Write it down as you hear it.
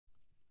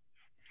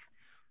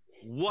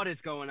What is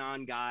going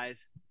on, guys?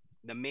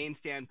 The Maine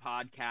Stand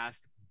Podcast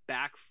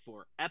back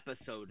for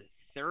episode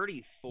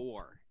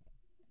 34.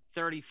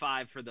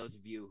 35 for those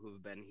of you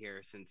who've been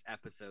here since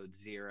episode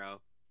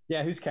 0.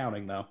 Yeah, who's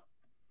counting though?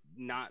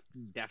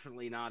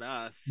 Definitely not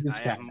us. Who's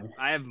I have counting?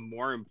 I have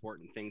more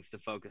important things to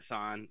focus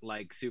on,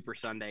 like Super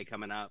Sunday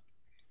coming up.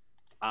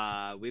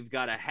 We've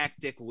got a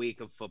hectic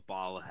week of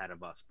football ahead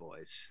of us,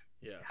 boys.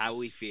 Yes. How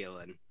we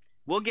feeling?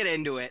 We'll get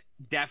into it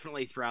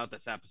definitely throughout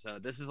this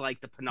episode. This is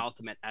like the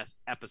penultimate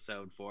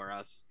episode for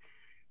us.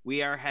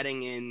 We are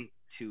heading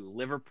into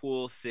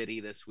Liverpool City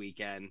this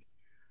weekend,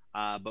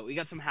 but we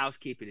got some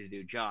housekeeping to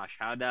do. Josh,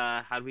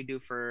 how'd we do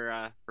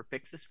for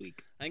picks this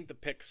week? I think the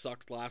pick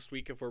sucked last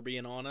week, if we're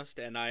being honest,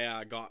 and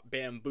I got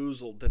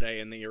bamboozled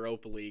today in the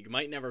Europa League.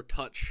 Might never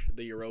touch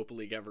the Europa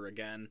League ever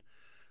again.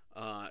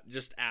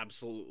 Just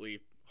absolutely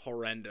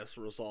horrendous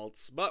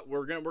results. But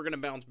we're gonna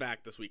bounce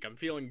back this week. I'm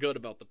feeling good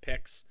about the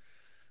picks.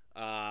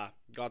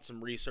 Got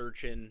some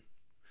research in,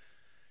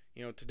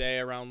 today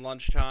around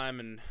lunchtime,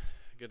 and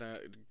gonna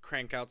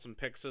crank out some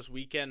picks this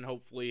weekend.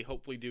 Hopefully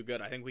do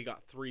good. I think we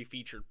got 3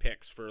 featured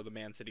picks for the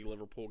Man City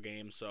Liverpool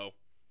game, so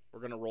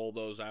we're gonna roll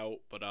those out.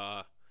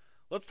 But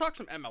let's talk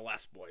some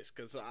MLS, boys,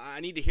 because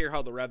I need to hear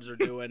how the Revs are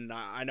doing.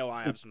 I know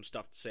I have some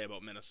stuff to say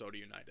about Minnesota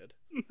United.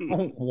 I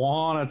don't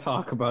want to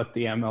talk about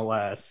the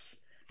MLS.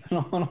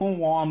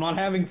 I'm not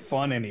having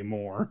fun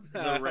anymore.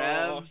 The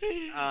Revs,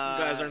 you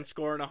guys aren't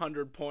scoring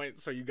 100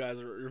 points, so you guys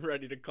are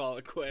ready to call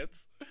it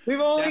quits. We've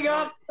only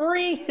got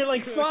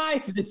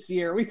 5 this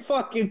year. We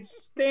fucking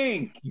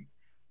stink.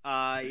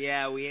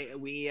 Yeah,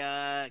 we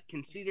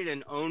conceded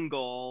an own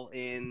goal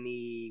in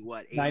the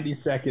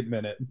 92nd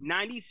minute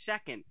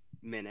 92nd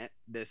minute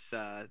this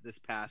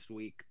past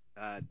week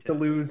to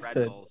lose Red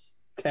to Bulls.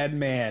 10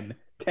 man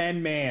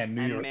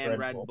New York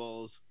Red Bulls.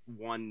 Bulls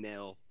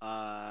 1-0.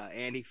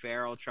 Andy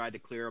Farrell tried to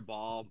clear a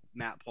ball.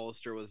 Matt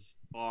Polster was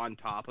on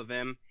top of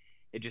him.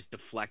 It just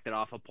deflected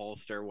off a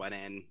Polster, went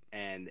in,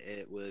 and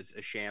it was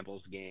a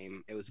shambles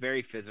game. It was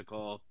very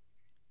physical,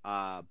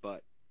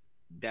 but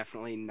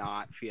definitely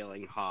not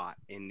feeling hot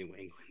in New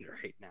England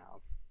right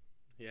now.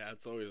 Yeah,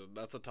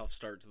 that's a tough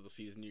start to the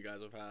season you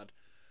guys have had.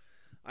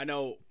 I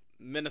know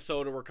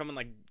Minnesota, we're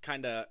coming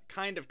kind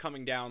of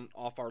coming down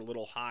off our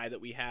little high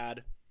that we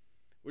had.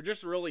 We're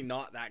just really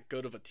not that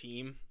good of a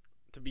team,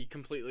 to be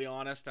completely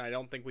honest. And I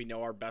don't think we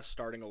know our best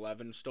starting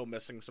 11. Still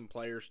missing some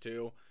players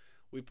too.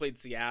 We played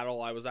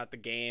Seattle. I was at the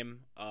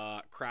game.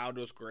 Crowd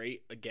was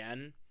great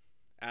again,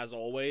 as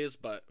always,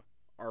 but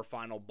our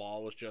final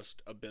ball was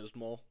just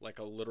abysmal, like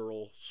a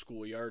literal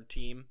schoolyard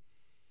team.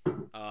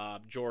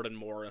 Jordan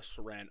Morris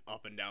ran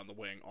up and down the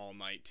wing all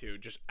night too,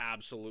 just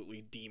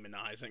absolutely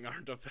demonizing our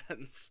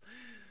defense.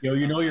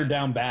 You're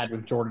down bad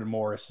when Jordan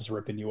Morris is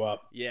ripping you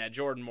up. Yeah,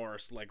 Jordan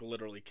Morris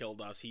literally killed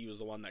us. He was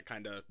the one that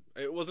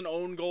it was an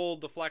own goal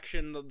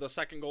deflection, the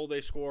second goal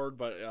they scored,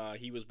 but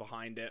he was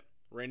behind it.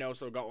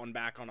 Reynoso got one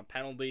back on a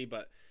penalty,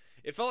 but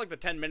it felt like the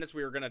 10 minutes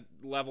we were going to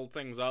level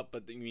things up,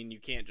 but I mean, you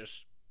can't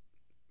just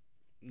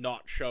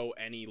not show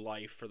any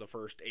life for the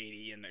first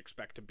 80 and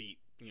expect to beat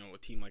a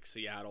team like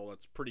Seattle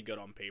that's pretty good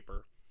on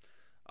paper.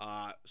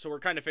 So we're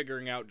kind of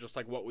figuring out just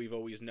like what we've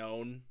always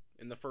known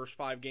in the first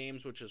 5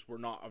 games, which is we're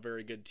not a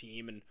very good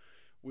team, and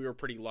we were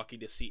pretty lucky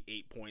to see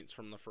 8 points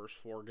from the first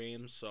 4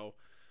 games. So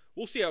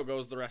we'll see how it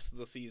goes the rest of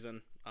the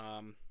season.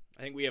 I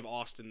think we have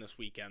Austin this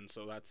weekend,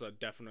 so that's a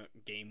definite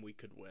game we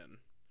could win.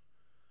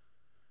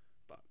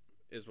 But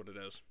is what it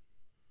is.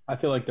 I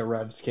feel like the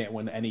Revs can't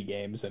win any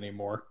games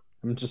anymore.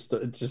 It just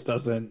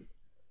doesn't.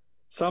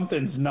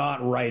 Something's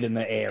not right in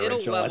the air.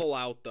 It'll level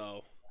out,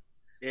 though.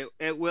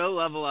 It will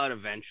level out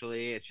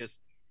eventually. It's just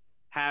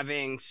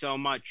having so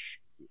much.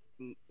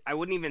 I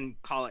wouldn't even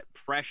call it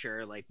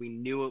pressure. Like, we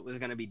knew it was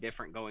going to be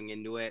different going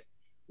into it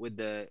with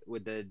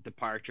the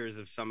departures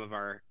of some of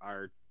our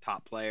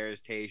top players,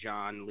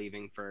 Tejan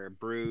leaving for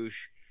Bruges,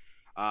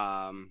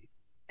 and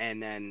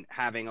then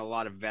having a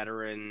lot of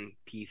veteran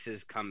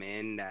pieces come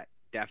in that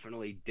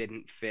definitely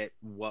didn't fit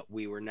what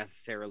we were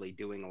necessarily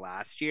doing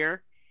last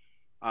year.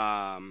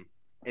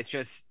 It's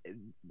just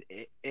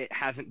it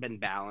hasn't been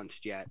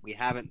balanced yet. We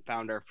haven't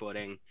found our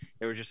footing.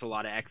 There was just a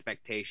lot of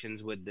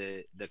expectations with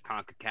the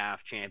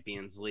CONCACAF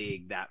Champions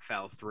League that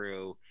fell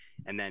through,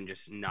 and then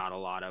just not a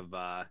lot of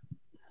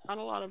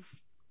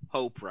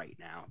hope right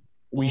now.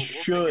 We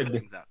should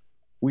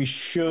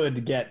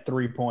get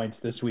 3 points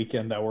this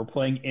weekend, though. We're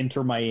playing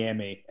Inter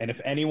Miami, and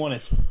if anyone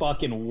is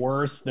fucking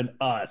worse than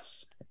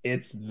us,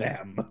 it's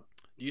them.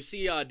 You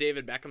see,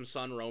 David Beckham's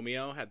son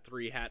Romeo had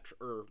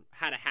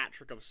had a hat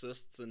trick of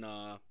assists in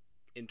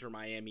Inter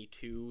Miami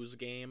 2's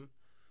game.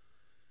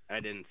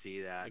 I didn't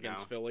see that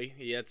against Philly.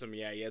 He had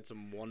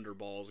some wonder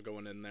balls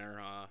going in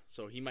there.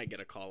 So he might get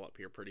a call up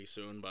here pretty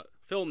soon. But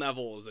Phil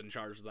Neville is in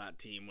charge of that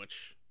team,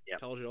 which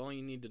tells you all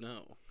you need to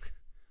know.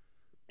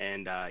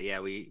 And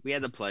we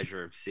had the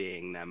pleasure of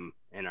seeing them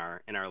in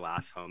our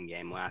last home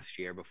game last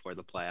year before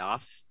the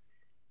playoffs.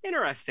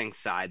 Interesting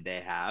side they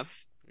have.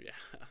 Yeah,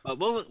 but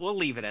we'll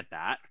leave it at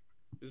that.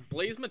 Is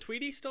Blaise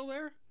Matuidi still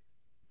there?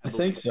 I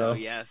think so.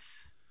 Yes.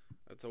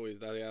 That's always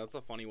that. Yeah, that's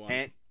a funny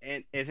one.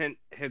 And isn't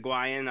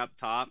Higuain up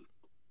top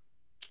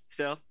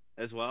still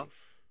as well?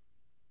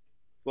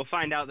 We'll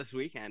find out this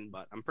weekend,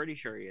 but I'm pretty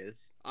sure he is.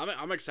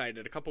 I'm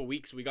excited. A couple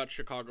weeks we got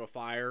Chicago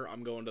Fire.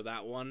 I'm going to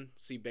that one.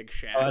 See Big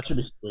Shaq. Oh, that should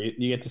be sweet.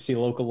 You get to see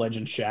local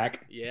legend Shaq.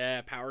 Yeah,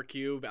 Power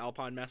Cube,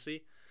 Alpine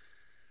Messi.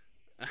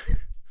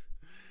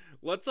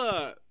 Let's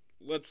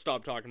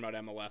stop talking about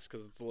MLS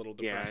because it's a little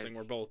depressing.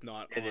 We're both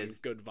not on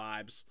good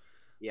vibes.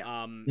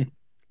 Yeah.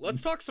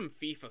 Let's talk some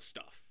FIFA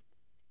stuff.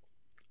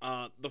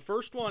 The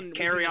first one.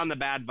 Carry on the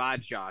bad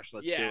vibes, Josh.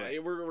 Let's do it. Yeah,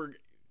 we're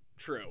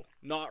true.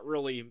 Not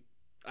really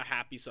a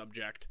happy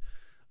subject.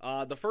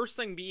 The first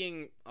thing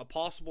being a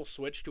possible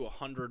switch to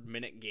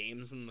 100-minute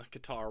games in the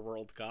Qatar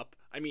World Cup.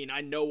 I mean, I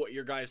know what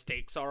your guys'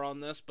 takes are on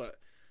this, but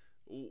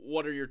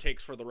what are your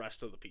takes for the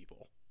rest of the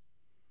people?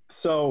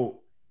 So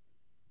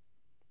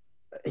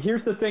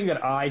here's the thing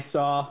that I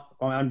saw.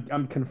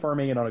 I'm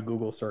confirming it on a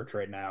Google search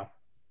right now.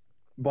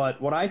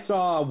 But what I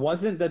saw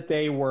wasn't that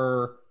they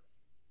were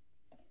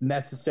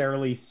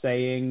necessarily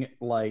saying,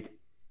 like,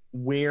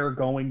 we're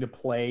going to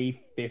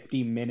play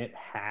 50-minute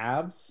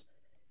halves.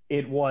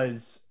 It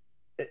was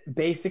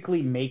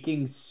basically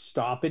making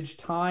stoppage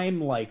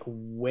time, like,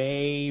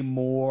 way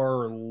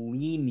more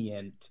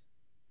lenient.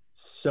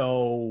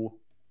 So,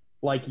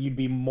 like, you'd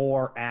be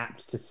more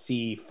apt to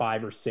see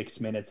 5 or 6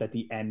 minutes at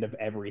the end of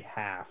every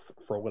half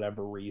for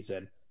whatever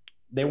reason.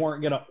 They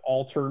weren't going to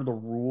alter the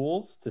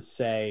rules to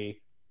say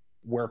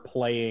we're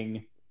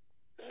playing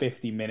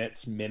 50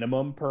 minutes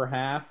minimum per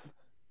half,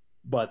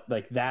 but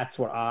like that's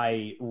what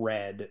I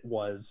read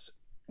was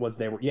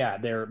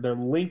they're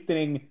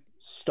lengthening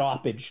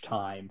stoppage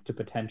time to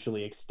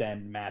potentially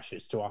extend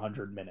matches to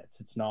 100 minutes.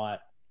 It's not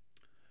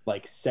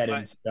like set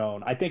in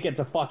stone. I think it's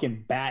a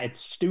fucking it's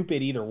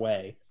stupid either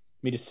way.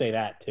 Let me just say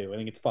that too. I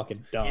think it's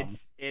fucking dumb.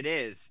 It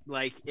is.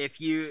 Like, if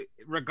you,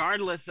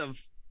 regardless of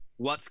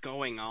what's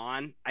going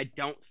on, I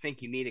don't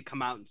think you need to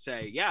come out and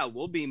say, yeah,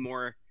 we'll be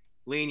more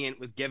lenient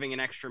with giving an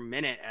extra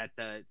minute at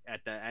the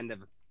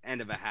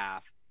end of a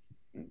half.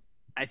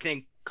 I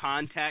think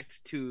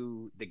context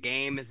to the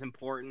game is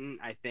important.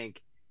 I think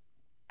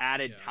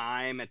added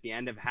time at the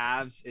end of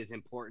halves is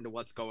important to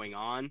what's going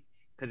on.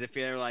 Because if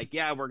you're like,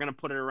 yeah, we're gonna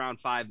put it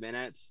around 5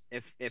 minutes,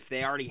 if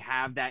they already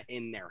have that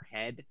in their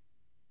head,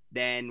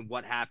 then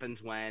what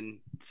happens when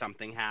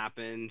something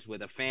happens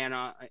with a fan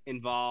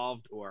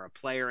involved or a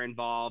player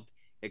involved?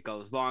 It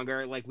goes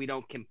longer. Like, we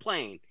don't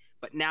complain.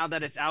 But now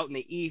that it's out in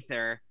the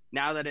ether,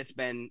 now that it's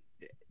been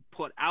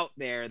put out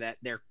there that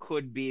there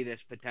could be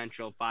this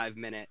potential 5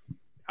 minute,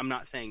 I'm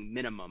not saying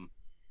minimum,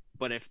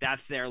 but if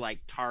that's their like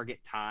target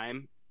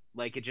time,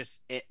 like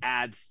it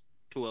adds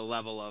to a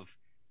level of,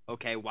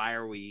 okay, why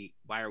are we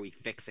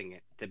fixing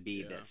it to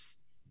be this?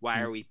 Why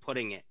are we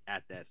putting it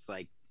at this?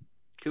 Like,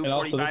 2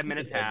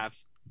 45-minute halves.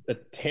 A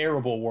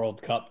terrible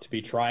World Cup to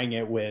be trying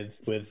it with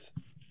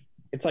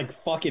it's like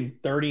fucking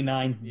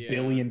 39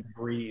 billion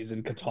degrees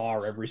in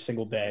Qatar every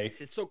single day.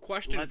 So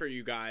question for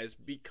you guys,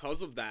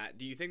 because of that,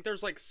 do you think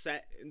there's like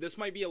this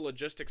might be a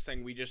logistics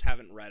thing we just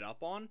haven't read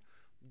up on.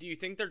 Do you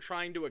think they're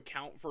trying to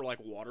account for like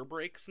water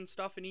breaks and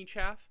stuff in each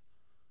half?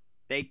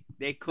 They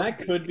could. That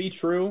could be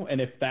true,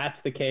 and if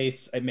that's the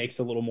case, it makes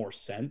a little more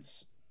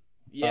sense.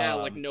 Yeah,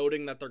 like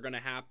noting that they're going to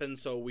happen,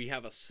 so we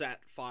have a set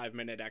 5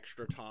 minute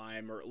extra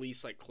time, or at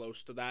least like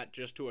close to that,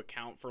 just to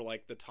account for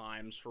like the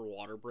times for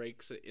water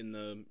breaks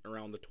in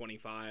around the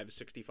 25,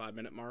 65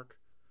 minute mark.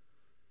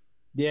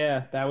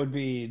 Yeah, that would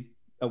be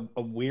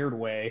a weird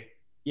way.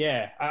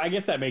 Yeah, I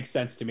guess that makes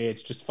sense to me.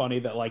 It's just funny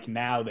that like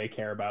now they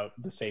care about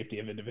the safety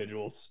of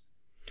individuals.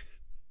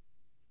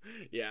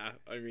 Yeah,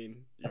 I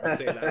mean, you can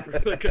say that for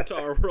the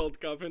Qatar World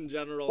Cup in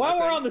general. While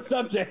we're on the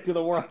subject of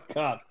the World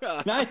Cup,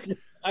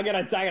 I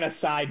got a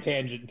side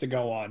tangent to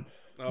go on.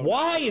 Oh,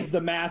 why is the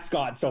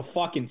mascot so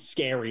fucking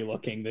scary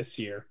looking this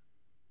year?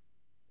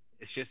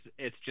 It's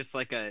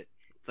like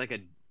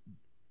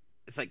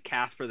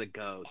Casper the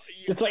Ghost.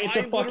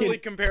 I literally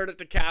compared it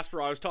to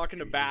Casper. I was talking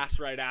to Bass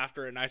right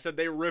after, and I said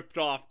they ripped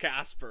off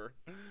Casper.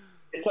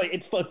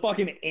 It's a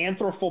fucking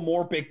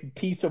anthropomorphic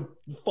piece of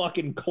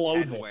fucking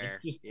clothing.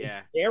 It's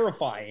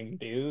terrifying,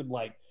 dude.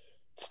 Like,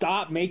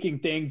 stop making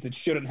things that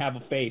shouldn't have a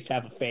face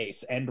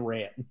End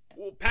rant.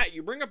 Well, Pat,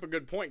 you bring up a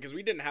good point, because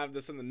we didn't have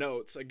this in the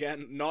notes.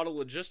 Again, not a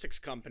logistics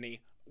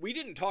company. We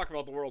didn't talk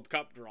about the World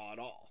Cup draw at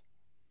all.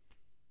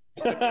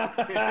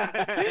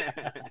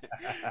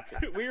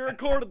 We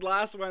recorded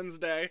last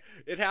Wednesday.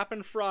 It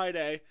happened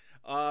Friday.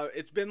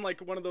 It's been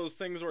like one of those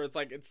things where it's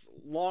like it's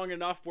long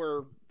enough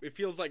where it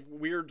feels like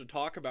weird to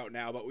talk about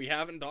now, but we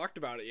haven't talked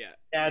about it yet.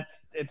 Yeah,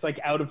 it's like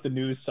out of the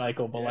news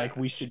cycle, but like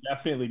we should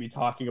definitely be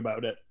talking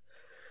about it.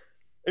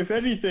 If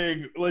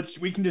anything,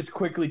 we can just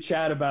quickly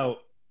chat about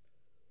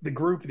the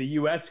group the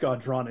US got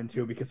drawn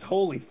into, because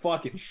holy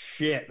fucking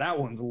shit, that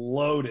one's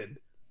loaded.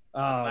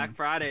 Black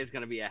Friday is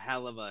going to be a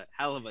hell of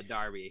a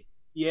derby.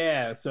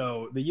 Yeah,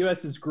 so the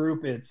US's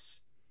group,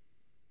 it's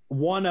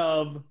one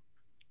of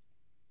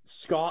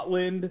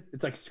Scotland.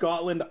 It's like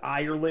Scotland,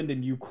 Ireland,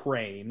 and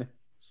Ukraine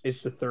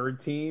is the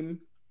third team.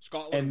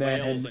 Scotland,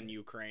 Wales, and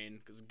Ukraine.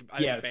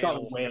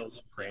 Scotland,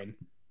 Wales, Ukraine.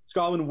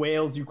 Scotland,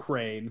 Wales,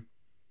 Ukraine,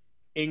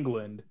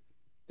 England,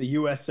 the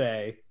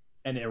USA,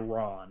 and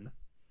Iran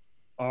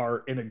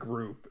are in a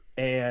group.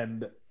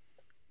 And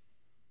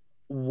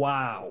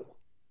wow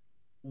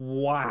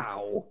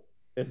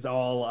is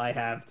all I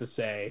have to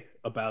say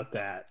about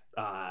that.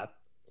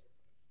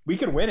 We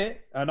could win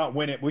it. Not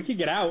win it. We could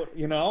get out,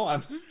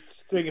 I'm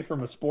just thinking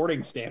from a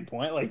sporting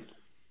standpoint. Like,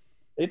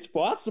 it's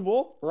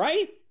possible,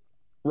 right?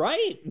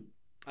 Right?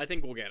 I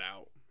think we'll get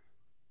out.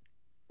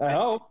 I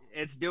hope.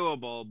 It's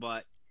doable,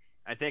 but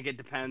I think it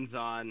depends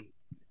on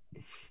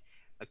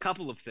a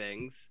couple of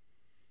things.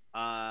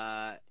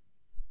 I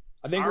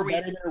think we're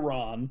better than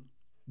Iran,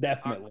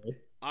 definitely.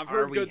 I've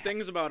heard good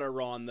things about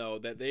Iran, though,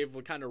 that they've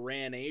kind of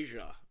ran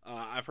Asia.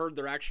 I've heard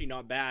they're actually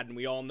not bad, and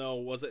we all know,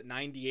 was it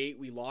 98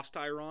 we lost to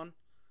Iran?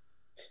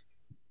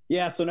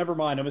 Yeah, so never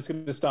mind. I'm just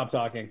going to stop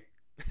talking.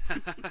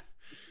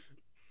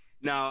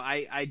 No,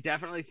 I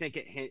definitely think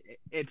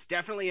it's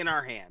definitely in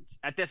our hands.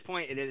 At this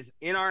point, it is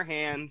in our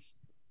hands.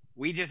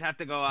 We just have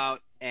to go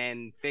out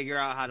and figure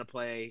out how to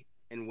play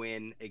and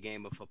win a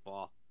game of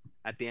football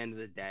at the end of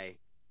the day.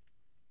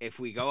 If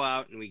we go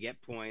out and we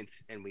get points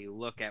and we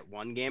look at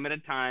one game at a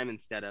time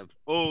instead of,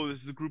 oh,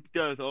 this is a group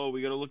death. Oh,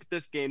 we got to look at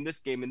this game,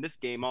 and this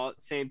game all at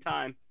the same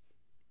time.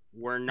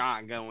 We're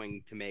not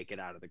going to make it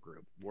out of the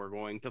group. We're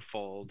going to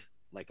fold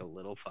like a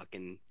little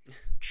fucking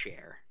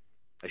chair,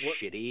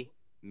 shitty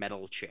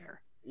metal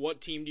chair. What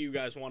team do you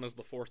guys want as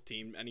the fourth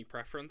team? Any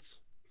preference?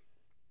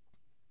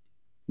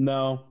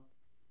 No,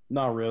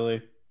 not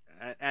really.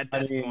 At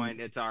this point,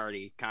 it's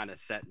already kind of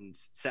set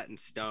in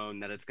stone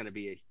that it's going to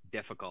be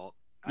difficult.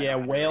 Yeah,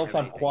 Wales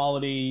have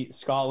quality,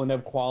 Scotland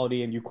have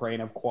quality, and Ukraine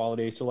have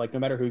quality. So, like, no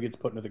matter who gets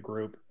put into the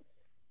group,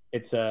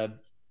 it's a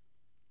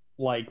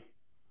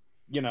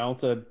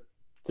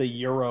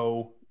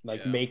Euro,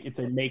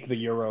 make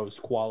the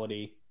Euros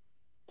quality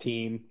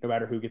team, no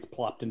matter who gets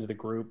plopped into the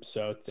group.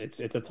 So it's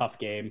a tough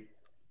game.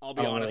 I'll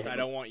be honest, I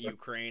don't want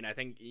Ukraine. I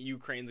think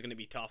Ukraine's going to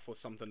be tough with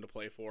something to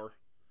play for.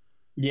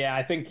 Yeah,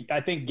 I think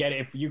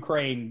if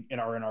Ukraine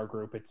are in our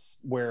group, it's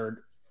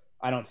where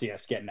I don't see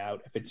us getting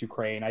out. If it's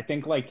Ukraine, I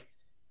think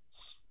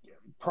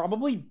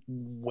probably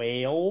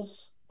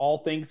Wales, all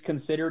things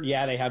considered.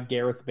 Yeah, they have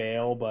Gareth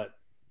Bale, but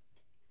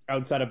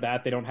outside of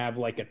that, they don't have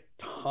a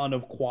ton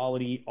of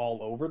quality all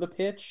over the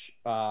pitch.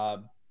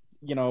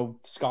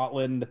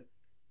 Scotland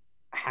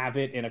have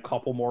it in a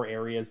couple more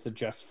areas to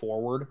just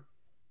forward.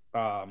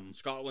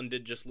 Scotland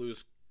did just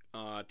lose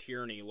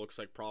Tierney, looks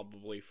like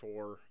probably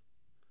for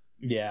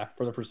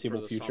the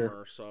foreseeable future.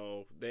 Summer.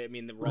 So the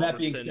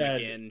Robertson,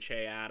 McGinn,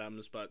 Che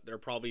Adams, but they're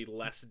probably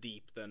less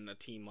deep than a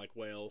team like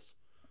Wales.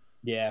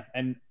 Yeah,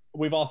 and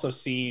we've also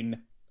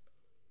seen,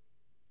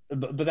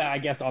 but that, I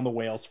guess, on the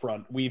Wales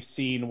front, we've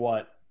seen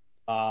what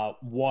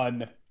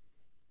one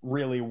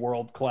really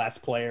world-class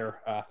player,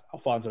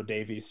 Alphonso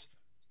Davies,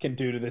 can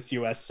do to this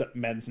U.S.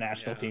 men's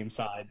national team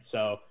side.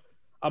 So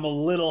I'm a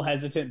little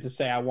hesitant to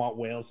say I want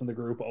Wales in the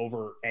group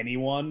over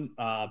anyone,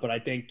 but I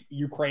think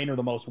Ukraine are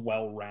the most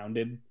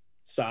well-rounded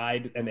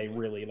side, and they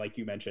really, like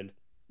you mentioned,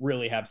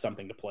 really have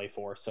something to play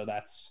for. So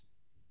that's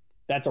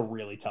a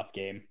really tough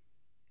game.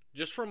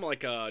 Just from a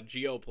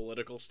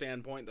geopolitical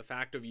standpoint, the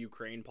fact of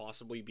Ukraine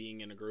possibly being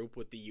in a group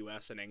with the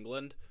U.S. and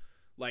England,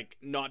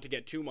 not to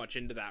get too much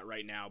into that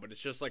right now, but it's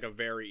just a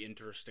very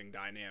interesting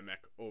dynamic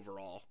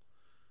overall.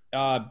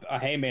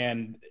 Hey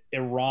man,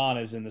 Iran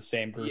is in the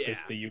same group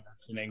as the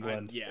U.S. and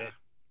England.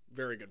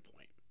 Very good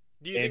point.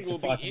 Do you think we'll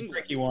beat England?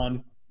 Tricky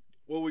one.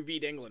 Will we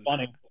beat England?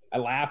 Funny. I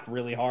laughed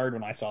really hard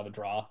when I saw the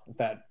draw.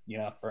 That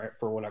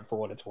for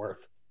what it's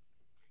worth.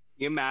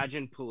 You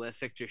imagine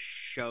Pulisic just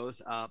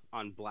shows up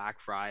on Black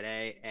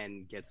Friday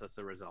and gets us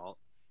a result.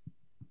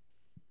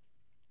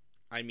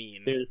 I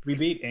mean, dude, we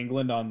beat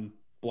England on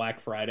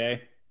Black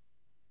Friday.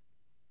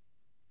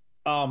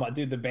 Oh my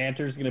dude, the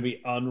banter's gonna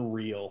be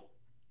unreal.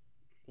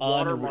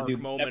 Watermark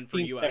moment for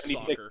U.S.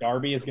 soccer.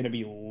 Derby is gonna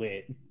be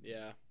lit.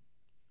 Yeah.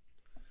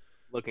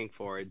 Looking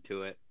forward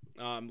to it.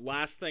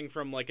 Last thing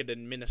from an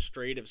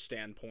administrative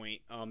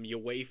standpoint,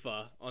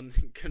 UEFA,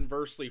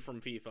 conversely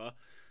from FIFA,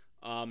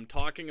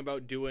 talking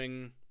about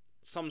doing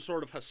some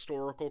sort of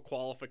historical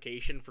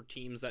qualification for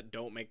teams that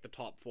don't make the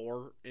top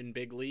four in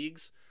big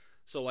leagues.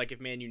 So, if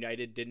Man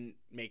United didn't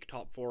make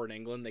top four in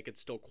England, they could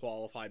still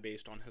qualify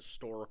based on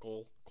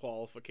historical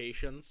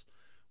qualifications.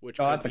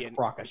 That's a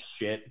crock of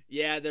shit.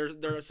 Yeah,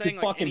 they're saying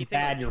you're fucking anything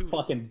bad. You're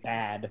fucking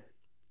bad.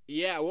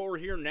 Yeah, what we're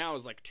hearing now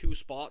is 2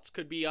 spots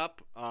could be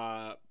up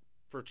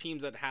for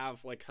teams that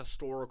have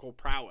historical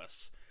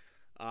prowess.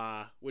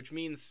 Which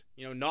means,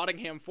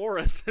 Nottingham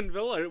Forest and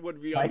Villa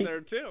would be up there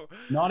too.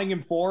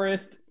 Nottingham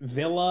Forest,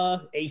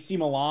 Villa, AC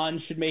Milan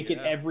should make it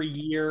every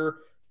year.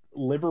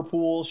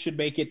 Liverpool should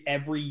make it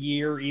every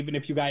year, even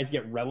if you guys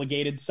get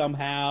relegated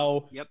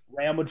somehow. Yep.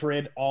 Real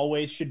Madrid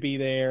always should be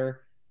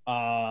there.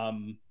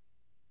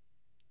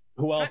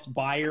 Who else?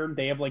 Bayern.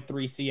 They have 3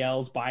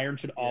 CLs. Bayern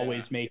should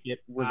always make it.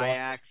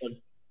 Ajax.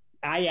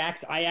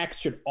 Ajax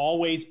should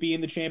always be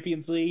in the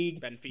Champions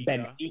League.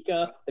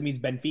 Benfica. That means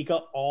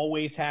Benfica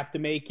always have to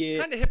make it. It's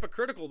kind of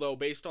hypocritical though,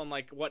 based on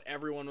like what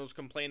everyone was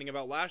complaining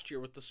about last year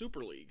with the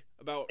Super League.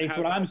 It's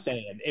what I'm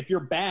saying. If you're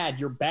bad,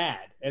 you're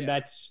bad, and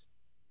that's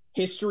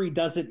history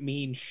doesn't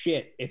mean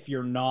shit if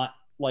you're not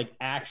like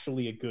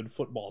actually a good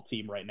football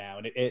team right now,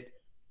 and it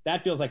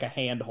that feels like a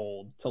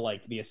handhold to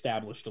like the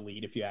established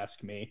elite, if you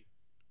ask me,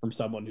 from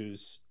someone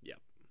who's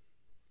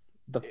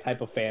the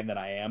type of fan that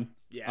I am.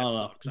 Yeah, it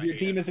sucks. If your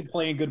team isn't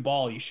playing good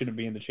ball, you shouldn't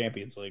be in the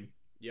Champions League.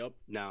 Yep.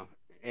 No,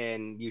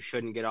 and you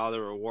shouldn't get all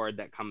the reward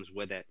that comes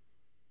with it.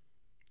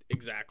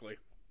 Exactly.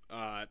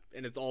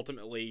 And it's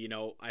ultimately, you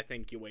know, I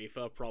think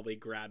UEFA probably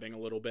grabbing a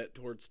little bit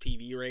towards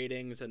TV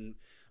ratings and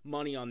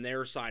money on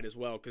their side as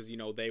well, because, you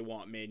know, they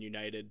want Man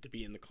United to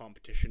be in the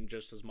competition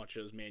just as much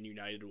as Man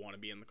United want to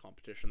be in the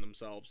competition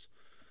themselves.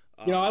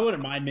 You know, I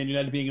wouldn't mind Man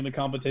United being in the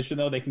competition,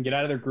 though. They can get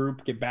out of their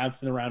group, get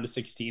bounced in the round of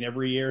 16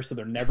 every year, so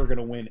they're never going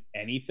to win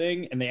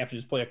anything, and they have to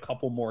just play a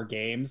couple more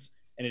games,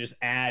 and it just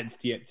adds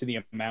to the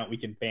amount we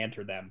can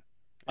banter them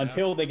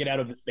until they get out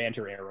of this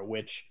banter era,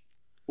 which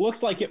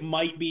looks like it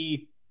might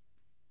be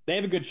 – they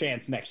have a good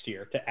chance next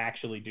year to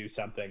actually do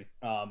something.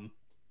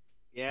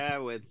 Yeah,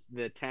 with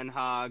the Ten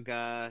Hag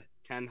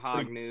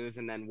news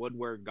and then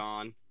Woodward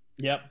gone.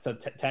 Yep, so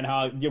Ten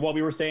Hag – what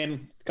we were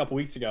saying a couple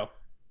weeks ago.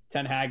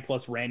 Ten Hag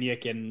plus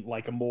Ranić and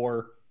like a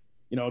more,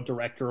 you know,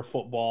 director of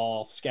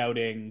football,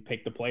 scouting,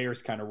 pick the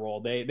players kind of role.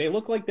 They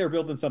look like they're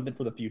building something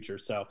for the future.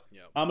 So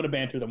I'm going to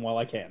banter them while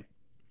I can.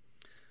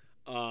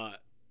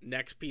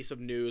 Next piece of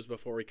news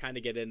before we kind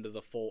of get into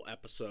the full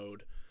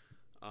episode.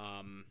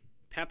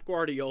 Pep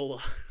Guardiola.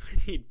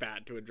 I need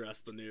Pat to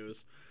address the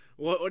news.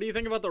 What do you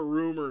think about the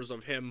rumors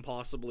of him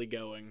possibly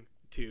going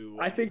to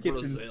I think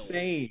Brazil? It's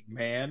insane,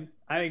 man.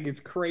 I think it's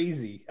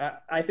crazy.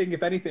 I think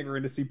if anything, we're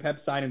going to see Pep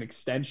sign an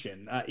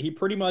extension. He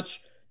pretty much,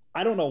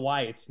 I don't know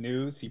why it's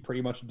news. He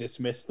pretty much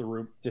dismissed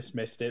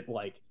it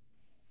like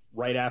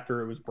right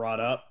after it was brought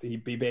up. He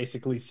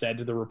basically said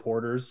to the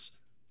reporters,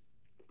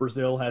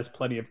 Brazil has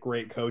plenty of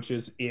great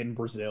coaches in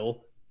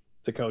Brazil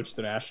to coach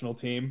the national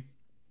team.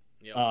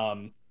 Yep.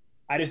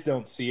 I just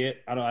don't see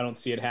it. I don't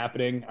see it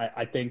happening.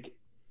 I think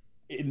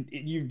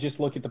you just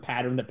look at the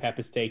pattern that Pep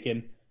has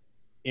taken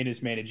in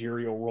his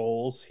managerial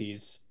roles.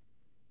 He's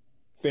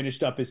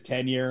finished up his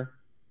tenure,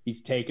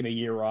 he's taken a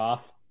year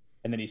off,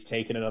 and then he's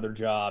taken another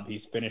job.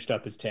 He's finished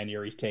up his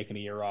tenure, he's taken a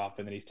year off,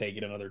 and then he's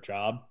taken another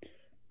job.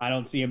 I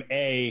don't see him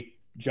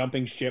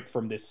jumping ship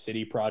from this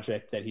city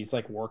project that he's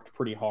like worked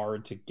pretty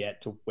hard to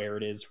get to where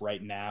it is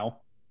right now,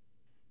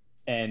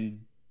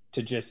 and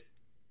to just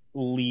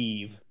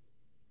leave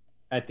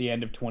at the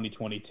end of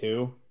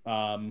 2022.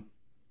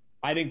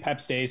 I think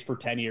Pep stays for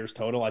 10 years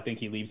total. I think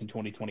he leaves in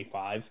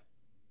 2025.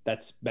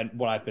 That's been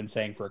what I've been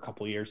saying for a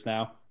couple of years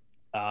now.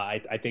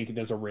 I think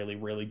there's a really,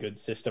 really good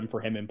system for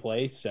him in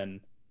place.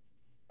 And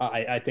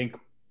I think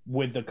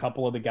with a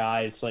couple of the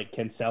guys like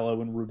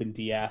Cancelo and Ruben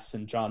Dias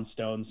and John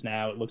Stones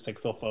now, it looks like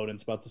Phil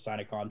Foden's about to sign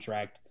a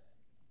contract.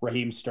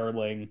 Raheem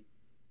Sterling,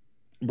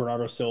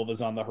 Bernardo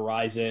Silva's on the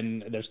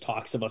horizon. There's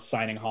talks of us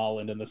signing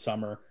Haaland in the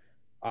summer.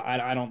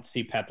 I don't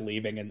see Pep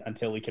leaving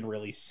until he can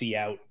really see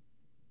out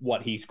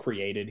what he's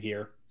created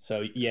here.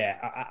 So, yeah,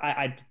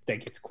 I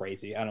think it's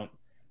crazy. I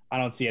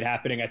don't see it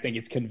happening. I think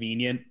it's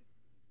convenient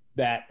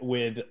that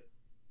with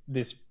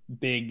this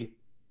big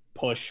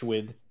push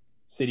with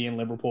City and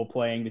Liverpool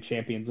playing the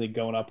Champions League,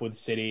 going up with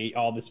City,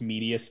 all this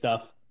media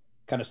stuff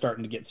kind of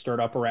starting to get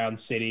stirred up around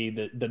City.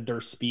 The Der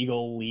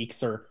Spiegel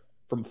leaks are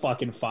from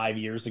fucking 5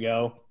 years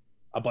ago.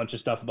 A bunch of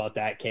stuff about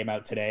that came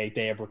out today,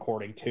 day of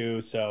recording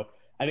too. So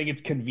I think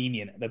it's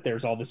convenient that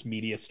there's all this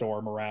media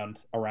storm around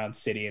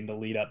City in the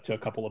lead up to a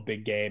couple of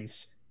big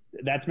games.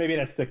 That's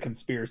the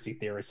conspiracy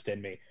theorist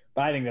in me.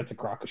 But I think that's a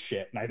crock of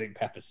shit, and I think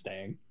Pep is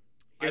staying.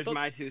 Here's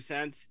my 2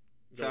 cents.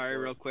 Sorry,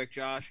 real quick,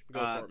 Josh.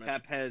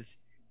 Pep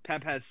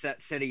has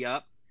set City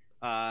up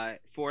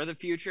for the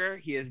future.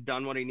 He has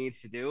done what he needs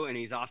to do, and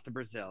he's off to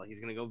Brazil. He's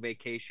gonna go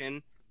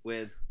vacation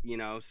with, you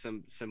know,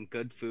 some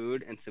good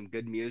food and some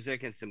good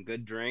music and some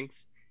good drinks,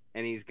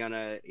 and he's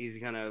gonna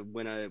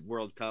win a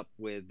World Cup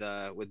with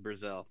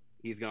Brazil.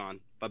 He's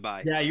gone.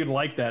 Bye-bye. Yeah, you'd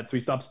like that, so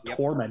he stops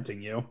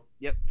tormenting you.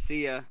 Yep.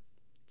 See ya.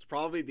 It's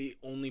probably the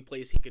only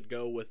place he could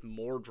go with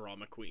more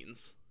drama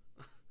queens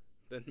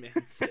than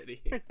Man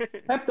City.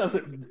 Pep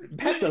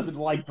doesn't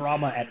like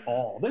drama at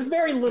all. There's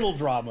very little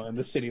drama in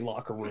the City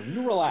locker room.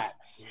 You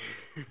relax.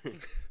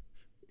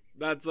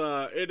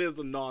 It is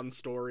a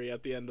non-story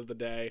at the end of the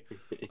day,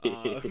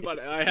 but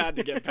I had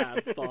to get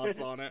Pat's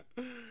thoughts on it.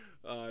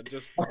 How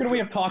could we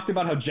have talked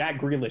about how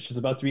Jack Grealish is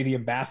about to be the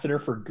ambassador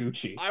for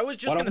Gucci? I was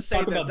just going to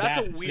say this. That's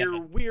a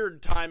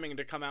weird timing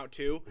to come out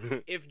too.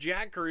 If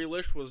Jack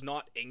Grealish was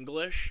not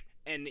English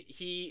and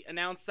he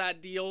announced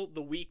that deal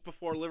the week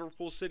before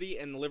Liverpool City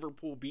and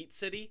Liverpool beat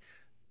City,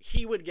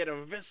 he would get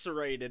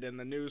eviscerated in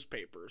the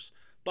newspapers.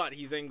 But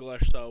he's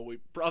English, so we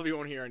probably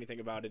won't hear anything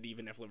about it,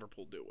 even if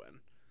Liverpool do win.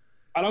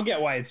 I don't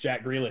get why it's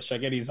Jack Grealish. I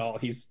get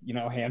he's you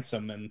know,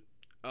 handsome and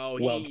but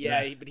he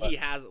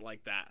has it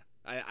like that.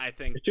 I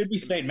think it should be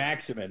St.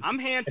 Maximin. I'm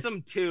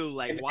handsome too.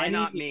 Like, If why any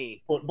not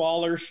me?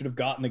 Footballer should have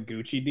gotten a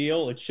Gucci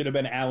deal. It should have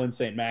been Alan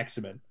St.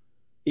 Maximin.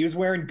 He was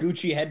wearing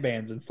Gucci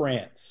headbands in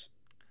France.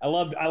 I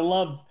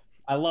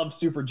love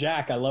Super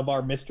Jack. I love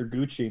our Mr.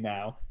 Gucci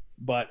now.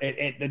 But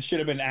it should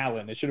have been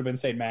Alan. It should have been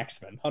St.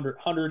 Maximin.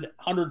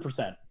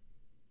 100%.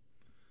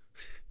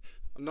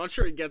 I'm not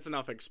sure he gets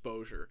enough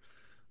exposure.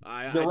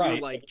 I right.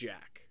 do like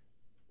Jack.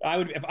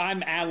 If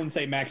I'm Alan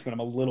St. Maximin, I'm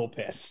a little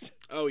pissed.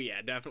 Oh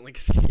yeah, definitely,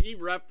 because he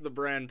repped the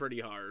brand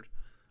pretty hard.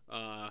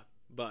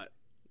 But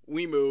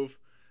we move.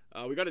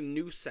 We got a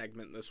new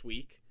segment this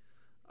week.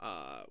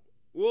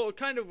 Well,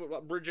 kind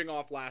of bridging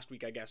off last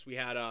week, I guess. We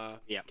had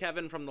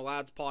Kevin from the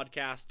Lads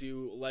podcast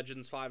do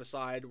Legends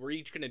 5-a-side. We're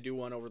each going to do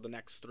one over the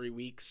next 3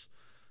 weeks.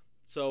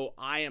 So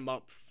I am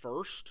up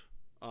first.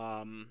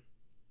 So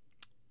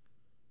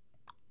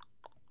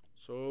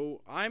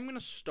I'm going to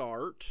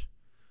start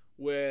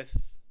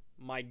with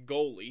my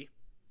goalie.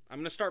 I'm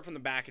going to start from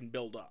the back and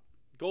build up.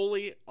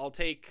 Goalie, I'll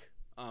take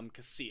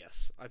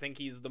Casillas. I think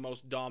he's the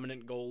most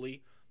dominant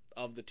goalie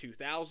of the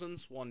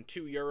 2000s. Won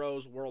 2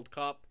 Euros, World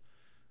Cup.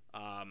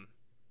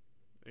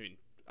 I mean,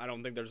 I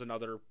don't think there's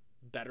another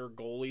better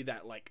goalie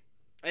that, like...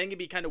 I think it'd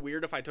be kind of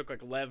weird if I took,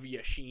 like, Lev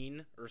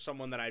Yashin or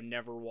someone that I've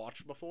never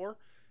watched before.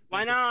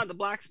 Why not? The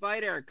Black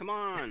Spider. Come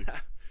on.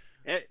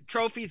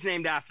 Trophy's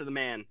named after the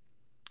man.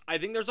 I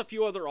think there's a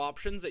few other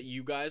options that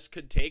you guys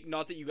could take.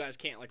 Not that you guys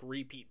can't, like,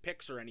 repeat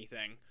picks or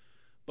anything.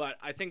 But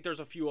I think there's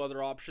a few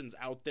other options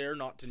out there,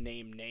 not to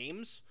name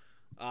names.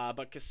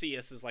 But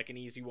Casillas is, like, an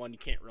easy one. You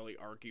can't really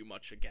argue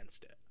much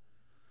against it.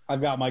 I've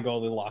got my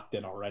goalie locked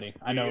in already.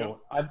 I know.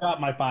 I've got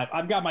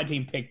my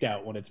team picked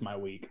out when it's my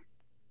week.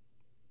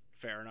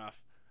 Fair enough.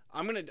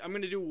 I'm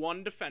gonna do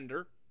one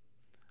defender.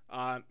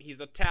 He's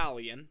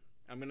Italian.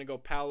 I'm gonna go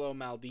Paolo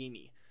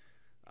Maldini.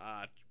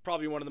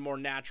 Probably one of the more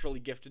naturally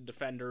gifted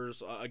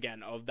defenders,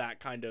 again, of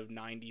that kind of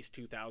 90s,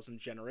 2000s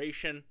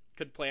generation.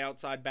 Could play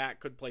outside back,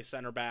 could play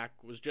center back.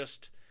 Was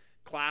just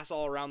class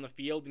all around the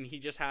field, and he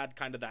just had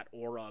kind of that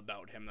aura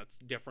about him that's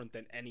different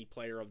than any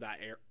player of that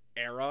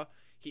era.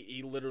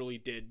 He literally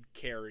did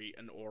carry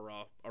an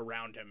aura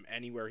around him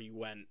anywhere he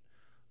went.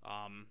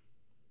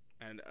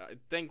 And I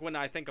think when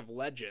I think of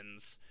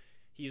legends,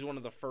 he's one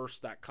of the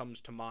first that comes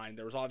to mind.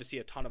 There was obviously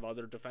a ton of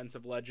other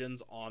defensive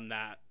legends on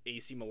that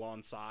AC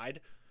Milan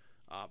side,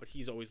 but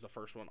he's always the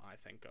first one I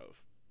think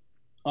of.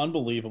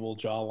 Unbelievable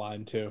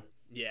jawline, too.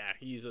 Yeah,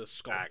 he's a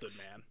sculpted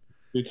man.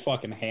 Dude's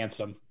fucking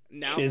handsome.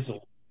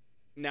 Chiseled.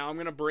 Now I'm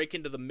going to break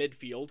into the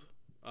midfield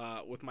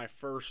with my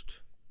first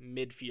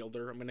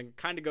midfielder. I'm going to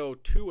kind of go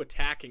 2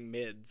 attacking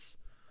mids.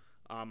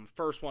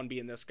 First one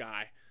being this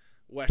guy,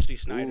 Wesley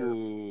Sneijder.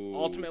 Ooh.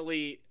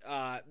 Ultimately,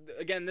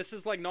 again, this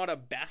is like not a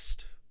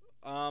best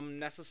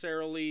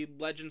necessarily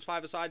Legends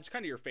 5-a-side. It's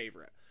kind of your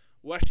favorite.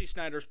 Wesley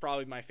Sneijder's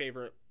probably my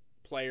favorite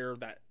player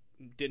that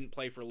didn't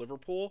play for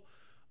Liverpool.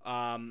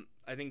 I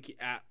think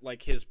at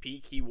like his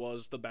peak, he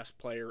was the best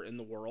player in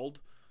the world.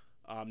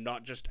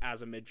 Not just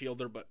as a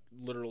midfielder, but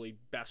literally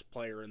best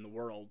player in the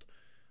world.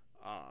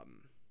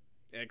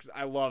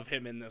 I love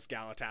him in this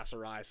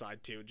Galatasaray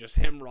side too. Just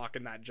him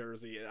rocking that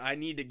jersey. I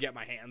need to get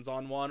my hands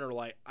on one, or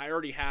like I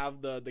already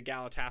have the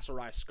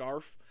Galatasaray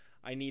scarf.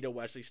 I need a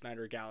Wesley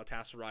Sneijder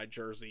Galatasaray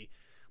jersey.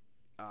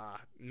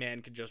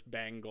 Man could just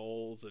bang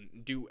goals and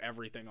do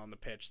everything on the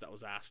pitch that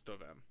was asked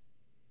of him.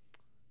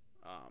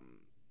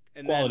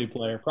 Quality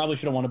player. Probably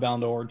should have won a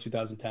Ballon d'Or in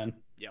 2010.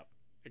 Yep,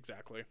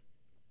 exactly.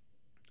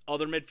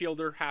 Other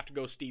midfielder, have to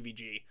go Stevie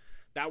G.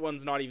 That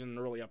one's not even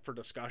really up for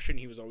discussion.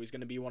 He was always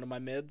going to be one of my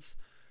mids.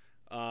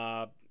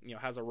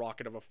 Has a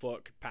rocket of a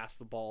foot, could pass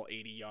the ball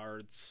 80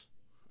 yards.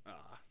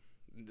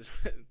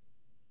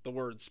 The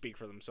words speak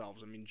for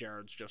themselves. I mean,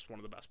 Jared's just one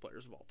of the best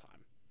players of all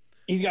time.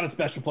 He's got a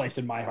special place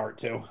in my heart,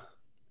 too.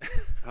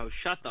 Oh,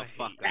 shut the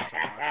fuck up. So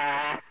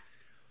much.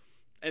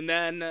 And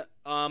then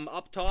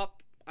up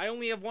top, I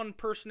only have one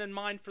person in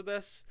mind for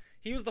this.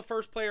 He was the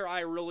first player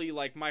I really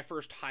like, my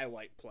first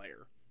highlight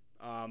player.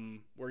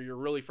 Where you're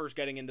really first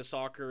getting into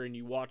soccer and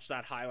you watch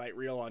that highlight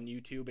reel on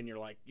YouTube and you're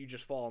like, you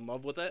just fall in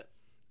love with it.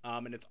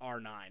 And it's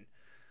R9.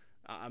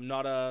 I'm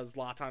not a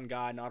Zlatan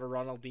guy, not a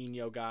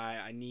Ronaldinho guy.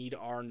 I need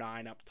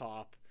R9 up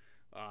top.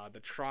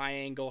 The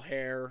triangle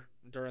hair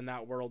during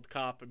that World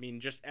Cup. I mean,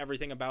 just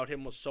everything about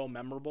him was so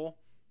memorable.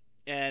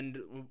 And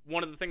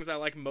one of the things I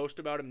like most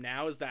about him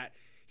now is that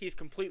he's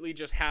completely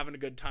just having a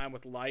good time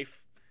with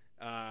life.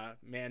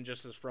 Man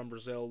just is from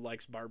Brazil,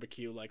 likes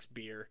barbecue, likes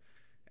beer,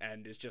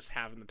 and is just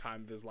having the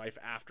time of his life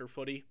after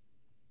footy.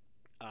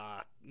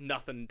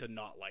 Nothing to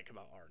not like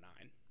about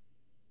R9.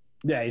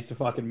 Yeah, he's a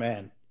fucking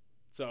man.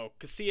 So,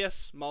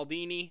 Casillas,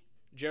 Maldini,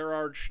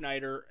 Gerard,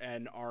 Sneijder,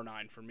 and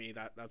R9 for me.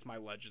 That's my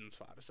Legends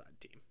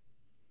 5-a-side team.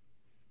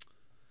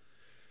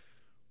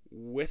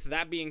 With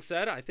that being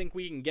said, I think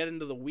we can get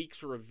into the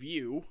week's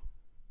review.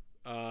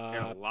 You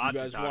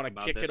guys want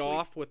to kick it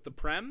off with the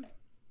Prem?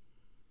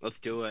 Let's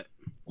do it.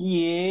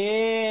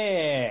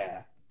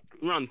 Yeah.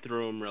 Run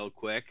through them real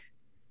quick.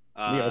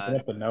 Let me open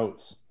up the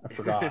notes. I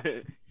forgot.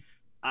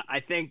 I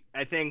think.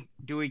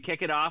 Do we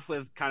kick it off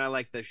with kind of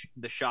like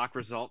the shock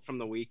result from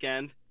the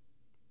weekend?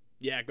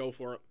 Yeah, go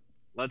for it.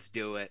 Let's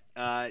do it.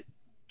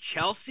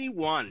 Chelsea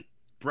won,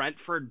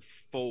 Brentford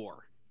 4.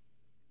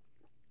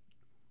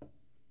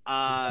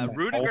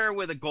 Rudiger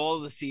with a goal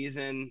of the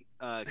season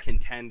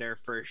contender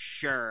for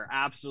sure.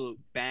 Absolute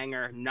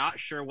banger. Not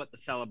sure what the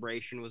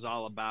celebration was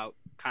all about.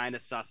 Kind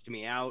of sussed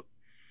me out.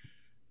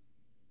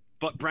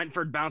 But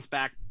Brentford bounced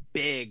back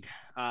big.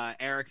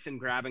 Eriksson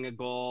grabbing a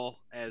goal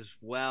as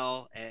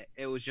well.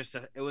 It was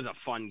a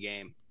fun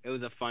game. It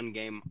was a fun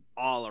game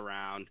all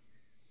around.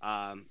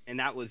 And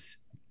that was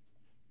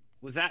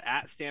that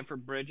at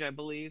Stamford Bridge, I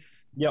believe.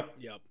 Yep.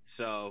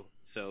 So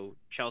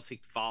Chelsea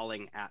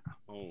falling at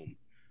home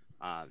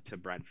to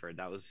Brentford.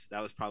 That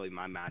was probably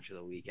my match of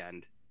the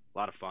weekend. A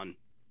lot of fun.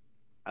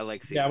 I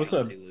like seeing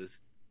Chelsea lose.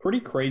 Pretty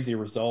crazy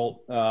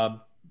result.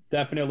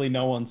 Definitely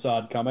no one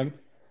saw it coming.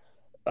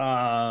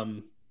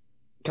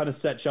 Kind of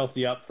set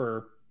Chelsea up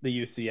for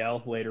the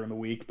UCL later in the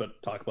week,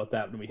 but talk about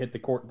that when we hit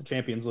the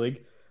Champions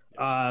League.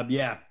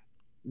 Yeah,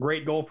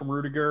 great goal from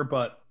Rudiger,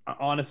 but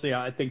honestly,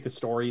 I think the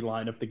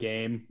storyline of the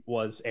game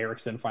was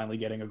Eriksson finally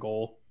getting a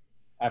goal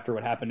after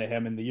what happened to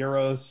him in the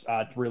Euros.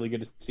 It's really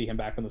good to see him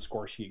back on the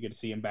score sheet. Good to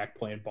see him back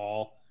playing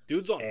ball.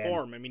 Dude's on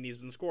form. I mean, he's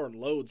been scoring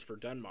loads for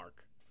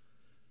Denmark.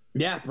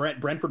 Yeah,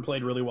 Brentford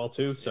played really well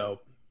too.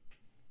 So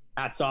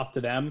hats off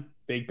to them.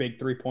 Big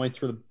 3 points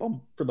for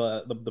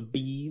the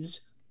bees,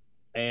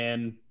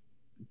 and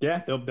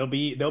yeah, they'll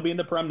be in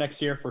the Prem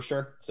next year for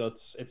sure. So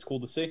it's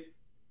cool to see.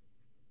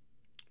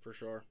 For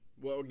sure.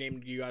 What game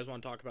do you guys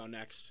want to talk about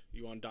next?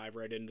 You want to dive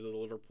right into the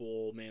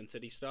Liverpool Man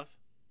City stuff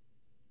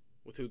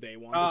with who they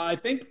won? I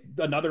think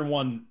another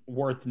one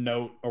worth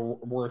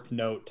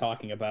note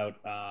talking about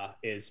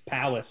is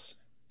Palace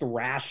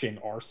thrashing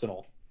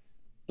Arsenal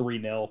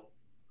 3-0.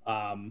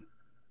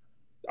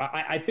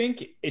 I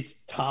think it's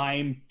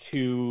time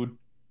to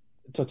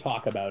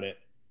talk about it.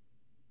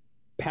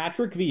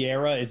 Patrick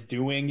Vieira is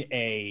doing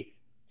a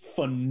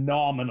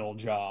phenomenal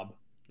job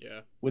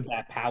with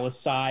that Palace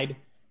side.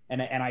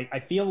 And I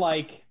feel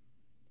like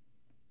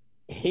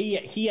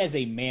he as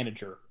a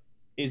manager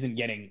isn't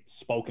getting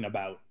spoken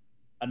about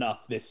enough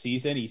this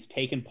season. He's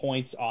taken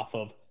points off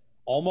of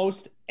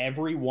almost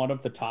every one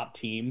of the top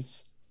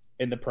teams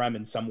in the Prem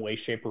in some way,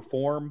 shape, or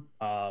form.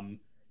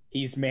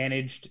 He's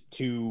managed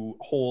to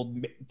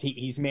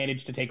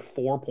take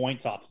 4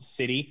 points off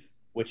City,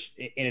 which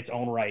in its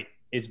own right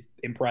is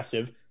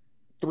impressive.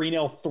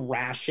 3-0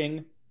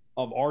 thrashing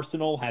of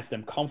Arsenal has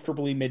them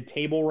comfortably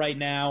mid-table right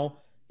now.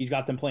 He's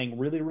got them playing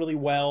really, really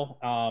well.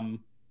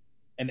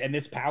 And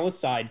this Palace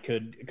side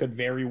could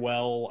very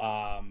well,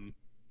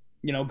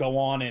 go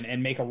on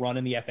and make a run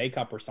in the FA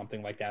Cup or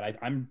something like that.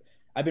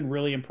 I've been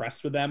really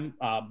impressed with them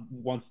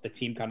once the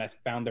team kind of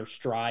found their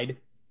stride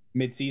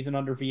mid-season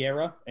under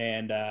Vieira.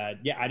 And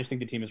I just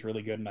think the team is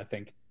really good. And I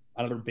think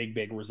another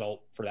big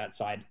result for that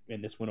side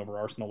in this win over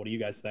Arsenal. What do you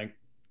guys think?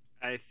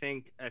 I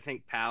think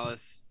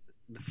Palace,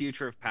 the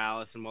future of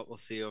Palace and what we'll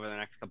see over the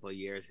next couple of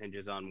years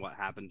hinges on what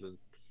happens with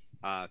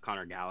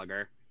Conor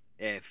Gallagher.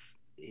 If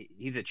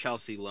he's a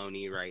Chelsea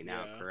loanee right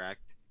now,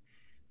 correct?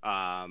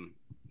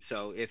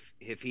 So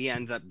if he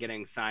ends up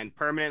getting signed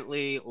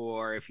permanently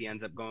or if he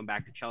ends up going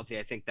back to Chelsea,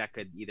 I think that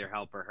could either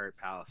help or hurt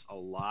Palace a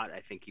lot.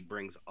 I think he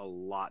brings a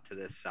lot to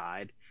this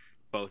side,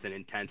 both in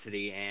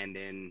intensity and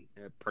in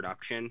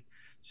production.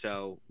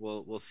 So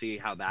we'll see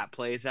how that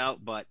plays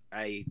out. But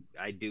I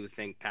do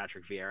think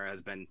Patrick Vieira has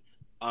been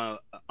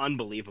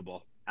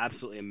unbelievable,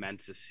 absolutely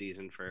immense this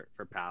season for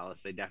Palace.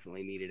 They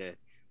definitely needed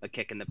a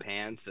kick in the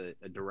pants,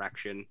 a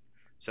direction,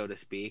 so to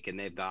speak, and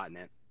they've gotten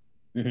it.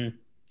 Mm-hmm.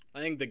 I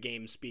think the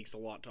game speaks a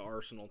lot to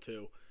Arsenal,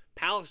 too.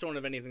 Palace don't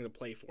have anything to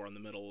play for in the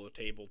middle of the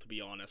table, to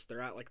be honest.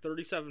 They're at like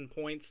 37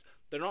 points.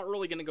 They're not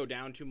really going to go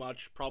down too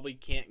much. Probably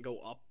can't go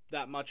up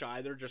that much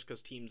either, just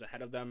because teams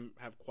ahead of them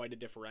have quite a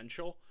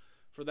differential.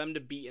 For them to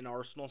beat an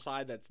Arsenal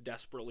side that's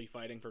desperately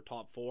fighting for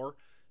top 4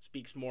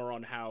 speaks more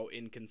on how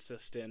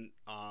inconsistent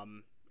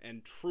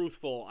and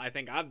truthful I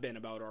think I've been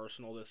about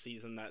Arsenal this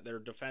season, that their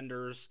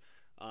defenders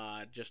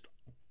I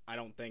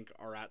don't think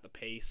are at the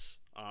pace.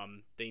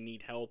 They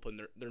need help, and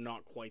they're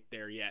not quite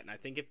there yet. And I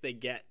think if they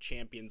get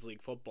Champions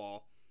League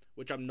football,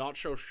 which I'm not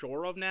so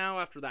sure of now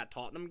after that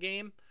Tottenham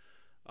game,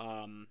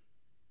 I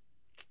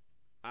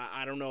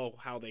don't know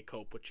how they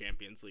cope with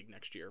Champions League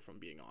next year, if I'm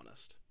being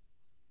honest.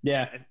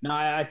 Yeah, no,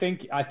 I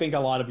think a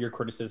lot of your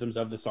criticisms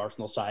of this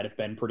Arsenal side have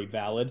been pretty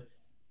valid.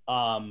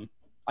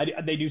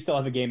 They do still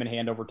have a game in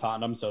hand over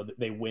Tottenham, so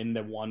they win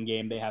the one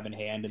game they have in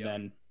hand, and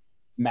then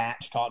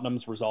match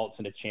Tottenham's results,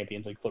 and it's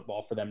Champions League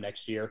football for them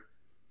next year.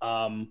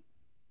 I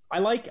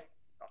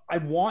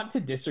want to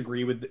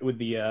disagree with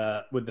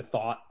the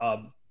thought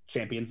of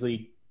Champions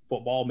League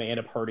football may end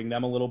up hurting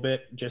them a little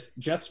bit,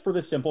 just for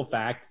the simple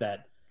fact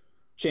that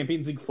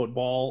Champions League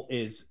football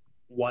is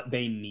what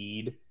they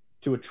need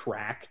to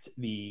attract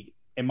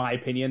in my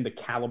opinion, the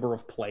caliber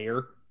of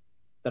player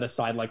that a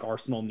side like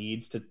Arsenal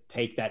needs to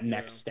take that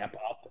next step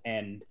up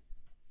and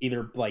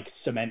either like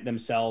cement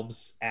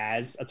themselves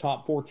as a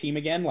top 4 team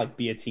again, like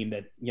be a team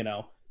that,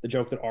 the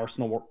joke that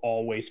Arsenal were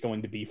always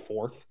going to be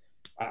fourth.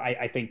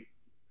 I think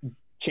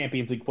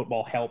Champions League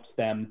football helps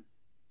them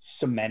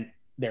cement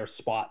their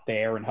spot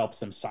there and helps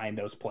them sign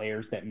those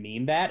players that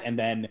mean that. And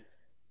then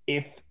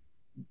if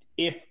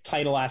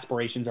title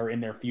aspirations are in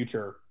their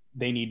future,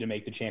 they need to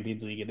make the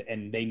Champions League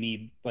and they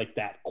need like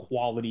that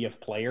quality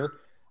of player.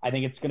 I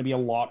think it's going to be a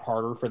lot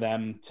harder for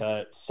them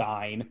to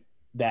sign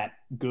that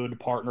good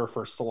partner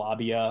for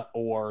Slavia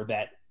or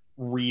that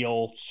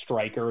real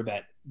striker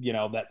that,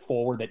 that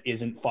forward that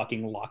isn't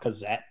fucking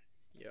Lacazette.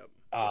 Yep.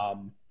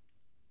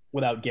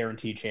 Without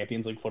guaranteed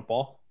Champions League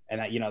football. And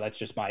that, that's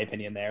just my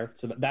opinion there.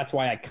 So that's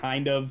why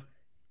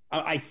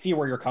I see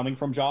where you're coming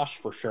from, Josh,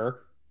 for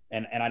sure.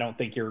 And I don't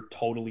think you're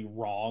totally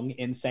wrong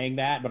in saying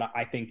that, but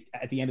I think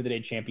at the end of the day,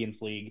 Champions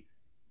League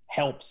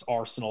helps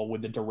Arsenal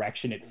with the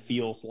direction it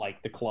feels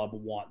like the club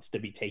wants to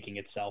be taking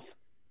itself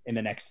in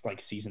the next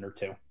season or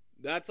two.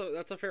 That's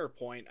a fair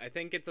point. I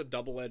think it's a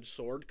double-edged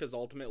sword because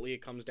ultimately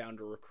it comes down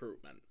to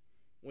recruitment.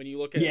 When you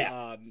look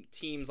at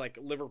teams like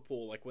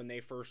Liverpool, like when they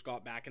first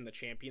got back in the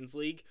Champions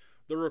League,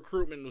 the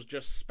recruitment was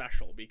just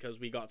special because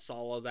we got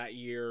Salah that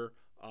year.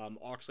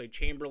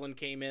 Oxlade-Chamberlain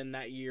came in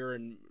that year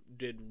and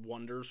did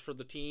wonders for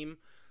the team.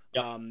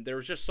 Yep. There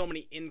was just so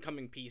many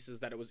incoming pieces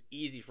that it was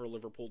easy for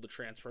Liverpool to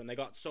transfer, and they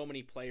got so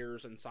many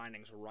players and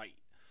signings right.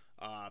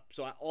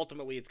 So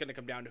ultimately, it's going to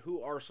come down to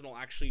who Arsenal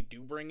actually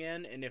do bring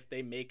in, and if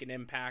they make an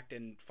impact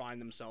and find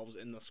themselves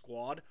in the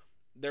squad.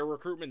 Their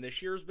recruitment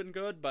this year has been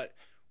good, but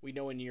we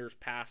know in years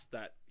past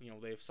that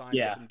they've signed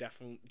some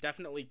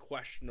definitely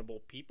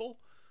questionable people.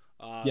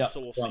 So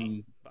we'll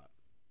see. But.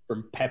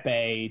 From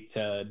Pepe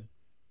to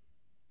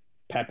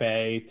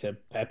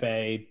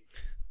Pepe.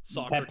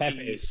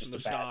 Socrates,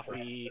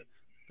 Mustafi,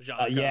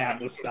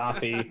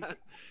 Mustafi.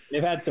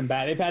 They've had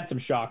some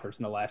shockers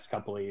in the last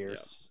couple of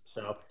years.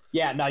 So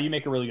you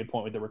make a really good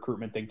point with the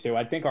recruitment thing too.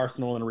 I think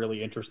Arsenal in a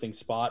really interesting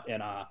spot,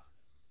 and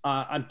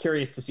I'm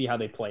curious to see how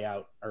they play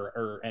out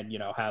and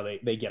how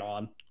they get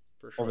on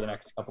over the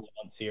next couple of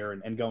months here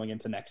and going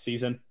into next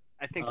season.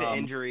 I think the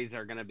injuries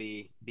are going to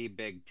be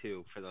big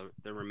too for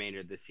the remainder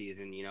of the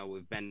season.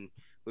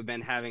 We've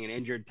been having an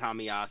injured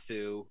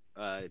Tomiyasu,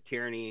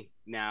 Tierney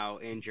now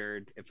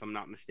injured, if I'm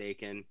not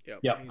mistaken.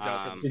 Yep. He's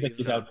out for the season.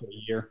 He's out for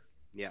a year.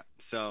 Yeah.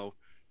 So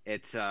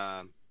it's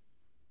I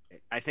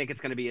think it's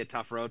going to be a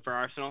tough road for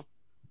Arsenal.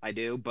 I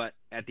do, but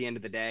at the end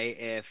of the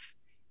day, if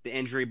the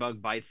injury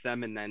bug bites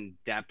them and then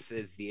depth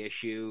is the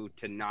issue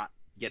to not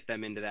get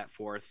them into that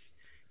fourth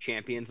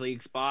Champions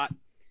League spot,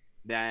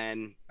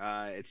 then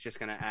it's just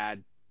going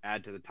to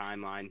add to the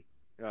timeline.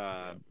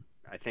 I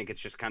think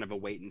it's just kind of a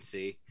wait and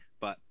see.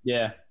 But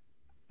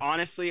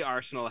honestly,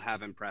 Arsenal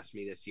have impressed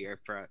me this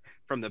year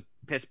from the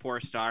piss poor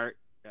start,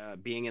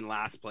 being in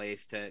last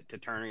place to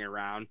turning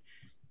around.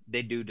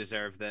 They do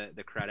deserve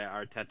the credit.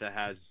 Arteta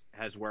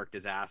has worked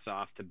his ass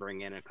off to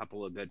bring in a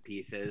couple of good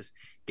pieces,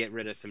 get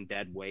rid of some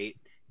dead weight,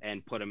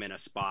 and put them in a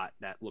spot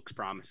that looks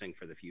promising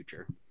for the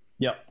future.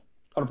 Yep,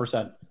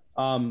 100%.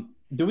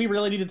 Do we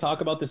really need to talk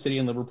about the City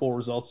and Liverpool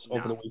results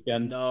over the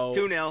weekend? No.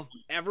 2-0.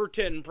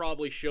 Everton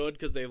probably should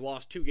because they've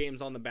lost 2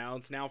 games on the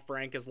bounce. Now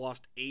Frank has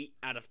lost 8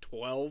 out of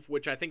 12,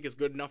 which I think is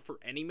good enough for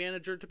any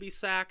manager to be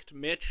sacked.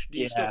 Mitch, do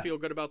you still feel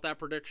good about that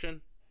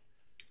prediction?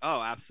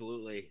 Oh,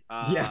 absolutely.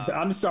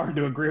 I'm starting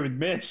to agree with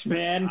Mitch,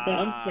 man.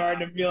 I'm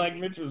starting to feel like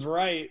Mitch was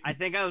right. I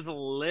think I was a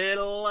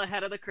little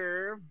ahead of the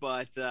curve,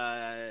 but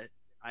Everton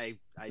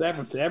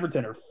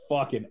are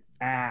fucking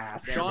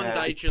ass. Sean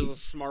Dyche is a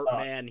smart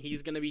man.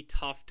 He's going to be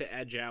tough to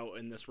edge out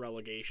in this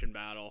relegation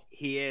battle.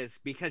 He is,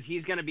 because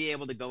he's going to be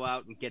able to go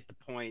out and get the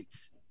points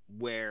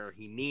where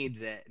he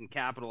needs it and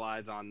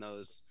capitalize on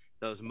those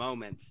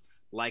moments,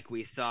 like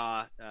we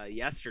saw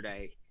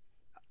yesterday.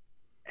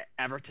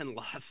 Everton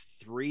lost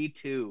 3-2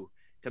 to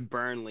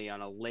Burnley on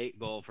a late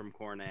goal from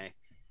Cornet.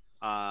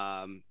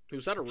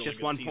 Who's had a really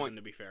good season,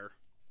 to be fair.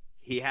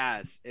 He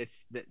has. It's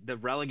the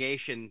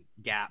relegation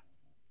gap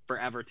for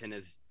Everton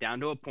is down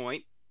to a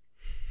point,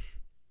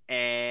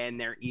 and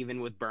they're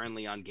even with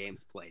Burnley on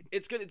games played.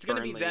 It's going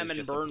to be them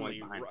and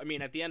Burnley. I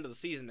mean, at the end of the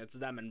season, it's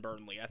them and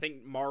Burnley. I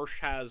think Marsh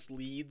has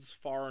Leeds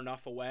far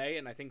enough away,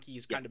 and I think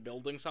he's kind of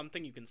building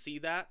something. You can see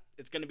that.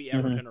 It's going to be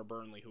Everton or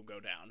Burnley who go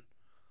down.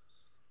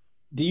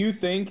 Do you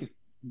think,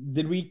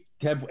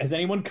 has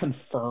anyone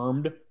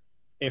confirmed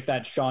if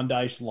that Sean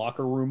Dyche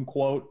locker room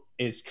quote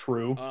is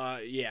true?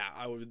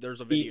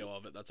 There's a video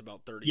of it that's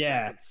about 30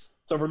 seconds.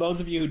 So for those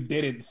of you who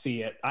didn't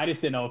see it, I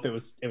just didn't know if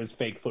it was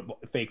fake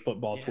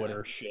football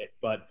Twitter shit.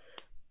 But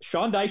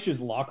Sean Dyche's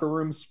locker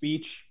room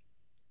speech,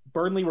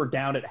 Burnley were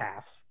down at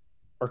half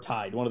or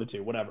tied, one of the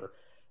two, whatever.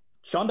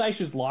 Sean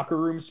Dyche's locker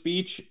room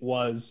speech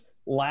was,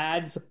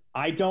 "Lads,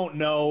 I don't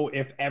know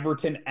if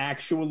Everton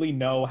actually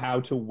know how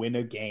to win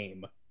a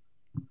game."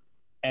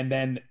 And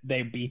then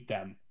they beat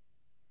them.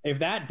 If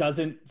that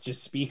doesn't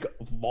just speak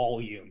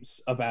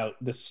volumes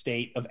about the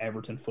state of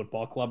Everton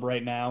Football Club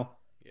right now,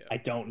 I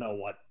don't know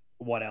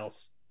what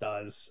else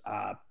does.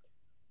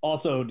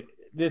 Also,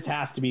 this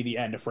has to be the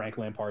end of Frank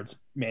Lampard's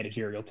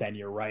managerial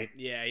tenure, right?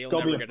 Yeah, he'll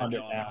never get a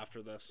job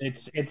after this.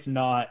 It's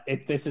not.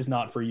 This is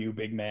not for you,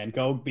 big man.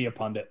 Go be a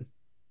pundit.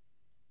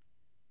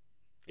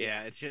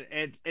 Yeah, it's just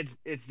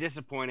it's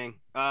disappointing.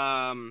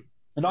 I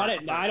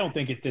don't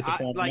think it's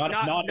disappointing. Like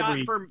Not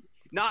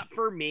not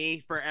for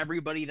me, for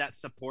everybody that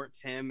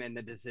supports him and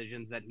the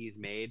decisions that he's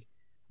made.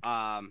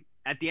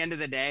 At the end of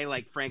the day,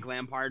 like Frank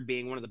Lampard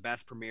being one of the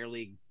best Premier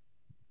League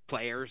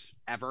players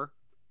ever,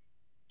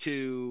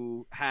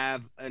 to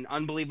have an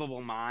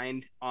unbelievable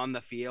mind on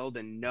the field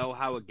and know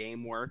how a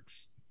game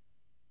works,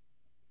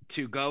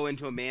 to go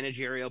into a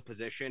managerial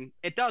position,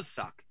 it does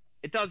suck.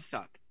 It does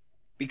suck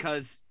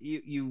because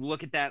you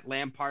look at that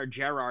Lampard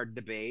Gerrard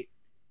debate,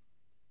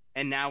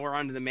 and now we're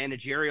on to the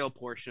managerial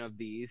portion of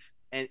these,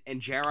 and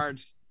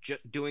Gerrard's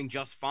doing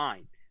just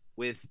fine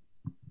with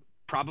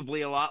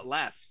probably a lot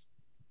less.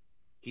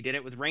 He did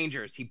it with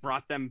Rangers. He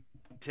brought them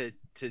to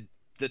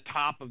the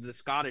top of the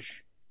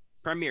Scottish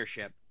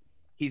Premiership.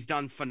 He's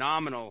done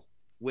phenomenal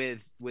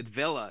with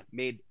Villa,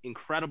 made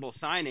incredible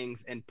signings,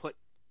 and put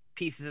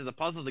pieces of the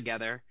puzzle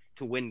together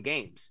to win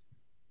games.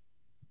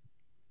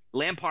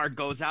 Lampard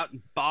goes out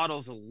and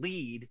bottles a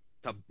lead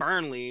to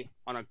Burnley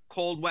on a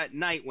cold, wet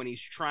night when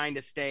he's trying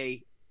to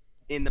stay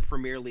in the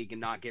Premier League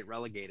and not get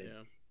relegated.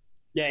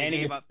 Yeah, and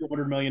he gets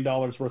 $200 million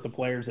worth of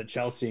players at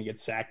Chelsea and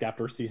gets sacked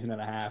after a season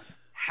and a half.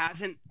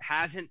 Hasn't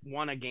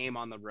won a game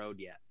on the road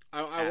yet.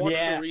 I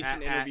watched a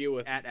recent interview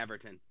at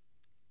Everton.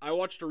 I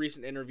watched a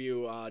recent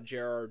interview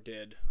Gerrard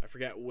did. I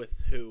forget with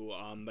who,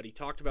 but he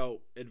talked about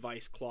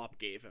advice Klopp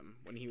gave him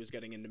when he was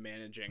getting into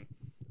managing.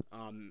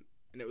 And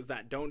it was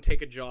that don't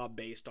take a job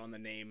based on the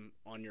name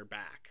on your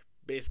back.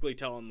 Basically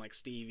telling like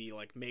Stevie,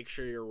 like make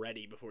sure you're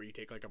ready before you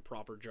take like a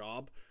proper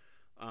job.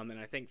 And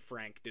I think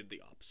Frank did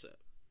the opposite.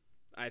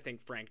 I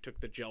think Frank took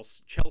the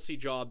Chelsea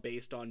job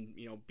based on,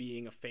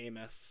 being a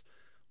famous,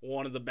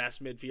 one of the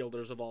best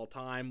midfielders of all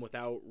time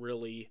without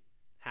really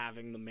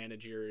having the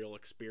managerial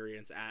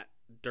experience at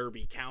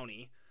Derby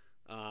County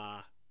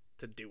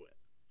to do it.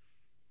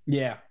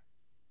 Yeah,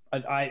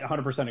 I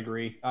 100%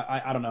 agree.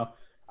 I don't know.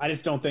 I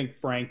just don't think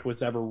Frank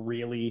was ever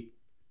really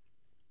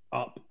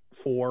up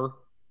for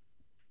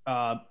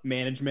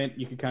management.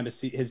 You could kind of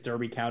see his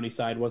Derby County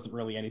side wasn't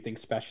really anything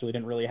special. He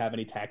didn't really have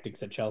any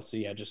tactics at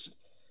Chelsea.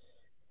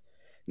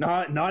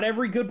 Not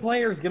every good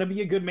player is going to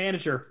be a good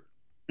manager.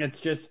 It's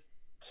just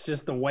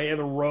the way of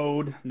the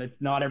road.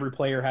 Not every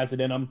player has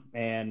it in them,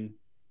 and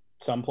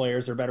some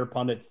players are better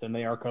pundits than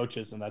they are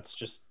coaches, and that's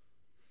just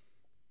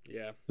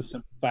the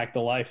simple fact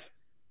of life.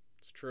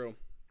 It's true.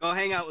 Go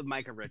hang out with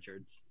Micah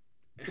Richards.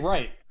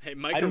 Right. Hey,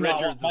 Micah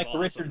Richards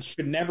Richards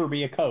should never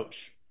be a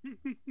coach.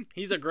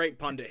 He's a great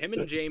pundit. Him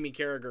and Jamie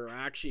Carragher are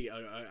actually,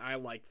 I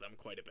like them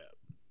quite a bit.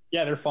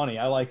 Yeah, they're funny.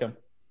 I like them.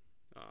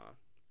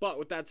 But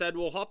with that said,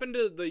 we'll hop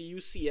into the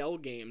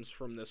UCL games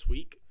from this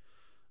week.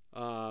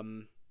 What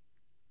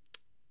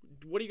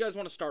do you guys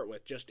want to start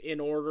with? Just in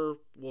order,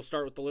 we'll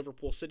start with the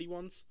Liverpool City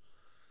ones.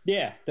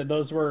 Yeah,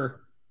 those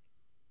were.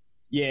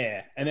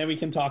 Yeah, and then we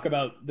can talk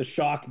about the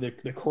shock, the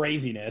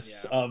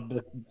craziness of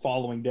the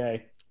following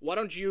day. Why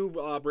don't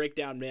you break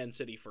down Man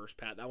City first,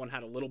 Pat? That one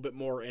had a little bit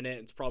more in it.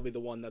 It's probably the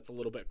one that's a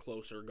little bit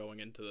closer going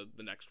into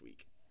the next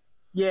week.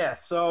 Yeah,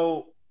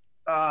 so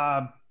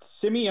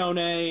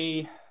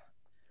Simeone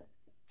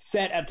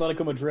set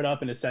Atletico Madrid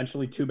up in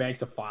essentially 2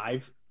 banks of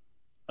 5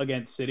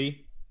 against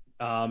City,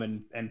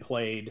 and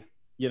played,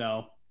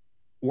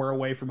 we're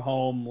away from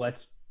home,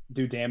 let's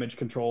do damage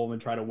control and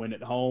try to win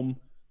at home.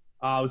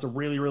 It was a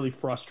really, really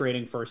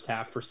frustrating first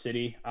half for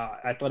City.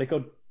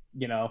 Atletico,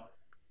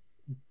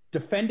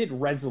 defended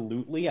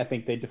resolutely. I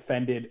think they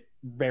defended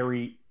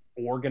very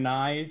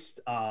organized.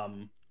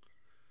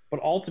 But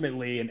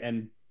ultimately,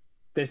 and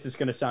this is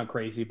going to sound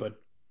crazy, but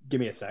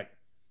give me a sec.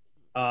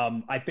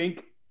 I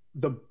think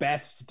the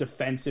best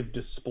defensive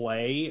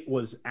display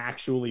was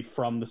actually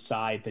from the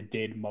side that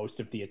did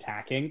most of the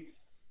attacking.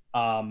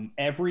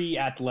 Every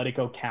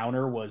Atletico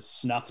counter was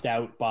snuffed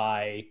out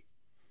by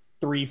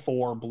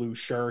 3-4 blue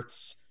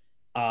shirts.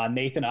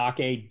 Nathan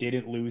Ake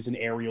didn't lose an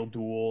aerial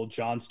duel.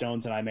 John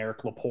Stones and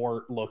Aymeric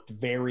Laporte looked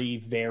very,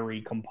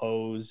 very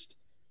composed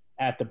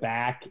at the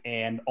back.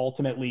 And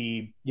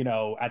ultimately,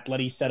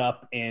 Atleti set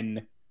up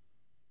in,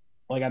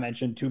 like I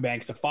mentioned, 2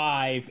 banks of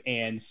 5,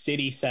 and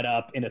City set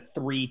up in a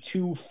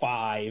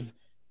 3-2-5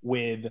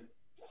 with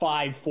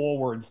 5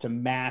 forwards to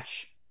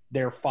match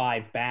their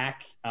 5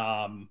 back.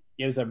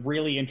 It was a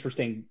really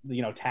interesting,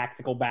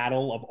 tactical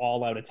battle of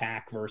all-out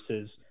attack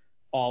versus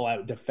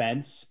all-out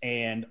defense,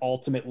 and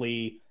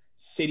ultimately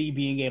City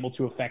being able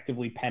to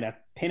effectively pin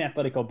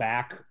Atletico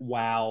back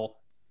while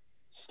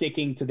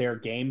sticking to their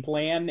game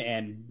plan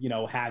and,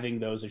 having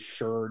those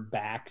assured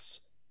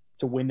backs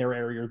to win their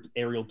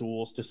aerial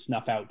duels, to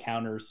snuff out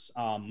counters,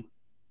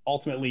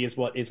 ultimately is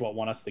what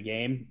won us the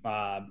game.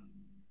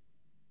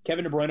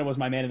 Kevin De Bruyne was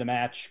my man of the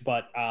match,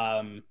 but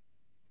I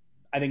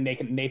think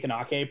Nathan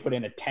Ake put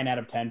in a 10 out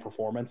of 10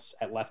 performance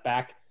at left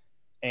back,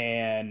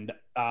 and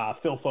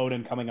Phil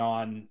Foden coming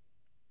on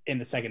in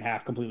the second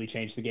half completely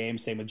changed the game.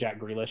 Same with Jack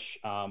Grealish.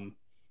 I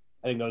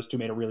think those two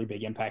made a really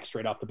big impact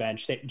straight off the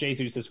bench.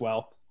 Jesus as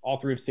well. All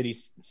 3 of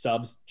City's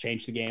subs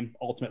changed the game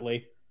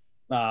ultimately.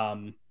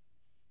 And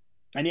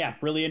yeah,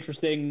 really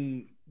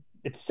interesting.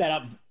 It's set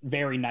up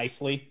very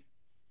nicely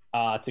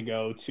to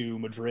go to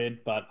Madrid.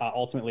 But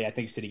ultimately, I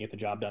think City get the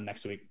job done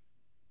next week.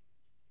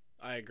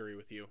 I agree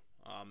with you.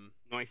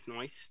 Nice.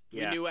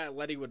 We knew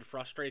Atleti would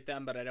frustrate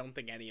them, but I don't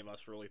think any of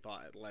us really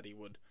thought Atleti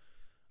would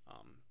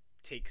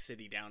take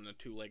City down in a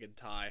two-legged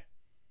tie.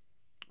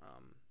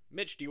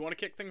 Mitch, do you want to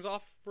kick things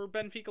off for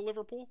Benfica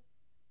Liverpool?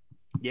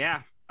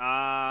 Yeah.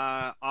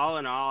 All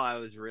in all, I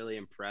was really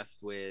impressed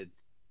with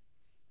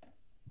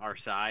our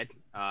side.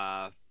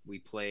 We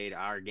played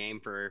our game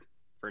for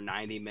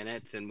 90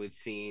 minutes, and we've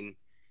seen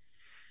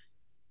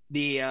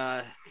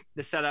the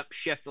setup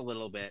shift a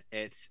little bit.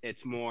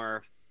 It's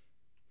more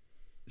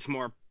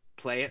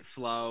play it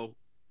slow,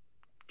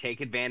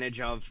 take advantage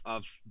of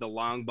the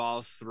long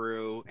balls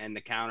through and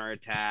the counter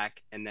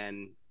attack, and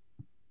then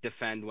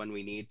defend when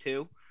we need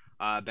to.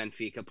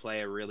 Benfica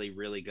play a really,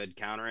 really good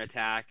counter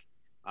attack.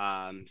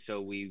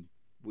 So we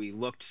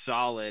looked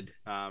solid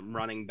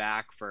running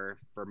back for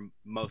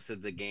most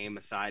of the game,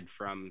 aside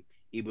from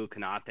Ibu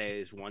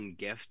Konate's one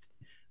gift.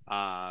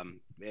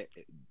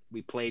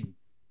 We played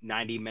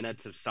 90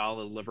 minutes of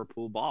solid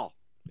Liverpool ball.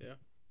 Yeah.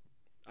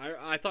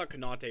 I thought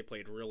Konate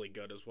played really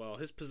good as well.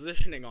 His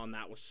positioning on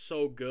that was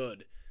so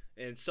good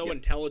and so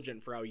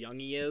intelligent for how young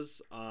he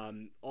is.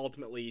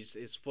 Ultimately,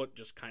 his foot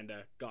just kind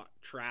of got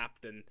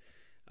trapped, and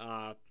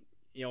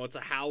it's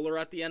a howler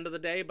at the end of the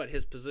day, but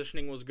his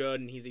positioning was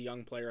good, and he's a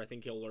young player. I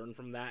think he'll learn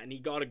from that, and he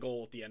got a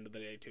goal at the end of the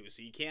day too,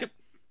 so you can't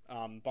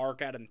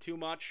bark at him too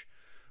much.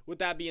 With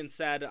that being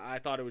said, I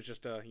thought it was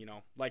just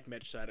like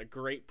Mitch said, a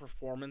great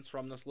performance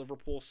from this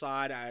Liverpool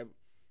side. I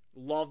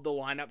love the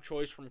lineup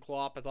choice from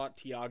Klopp. I thought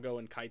Thiago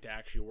and Keita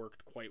actually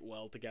worked quite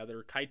well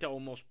together. Keita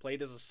almost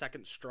played as a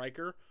second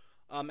striker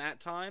at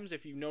times.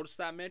 If you noticed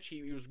that, Mitch,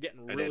 he was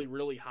getting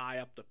really high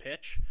up the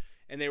pitch,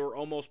 and they were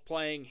almost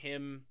playing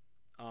him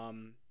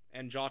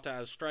and Jota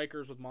as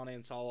strikers with Mane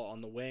and Salah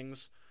on the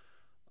wings.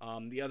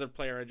 The other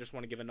player I just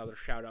want to give another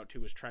shout out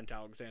to is Trent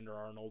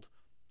Alexander-Arnold.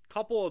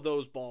 Couple of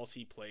those balls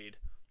he played,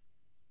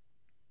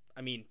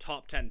 I mean,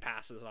 top 10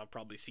 passes I've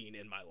probably seen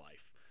in my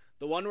life.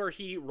 The one where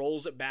he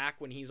rolls it back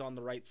when he's on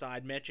the right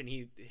side, Mitch, and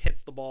he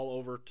hits the ball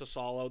over to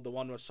Salah, the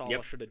one where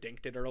Salah should have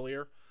dinked it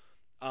earlier.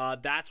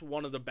 That's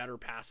one of the better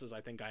passes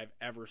I think I've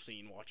ever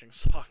seen watching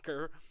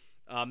soccer,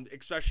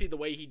 especially the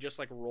way he just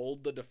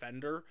rolled the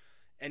defender,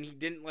 and he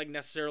didn't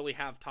necessarily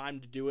have time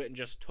to do it and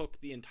just took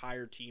the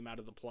entire team out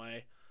of the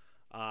play.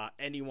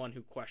 Anyone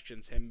who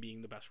questions him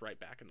being the best right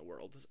back in the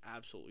world is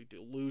absolutely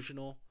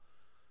delusional.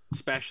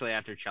 Especially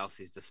after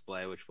Chelsea's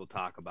display, which we'll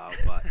talk about.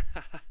 But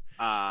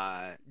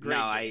I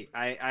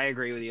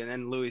agree with you. And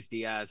then Luis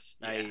Diaz,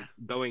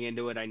 going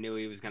into it, I knew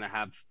he was going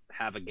to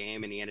have a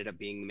game, and he ended up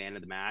being the man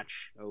of the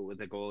match with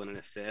a goal and an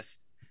assist.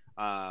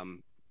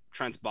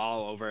 Trent's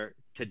ball over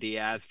to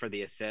Diaz for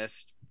the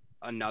assist,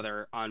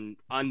 another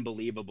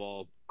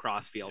unbelievable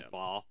crossfield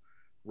ball,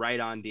 right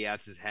on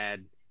Diaz's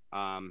head,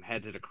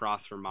 heads it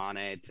across for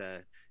Mane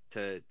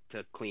to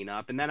clean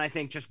up. And then I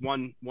think just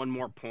one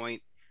more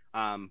point.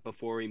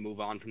 Before we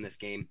move on from this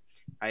game,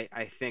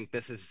 I think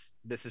this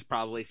is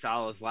probably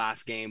Salah's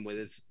last game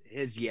with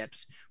his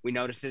yips. We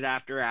noticed it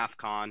after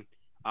AFCON.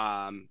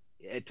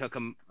 It took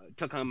him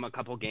a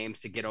couple games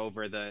to get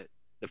over the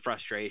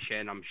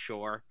frustration, I'm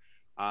sure.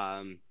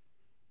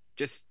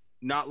 Just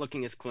not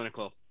looking as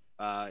clinical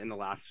in the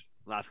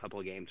last couple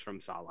of games from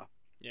Salah.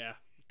 Yeah,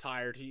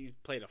 tired. He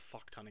played a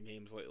fuck ton of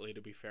games lately,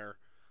 to be fair.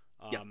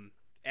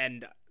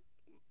 And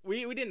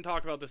we didn't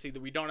talk about this either.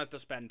 We don't have to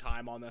spend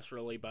time on this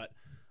really, but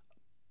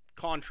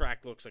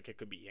contract looks like it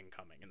could be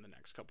incoming in the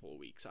next couple of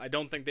weeks. I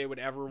don't think they would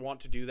ever want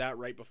to do that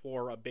right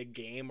before a big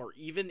game or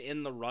even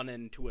in the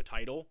run-in to a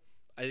title.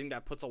 I think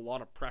that puts a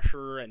lot of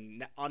pressure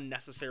and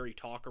unnecessary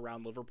talk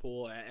around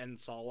Liverpool and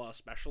Salah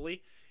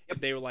especially. If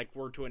they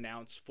were to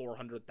announce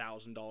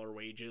 $400,000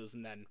 wages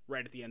and then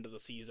right at the end of the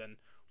season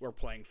we're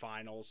playing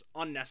finals.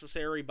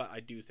 Unnecessary, but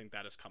I do think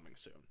that is coming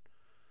soon.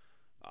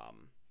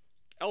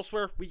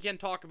 Elsewhere, we can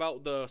talk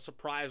about the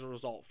surprise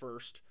result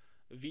first.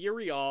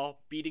 Villarreal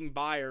beating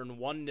Bayern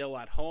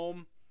 1-0 at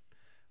home.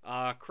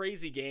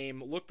 Crazy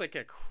game. Looked like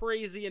a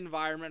crazy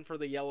environment for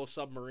the Yellow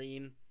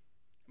Submarine.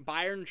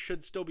 Bayern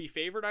should still be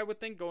favored, I would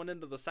think, going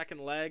into the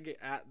second leg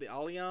at the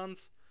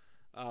Allianz.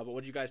 But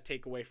what did you guys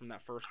take away from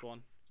that first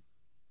one?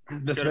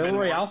 The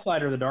Villarreal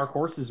side are the dark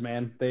horses,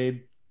 man.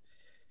 They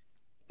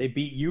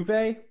beat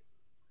Juve.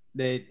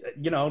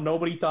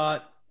 Nobody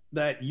thought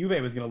that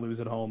Juve was going to lose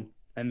at home,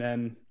 and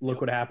then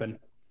look what happened.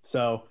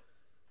 So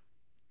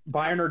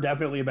Bayern are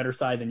definitely a better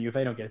side than Juve.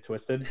 Don't get it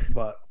twisted.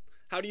 But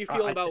how do you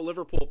feel about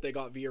Liverpool if they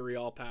got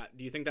Villarreal, Pat?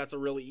 Do you think that's a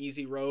really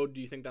easy road?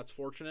 Do you think that's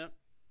fortunate?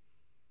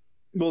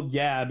 Well,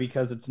 yeah,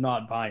 because it's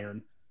not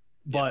Bayern.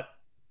 But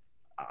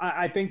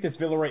I think this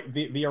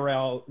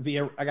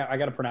Villarreal, I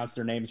got to pronounce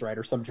their names right,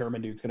 or some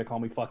German dude's going to call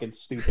me fucking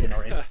stupid in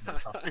our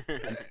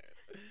Instagram.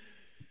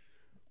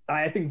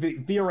 I think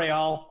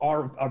Villarreal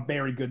are a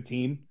very good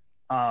team.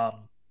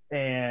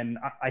 And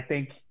I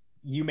think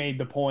you made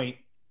the point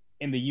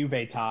in the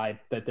Juve tie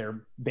that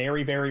they're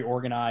very, very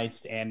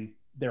organized, and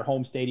their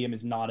home stadium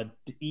is not an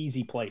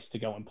easy place to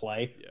go and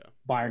play. Yeah.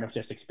 Bayern have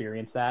just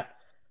experienced that.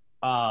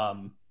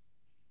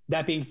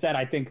 That being said,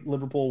 I think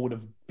Liverpool would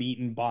have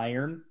beaten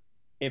Bayern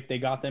if they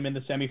got them in the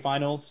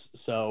semifinals.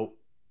 So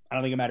I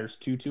don't think it matters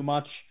too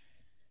much.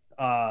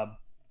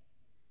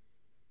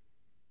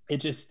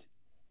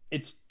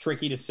 It's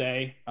tricky to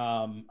say.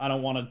 I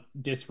don't want to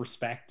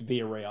disrespect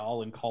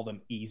Villarreal and call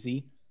them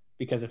easy,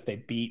 because if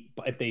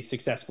they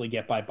successfully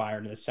get by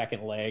Bayern in the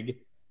second leg,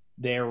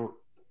 their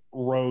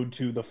road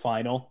to the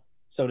final,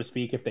 so to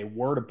speak, if they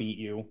were to beat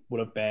you, would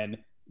have been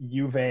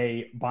Juve,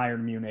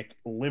 Bayern Munich,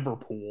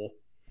 Liverpool,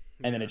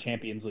 and then a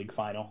Champions League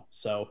final.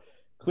 So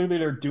clearly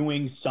they're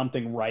doing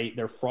something right.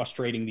 They're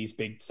frustrating these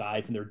big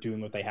sides, and they're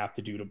doing what they have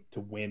to do to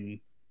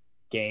win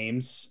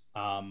games.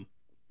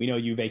 We know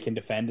Juve can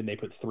defend, and they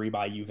put 3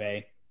 by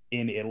Juve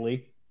in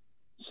Italy.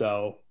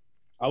 So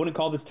I wouldn't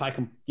call this tie.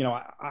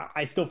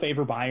 I still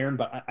favor Bayern,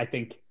 but I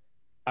think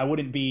I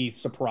wouldn't be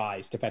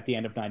surprised if at the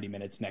end of 90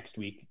 minutes next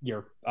week,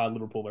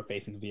 Liverpool are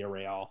facing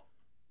Villarreal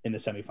in the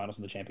semifinals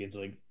in the Champions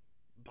League.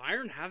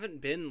 Bayern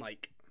haven't been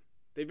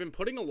they've been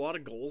putting a lot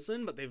of goals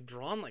in, but they've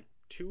drawn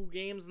 2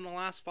 games in the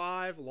last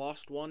 5,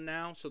 lost 1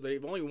 now, so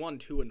they've only won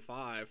 2 and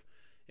 5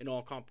 in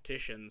all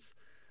competitions.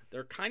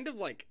 They're kind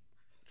of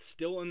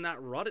still in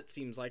that rut, it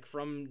seems like,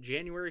 from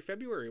January,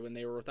 February, when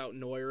they were without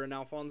Neuer and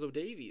Alphonso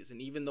Davies,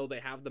 and even though they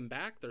have them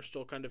back, they're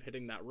still kind of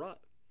hitting that rut.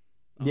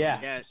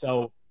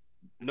 So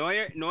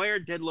Neuer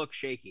did look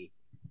shaky.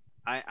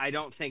 I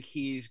don't think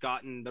he's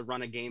gotten the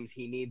run of games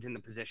he needs in the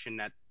position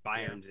that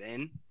Bayern's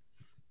in.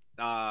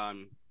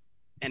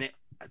 And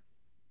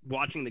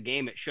watching the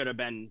game, it should have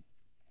been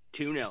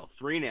 2-0,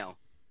 3-0.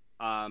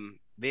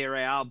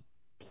 Villarreal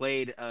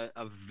played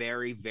a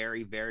very,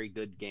 very, very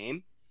good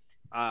game.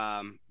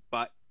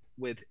 But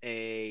with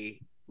a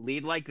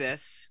lead like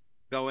this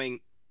going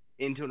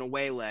into an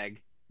away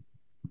leg,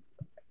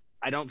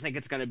 I don't think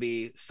it's going to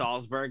be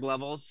Salzburg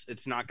levels.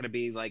 It's not going to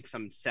be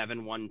some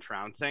 7-1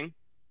 trouncing.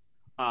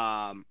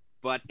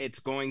 But it's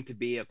going to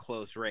be a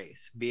close race.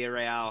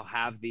 Villarreal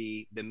have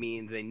the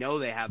means. They know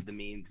they have the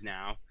means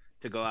now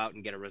to go out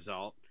and get a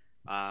result.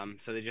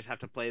 So they just have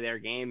to play their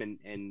game,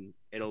 and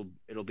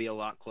it'll be a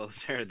lot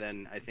closer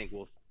than I think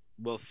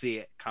we'll see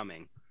it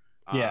coming.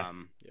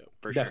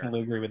 For definitely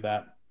sure. agree with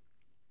that.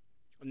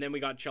 And then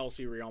we got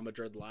Chelsea, Real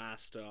Madrid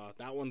last.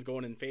 That one's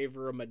going in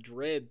favor of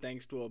Madrid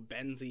thanks to a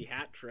Benzi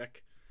hat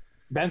trick.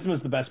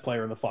 Benzema's the best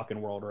player in the fucking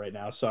world right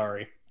now.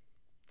 Sorry.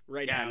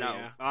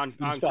 On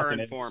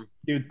current form.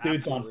 Dude's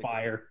Absolutely. on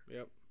fire.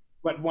 Yep.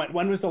 But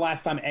when was the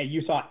last time you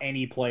saw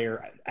any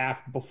player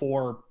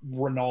before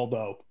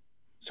Ronaldo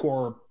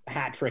score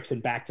hat tricks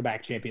in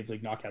back-to-back Champions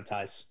League knockout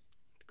ties?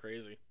 It's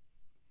crazy.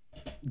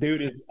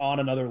 Dude is on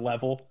another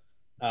level.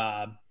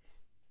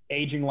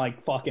 Aging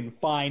like fucking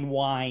fine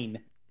wine.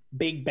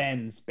 Big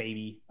Benz,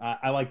 baby.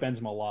 I like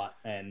Benzema a lot,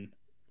 and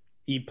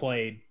he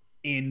played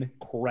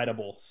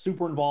incredible.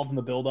 Super involved in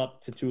the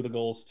build-up to 2 of the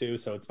goals, too,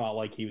 so it's not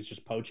like he was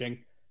just poaching.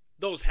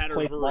 Those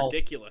headers were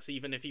ridiculous,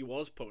 even if he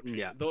was poaching.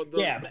 Yeah.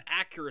 The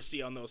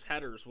accuracy on those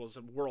headers was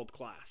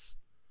world-class.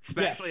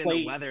 Especially in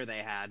the weather they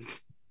had.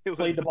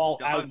 Played the ball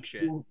out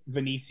to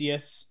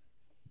Vinicius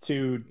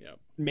to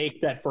make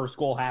that first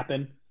goal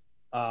happen.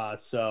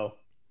 So,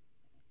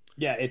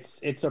 yeah,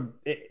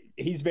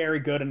 he's very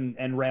good,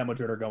 and Real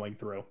Madrid are going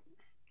through.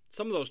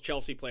 Some of those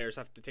Chelsea players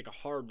have to take a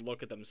hard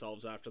look at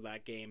themselves after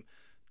that game.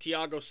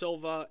 Thiago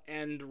Silva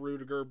and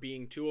Rudiger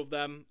being 2 of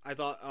them. I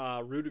thought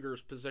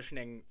Rudiger's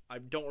positioning, I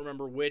don't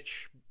remember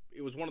which,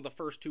 it was one of the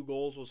first 2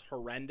 goals, was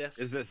horrendous.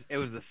 It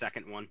was the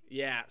second one.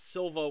 Yeah,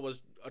 Silva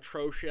was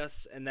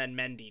atrocious, and then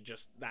Mendy,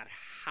 just that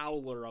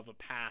howler of a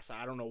pass.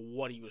 I don't know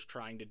what he was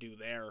trying to do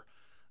there.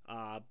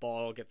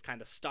 Ball gets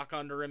kind of stuck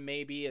under him,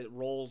 maybe. It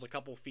rolls a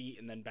couple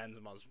feet, and then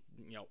Benzema's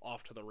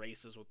off to the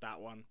races with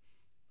that one.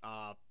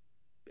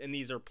 And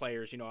these are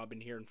players, I've been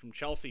hearing from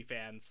Chelsea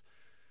fans,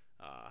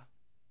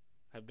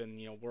 have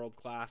been, world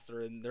class.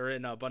 They're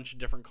in a bunch of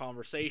different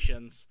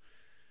conversations.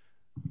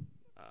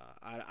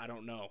 I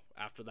don't know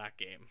after that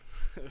game.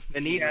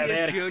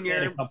 Vinicius Jr.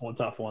 Had a couple of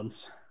tough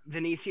ones.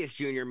 Vinicius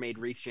Jr. made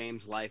Reece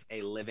James' life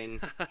a living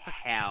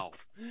hell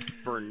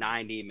for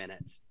 90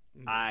 minutes.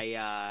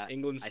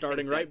 England's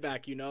starting right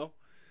back,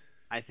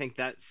 I think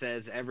that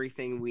says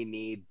everything we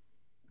need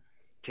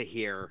to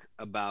hear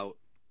about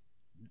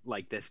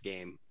this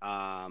game.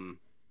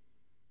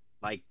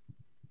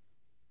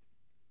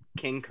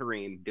 King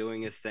Kareem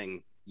doing his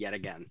thing yet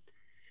again.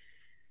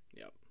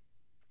 Yep.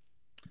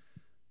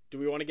 Do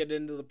we want to get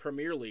into the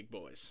Premier League,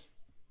 boys?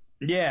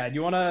 Yeah, do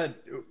you want to?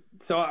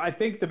 So I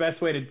think the best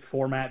way to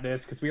format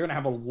this, because we're going to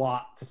have a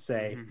lot to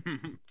say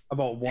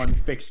about one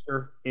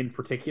fixture in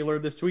particular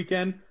this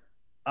weekend.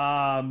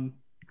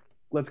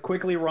 Let's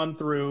quickly run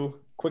through.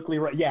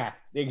 Yeah,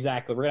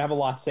 exactly. We're going to have a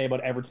lot to say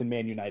about Everton,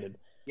 Man United.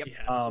 Yep.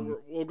 Yes,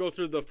 we'll go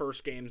through the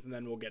first games, and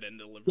then we'll get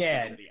into Liverpool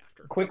City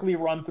after. Quickly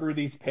run through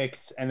these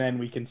picks, and then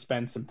we can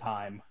spend some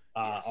time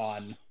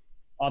on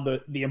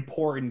the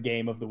important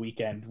game of the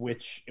weekend,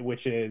 which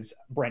is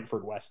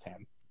Brentford West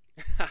Ham.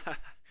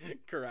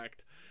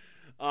 Correct.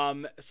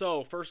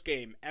 So first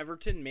game,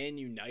 Everton Man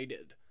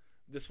United.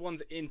 This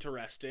one's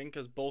interesting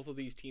because both of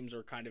these teams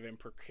are kind of in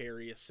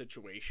precarious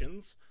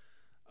situations.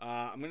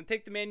 I'm going to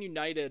take the Man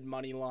United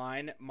money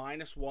line,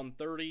 minus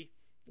 130.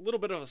 A little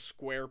bit of a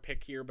square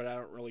pick here, but I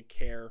don't really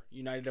care.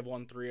 United have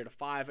won 3 out of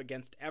 5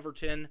 against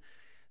Everton.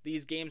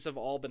 These games have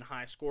all been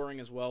high scoring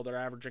as well. They're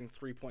averaging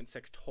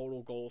 3.6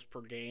 total goals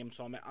per game,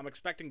 so I'm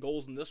expecting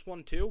goals in this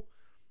one too.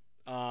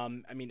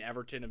 I mean,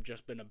 Everton have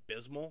just been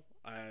abysmal.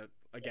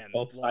 Again,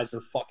 both sides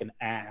are fucking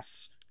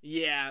ass.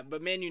 Yeah,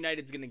 but Man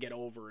United's going to get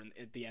over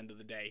at the end of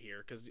the day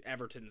here because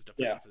Everton's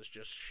defense is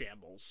just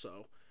shambles.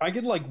 So I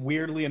could, like,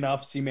 weirdly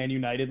enough see Man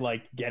United,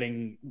 like,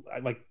 getting,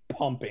 like,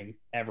 pumping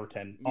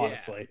Everton,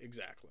 honestly. Yeah,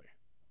 exactly.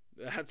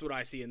 That's what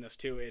I see in this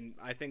too. And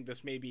I think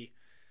this may be,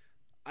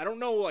 I don't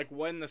know, like,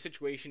 when the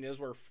situation is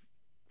where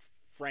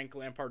Frank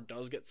Lampard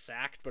does get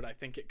sacked, but I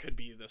think it could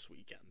be this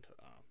weekend.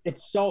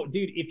 It's so,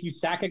 dude, if you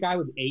sack a guy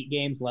with 8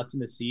 games left in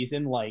the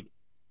season, like,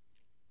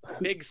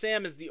 Big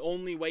Sam is the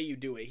only way you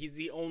do it. He's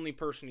the only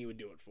person you would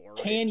do it for.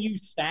 Right? Can you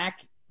sack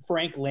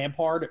Frank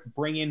Lampard,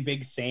 bring in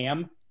Big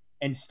Sam,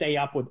 and stay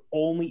up with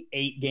only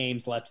 8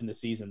 games left in the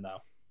season, though?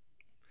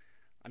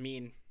 I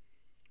mean,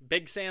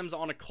 Big Sam's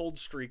on a cold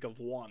streak of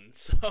 1,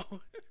 so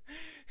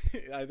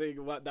I think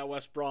that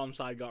West Brom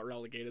side got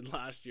relegated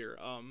last year.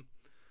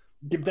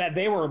 That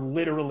they were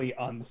literally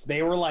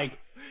they were like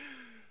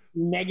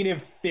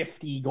negative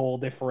 50 goal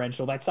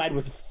differential. That side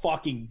was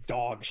fucking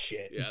dog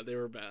shit. Yeah, they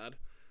were bad.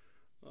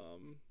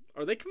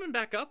 Are they coming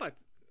back up?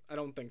 I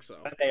don't think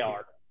so. They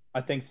are.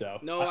 I think so.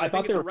 No, I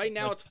think right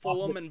now it's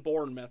Fulham and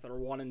Bournemouth are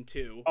 1 and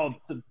 2. Oh,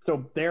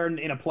 so they're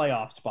in a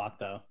playoff spot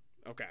though.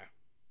 Okay.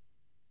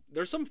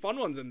 There's some fun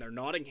ones in there.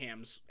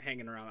 Nottingham's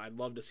hanging around. I'd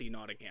love to see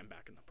Nottingham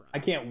back in the prem. I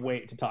can't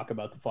wait to talk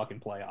about the fucking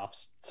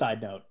playoffs.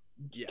 Side note.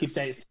 Yes.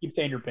 Keep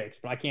saying your picks,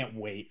 but I can't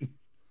wait.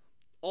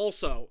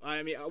 Also,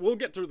 I mean, we'll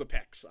get through the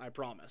picks, I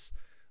promise.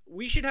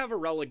 We should have a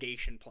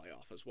relegation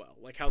playoff as well,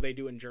 like how they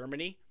do in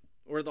Germany,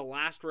 where the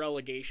last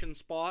relegation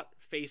spot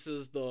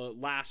faces the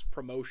last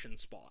promotion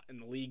spot in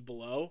the league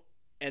below.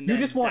 And you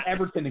just want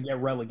Everton to get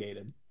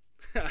relegated.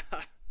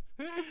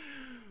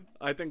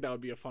 I think that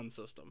would be a fun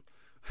system.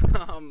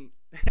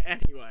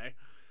 Anyway,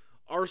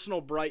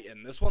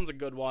 Arsenal-Brighton. This one's a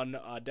good one.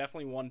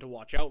 Definitely one to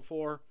watch out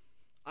for.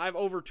 I have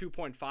over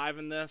 2.5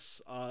 in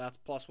this. That's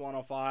plus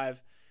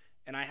 105.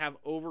 And I have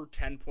over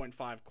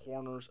 10.5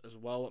 corners as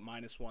well at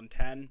minus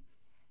 110.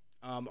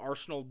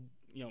 Arsenal,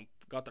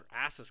 got their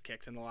asses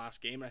kicked in the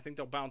last game, and I think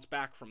they'll bounce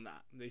back from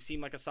that. They seem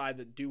like a side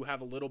that do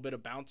have a little bit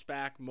of bounce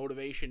back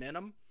motivation in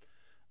them.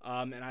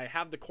 And I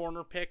have the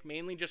corner pick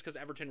mainly just because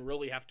Everton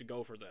really have to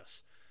go for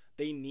this.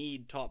 They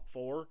need top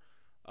 4.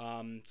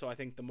 So I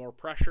think the more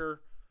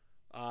pressure,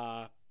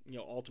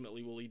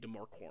 ultimately will lead to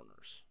more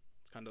corners.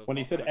 It's kind of when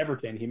he said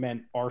Everton, he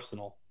meant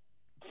Arsenal.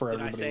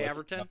 Did I say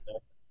Everton?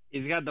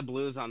 He's got the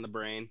Blues on the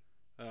brain.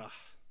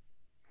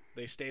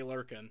 They stay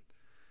lurking.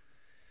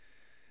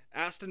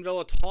 Aston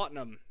Villa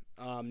Tottenham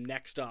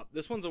next up.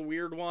 This one's a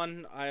weird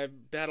one.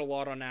 I've bet a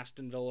lot on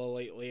Aston Villa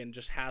lately and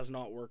just has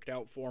not worked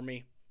out for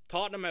me.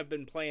 Tottenham have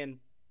been playing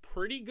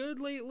pretty good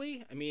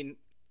lately. I mean,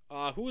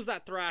 who was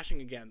that thrashing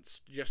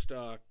against just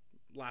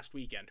last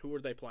weekend? Who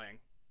were they playing?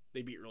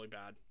 They beat really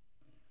bad.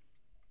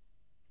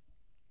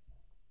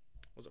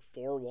 Was it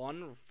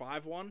 4-1 or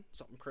 5-1?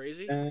 Something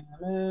crazy?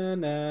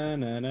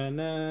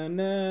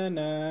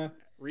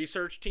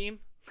 Research team?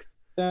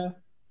 Newcastle.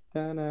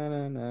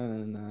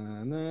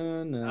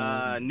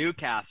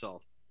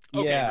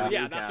 Okay, yeah. so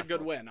yeah, Newcastle. that's a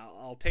good win.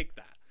 I'll take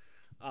that.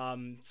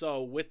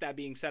 So with that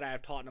being said, I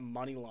have Tottenham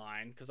money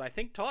line because I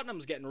think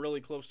Tottenham's getting really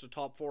close to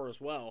top 4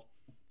 as well.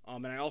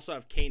 And I also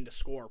have Kane to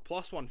score.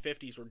 Plus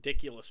 150 is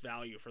ridiculous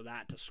value for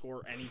that to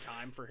score any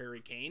time for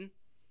Harry Kane.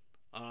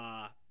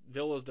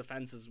 Villa's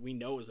defense, as we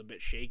know, is a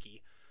bit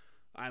shaky.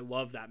 I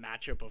love that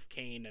matchup of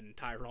Kane and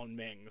Tyrone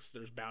Mings.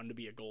 There's bound to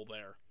be a goal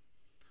there.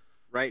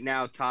 Right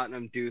now,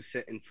 Tottenham do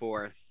sit in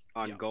 4th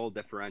on goal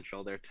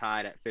differential. They're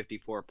tied at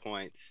 54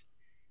 points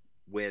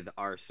with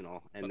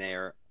Arsenal, and they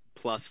are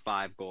plus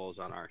 5 goals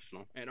on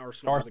Arsenal. And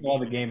Arsenal have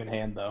a game in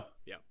hand, though.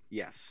 Yeah.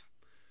 Yes.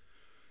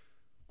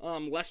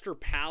 Leicester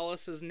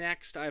Palace is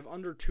next. I have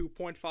under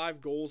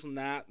 2.5 goals in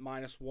that,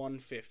 minus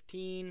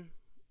 115.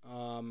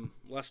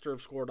 Leicester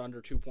have scored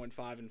under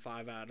 2.5 in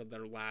 5 out of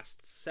their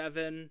last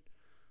 7.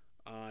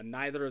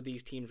 Neither of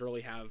these teams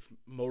really have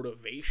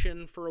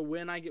motivation for a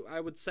win, I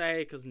would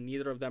say, because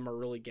neither of them are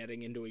really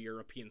getting into a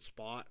European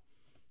spot.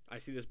 I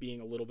see this being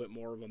a little bit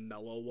more of a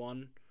mellow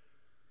one.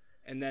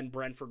 And then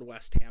Brentford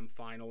West Ham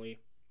finally.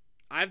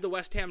 I have the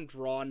West Ham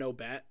draw no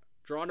bet.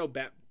 Draw no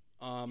bet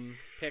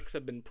picks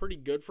have been pretty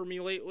good for me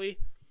lately.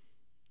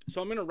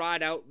 So I'm going to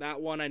ride out that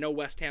one. I know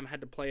West Ham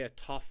had to play a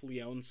tough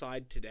Lyon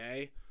side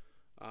today.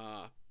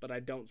 But I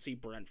don't see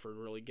Brentford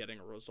really getting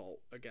a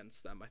result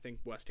against them. I think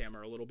West Ham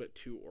are a little bit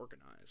too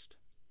organized.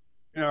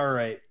 All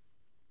right.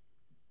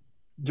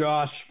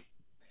 Josh.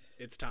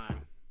 It's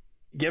time.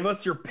 Give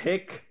us your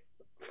pick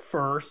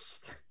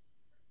first,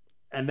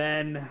 and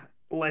then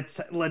let's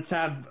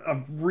have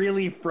a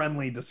really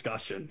friendly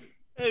discussion.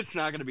 It's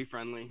not going to be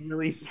friendly.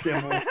 Really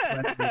civil,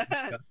 friendly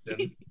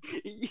discussion.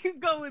 You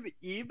go with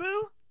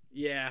Ibu?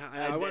 Yeah,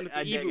 I went with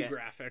the Ibu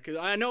graphic.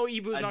 I know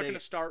Ibu's not going to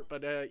start,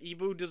 but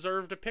Ibu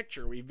deserved a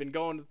picture. We've been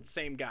going with the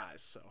same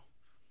guys, so.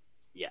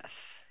 Yes,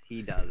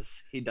 he does.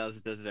 He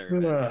does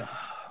deserve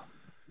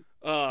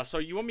it. So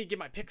you want me to get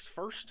my picks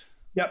first?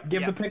 Yep,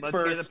 give the pick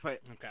first. Okay.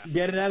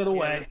 Get it out of the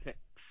way.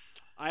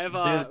 I have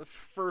a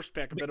first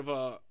pick, a bit of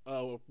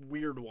a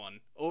weird one.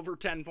 Over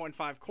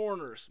 10.5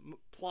 corners,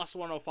 plus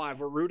 105.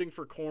 We're rooting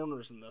for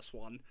corners in this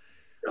one.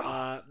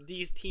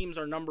 These teams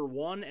are number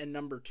 1 and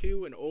number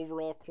 2 in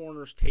overall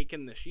corners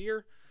taken this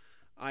year.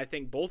 I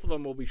think both of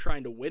them will be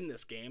trying to win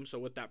this game, so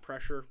with that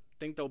pressure, I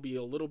think there'll be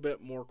a little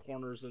bit more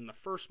corners in the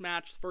first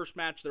match. The first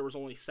match, there was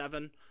only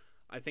 7.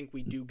 I think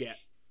we do get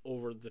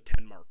over the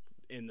 10 mark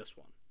in this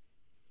one.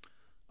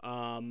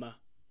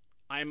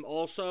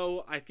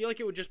 I feel like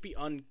it would just be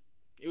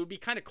it would be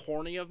kind of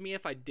corny of me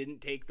if I didn't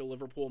take the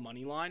Liverpool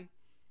money line.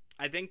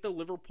 I think the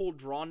Liverpool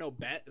draw no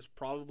bet is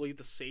probably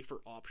the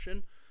safer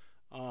option.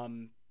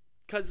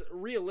 Because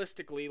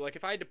realistically, like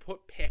if I had to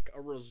pick a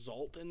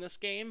result in this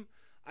game,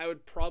 I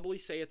would probably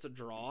say it's a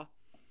draw.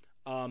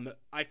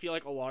 I feel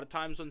like a lot of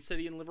times when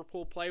City and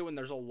Liverpool play, when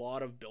there's a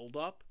lot of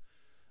build-up,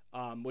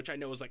 which I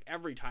know is like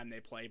every time they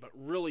play, but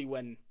really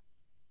when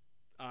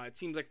it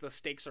seems like the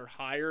stakes are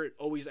higher, it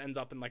always ends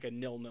up in like a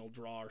 0-0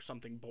 draw or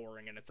something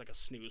boring, and it's like a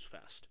snooze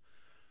fest.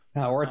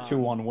 Or a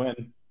 2-1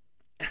 win.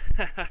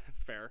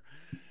 Fair.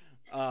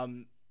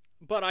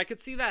 But I could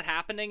see that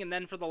happening, and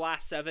then for the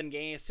last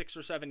 6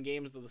 or 7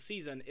 games of the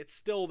season, it's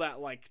still that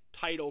like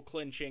title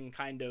clinching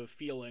kind of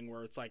feeling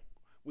where it's like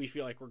we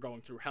feel like we're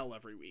going through hell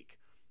every week.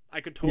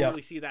 I could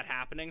totally see that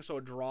happening, so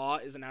a draw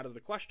isn't out of the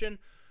question.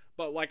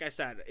 But like I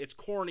said, it's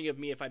corny of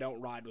me if I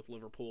don't ride with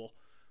Liverpool.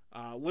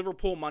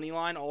 Liverpool money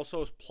line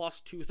also is plus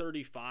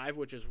 235,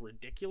 which is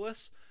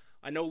ridiculous.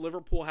 I know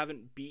Liverpool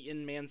haven't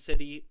beaten Man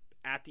City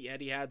at the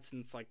Etihad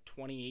since like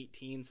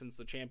 2018, since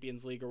the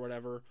Champions League or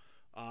whatever.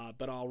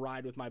 But I'll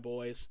ride with my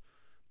boys.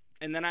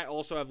 And then I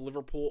also have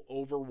Liverpool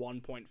over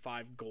 1.5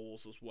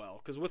 goals as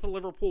well. Because with a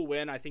Liverpool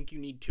win, I think you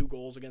need 2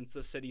 goals against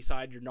the City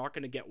side. You're not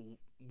going to get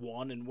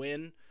 1 and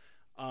win.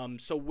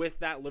 So with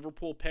that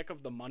Liverpool pick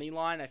of the money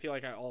line, I feel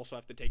like I also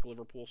have to take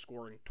Liverpool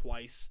scoring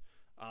twice.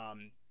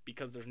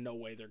 Because there's no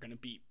way they're going to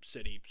beat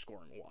City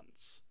scoring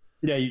once.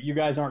 Yeah, you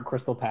guys aren't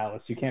Crystal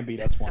Palace. You can't beat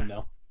us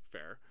 1-0.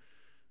 Fair.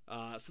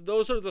 So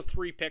those are the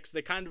 3 picks.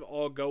 They kind of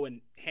all go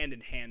in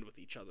hand with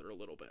each other a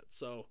little bit.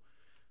 So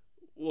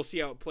we'll see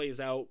how it plays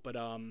out. But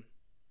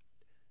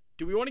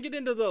do we want to get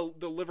into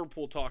the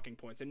Liverpool talking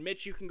points? And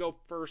Mitch, you can go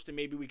first, and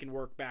maybe we can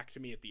work back to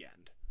me at the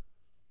end.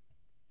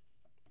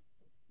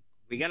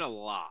 We got a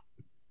lot.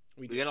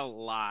 We got a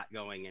lot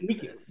going into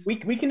this. We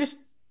can just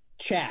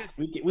chat.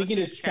 We can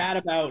just chat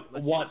about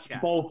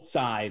both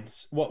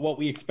sides, what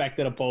we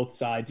expected of both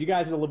sides. You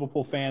guys are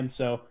Liverpool fans,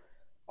 so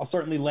I'll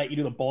certainly let you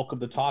do the bulk of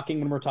the talking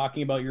when we're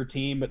talking about your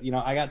team. But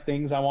I got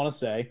things I want to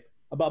say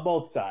about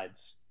both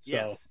sides. So,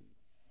 yes.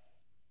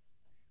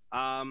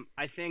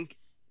 I think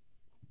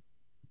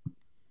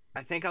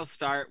I'll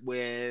start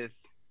with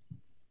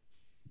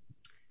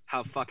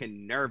how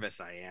fucking nervous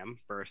I am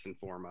first and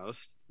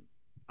foremost.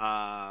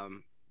 I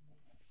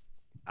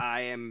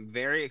am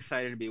very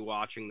excited to be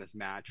watching this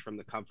match from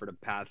the comfort of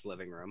Pat's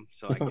living room,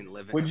 so I can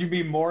live. Would you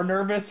be more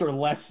nervous or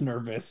less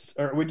nervous,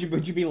 or would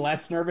you be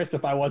less nervous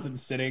if I wasn't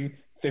sitting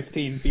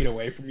 15 feet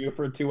away from you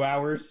for 2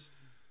 hours?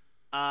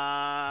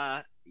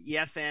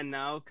 Yes and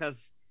no, because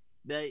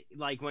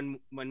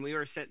when we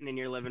were sitting in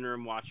your living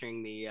room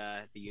watching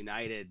the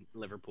United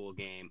Liverpool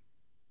game,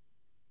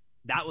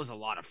 that was a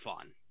lot of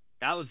fun.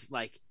 That was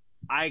like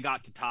I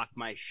got to talk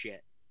my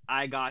shit.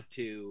 I got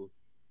to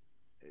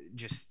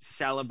just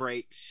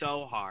celebrate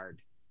so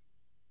hard.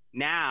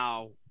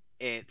 Now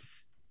it's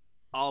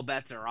all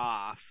bets are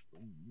off.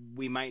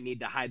 We might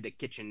need to hide the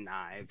kitchen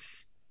knives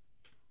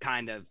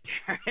kind of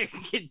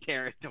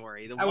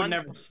territory. I would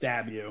never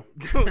stab you.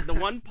 The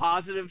one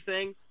positive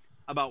thing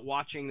about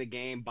watching the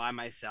game by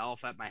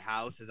myself at my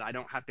house is I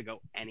don't have to go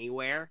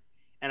anywhere,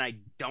 and I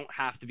don't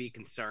have to be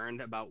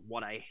concerned about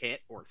what I hit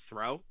or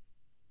throw.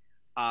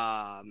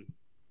 But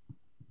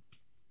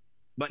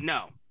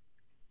no,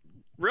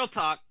 real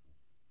talk,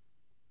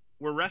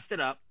 we're rested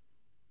up.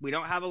 We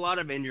don't have a lot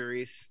of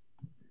injuries,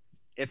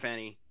 if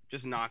any,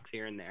 just knocks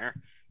here and there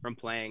from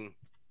playing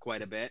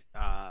quite a bit.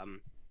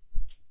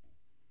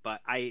 But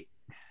I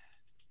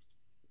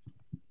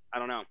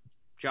don't know.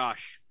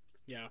 Josh.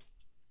 Yeah.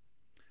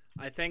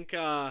 I think,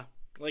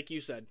 like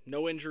you said,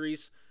 no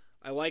injuries.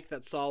 I like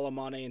that Salah,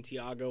 Mane, and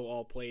Thiago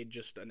all played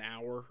just an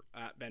hour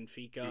at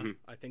Benfica. Mm-hmm.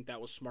 I think that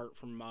was smart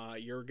from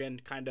Jurgen.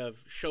 Kind of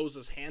shows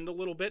his hand a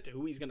little bit to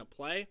who he's going to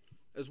play.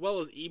 As well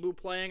as Ibu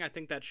playing, I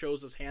think that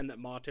shows his hand that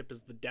Matip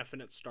is the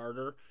definite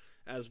starter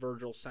as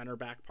Virgil's center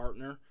back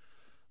partner.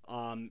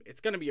 It's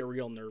going to be a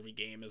real nervy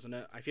game, isn't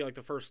it? I feel like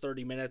the first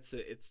 30 minutes,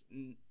 it's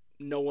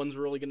no one's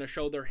really going to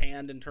show their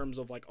hand in terms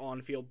of like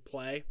on-field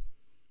play.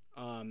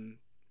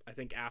 I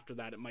think after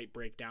that it might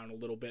break down a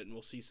little bit and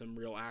we'll see some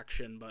real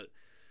action, but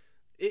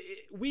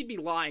we'd be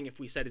lying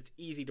if we said it's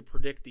easy to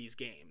predict these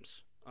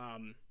games.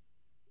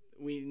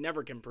 We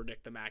never can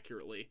predict them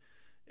accurately.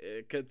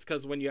 It's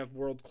because when you have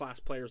world-class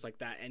players like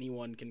that,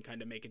 anyone can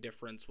kind of make a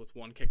difference with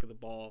one kick of the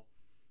ball.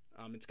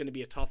 It's going to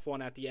be a tough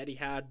one at the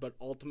Etihad, but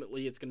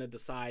ultimately it's going to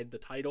decide the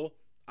title.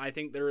 I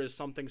think there is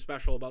something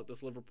special about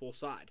this Liverpool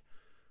side.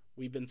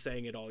 We've been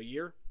saying it all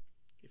year.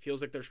 It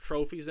feels like there's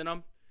trophies in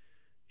them.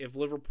 If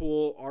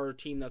Liverpool are a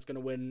team that's going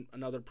to win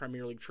another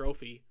Premier League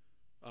trophy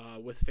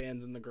with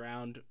fans in the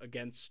ground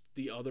against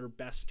the other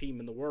best team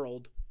in the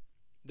world,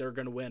 they're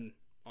going to win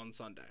on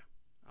Sunday.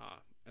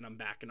 And I'm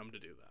backing them to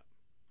do that.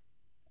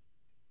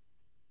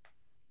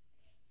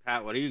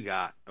 Pat, what do you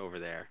got over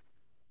there?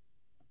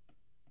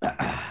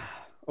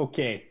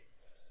 Okay.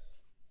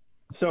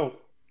 So,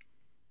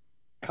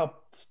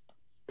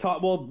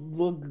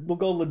 we'll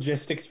go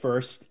logistics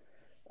first.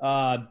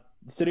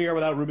 Sitting here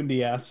without Ruben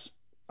Diaz,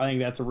 I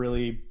think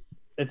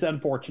it's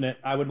unfortunate.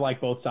 I would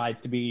like both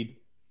sides to be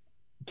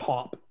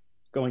top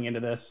going into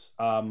this.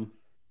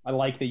 I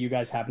like that you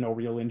guys have no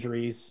real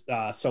injuries.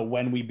 So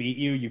when we beat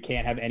you, you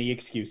can't have any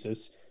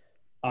excuses.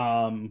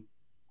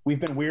 We've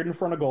been weird in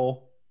front of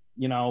goal.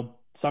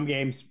 Some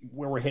games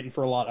where we're hitting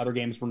for a lot, other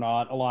games we're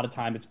not. A lot of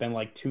time it's been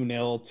like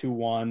 2-0,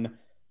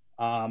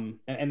 2-1.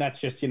 And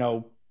that's just,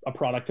 a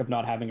product of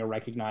not having a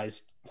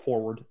recognized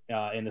forward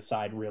in the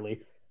side,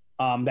 really.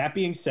 That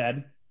being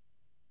said,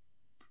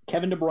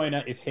 Kevin De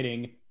Bruyne is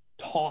hitting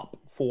top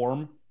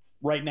form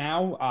right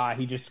now.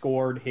 He just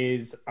scored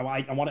his,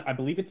 I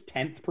believe it's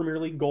 10th Premier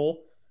League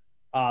goal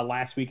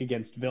last week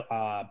against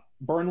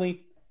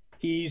Burnley.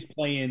 He's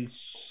playing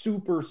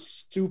super,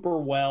 super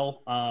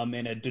well,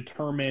 and a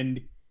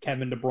determined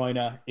Kevin De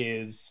Bruyne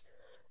is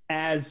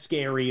as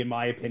scary, in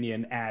my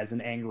opinion, as an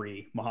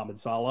angry Mohamed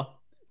Salah.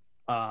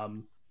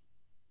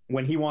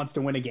 When he wants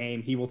to win a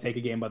game, he will take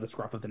a game by the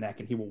scruff of the neck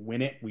and he will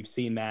win it. We've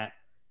seen that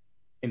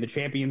in the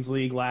Champions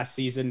League last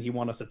season. He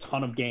won us a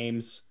ton of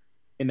games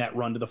in that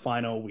run to the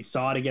final. We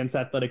saw it against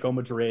Atletico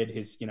Madrid.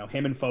 His,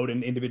 him and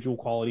Foden, individual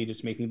quality,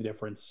 just making the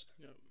difference,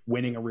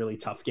 winning a really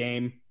tough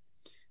game.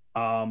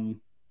 I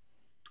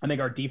think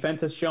our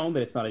defense has shown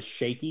that it's not as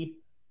shaky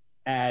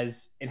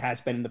as it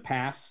has been in the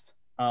past.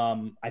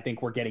 I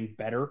think we're getting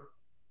better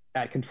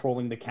at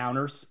controlling the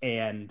counters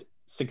and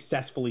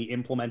successfully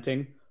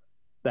implementing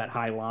that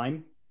high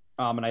line.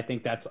 And I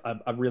think that's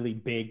a really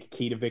big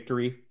key to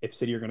victory. If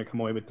City are going to come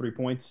away with 3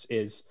 points,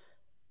 is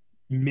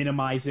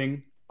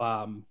minimizing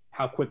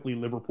how quickly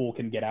Liverpool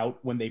can get out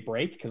when they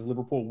break, because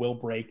Liverpool will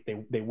break.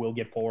 They will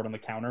get forward on the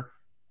counter.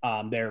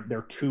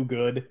 They're too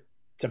good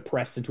to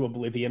press into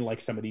oblivion like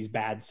some of these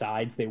bad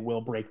sides. They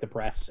will break the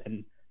press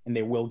and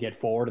they will get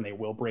forward and they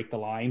will break the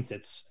lines.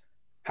 It's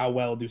how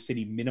well do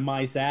City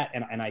minimize that?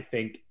 And I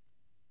think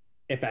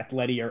if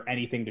Atleti are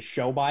anything to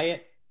show by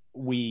it,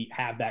 we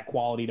have that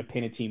quality to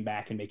pin a team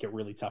back and make it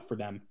really tough for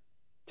them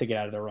to get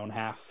out of their own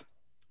half.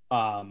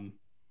 And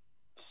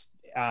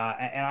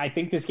I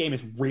think this game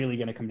is really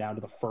going to come down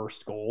to the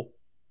first goal.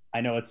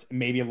 I know it's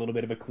maybe a little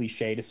bit of a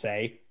cliche to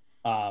say,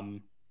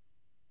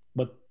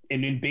 but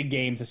in big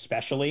games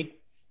especially,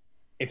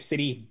 if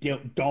City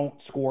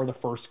don't score the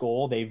first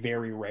goal, they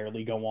very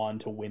rarely go on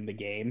to win the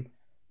game.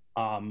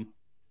 And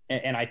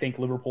I think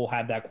Liverpool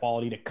have that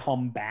quality to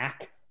come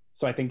back.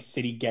 So I think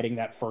City getting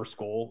that first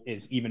goal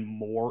is even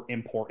more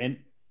important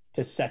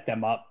to set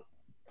them up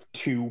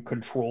to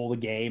control the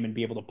game and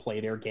be able to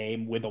play their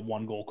game with a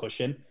 1-goal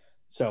cushion.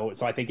 So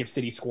I think if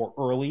City score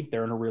early,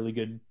 they're in a really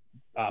good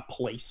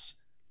place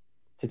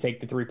to take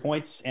the 3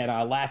 points. And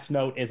last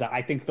note is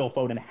I think Phil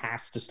Foden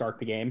has to start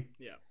the game.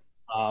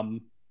 Yeah.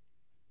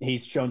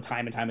 He's shown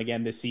time and time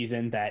again this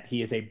season that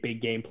he is a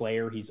big game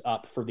player. He's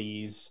up for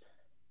these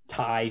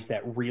ties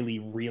that really,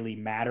 really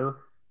matter.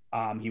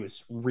 He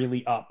was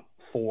really up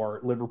for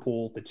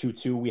Liverpool, the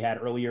 2-2 we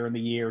had earlier in the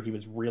year. He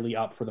was really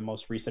up for the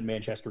most recent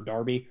Manchester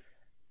derby.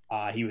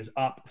 He was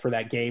up for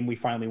that game we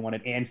finally won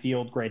at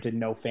Anfield. Granted,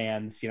 no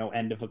fans,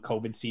 end of a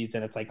COVID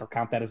season. It's like, I'll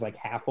count that as like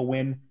half a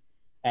win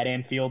at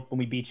Anfield. When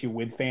we beat you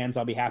with fans,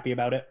 I'll be happy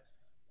about it.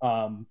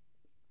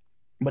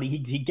 But he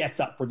gets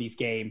up for these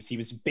games. He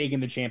was big in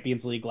the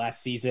Champions League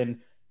last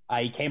season.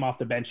 He came off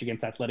the bench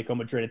against Atletico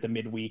Madrid at the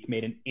midweek,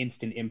 made an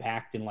instant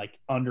impact in like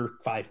under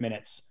 5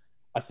 minutes,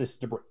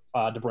 assisted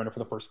De Bruyne for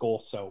the first goal.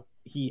 So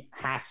he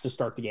has to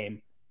start the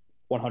game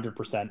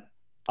 100%.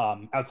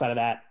 Outside of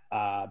that,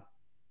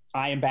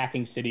 I am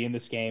backing City in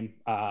this game.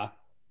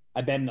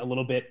 I've been a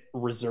little bit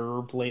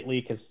reserved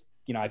lately because,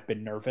 I've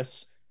been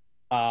nervous.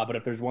 But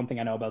if there's one thing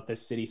I know about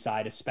this City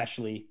side,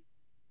 especially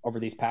over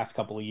these past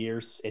couple of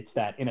years, it's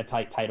that in a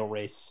tight title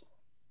race,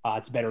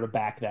 it's better to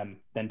back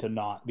them than to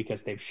not,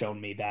 because they've shown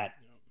me that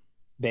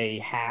they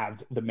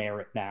have the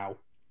merit now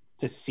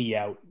to see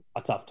out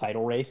a tough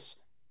title race.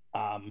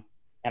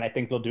 And I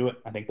think they'll do it.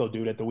 I think they'll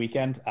do it at the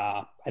weekend.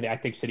 I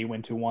think City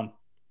win 2-1.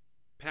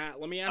 Pat,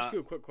 let me ask you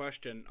a quick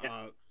question.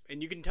 Yeah.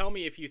 And you can tell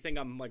me if you think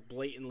I'm like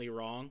blatantly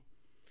wrong.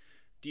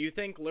 Do you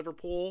think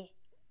Liverpool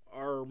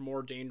are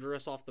more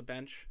dangerous off the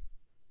bench?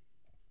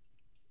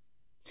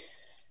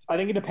 I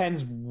think it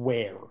depends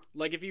where.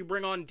 Like if you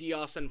bring on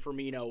Diaz and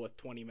Firmino with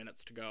 20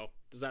 minutes to go,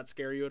 does that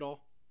scare you at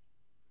all?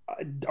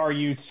 Are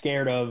you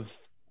scared of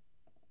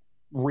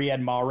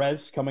Riyad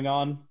Mahrez coming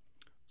on?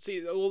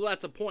 See, well,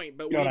 that's a point,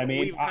 but You know what I mean?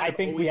 we've kind I of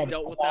think we always have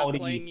dealt with quality.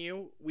 that playing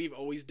you. We've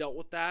always dealt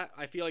with that.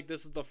 I feel like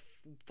this is the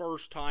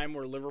first time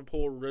where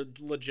Liverpool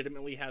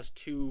legitimately has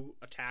two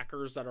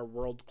attackers that are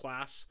world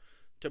class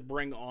to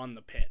bring on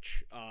the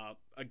pitch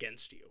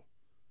against you.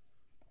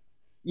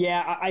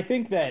 Yeah, I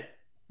think that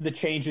the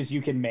changes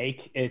you can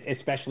make,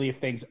 especially if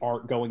things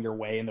aren't going your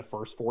way in the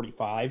first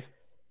 45,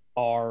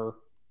 are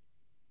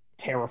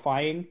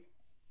terrifying.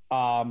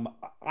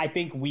 I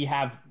think we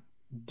have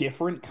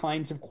different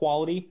kinds of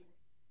quality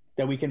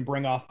that we can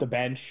bring off the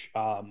bench.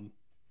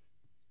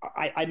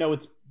 I know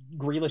it's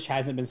Grealish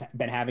hasn't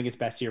been having his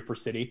best year for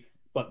City,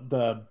 but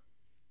the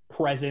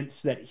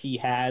presence that he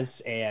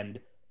has and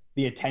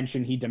the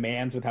attention he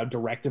demands with how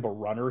direct of a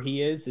runner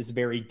he is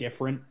very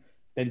different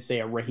than, say,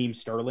 a Raheem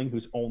Sterling,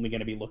 who's only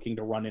going to be looking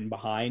to run in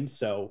behind.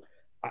 So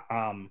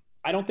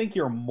I don't think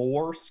you're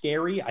more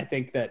scary. I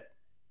think that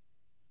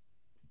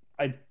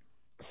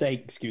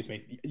excuse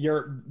me,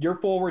 your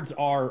forwards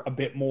are a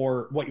bit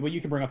more, what you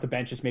can bring off the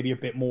bench is maybe a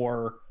bit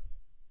more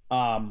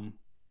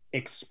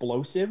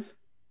explosive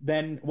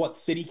than what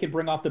City can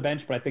bring off the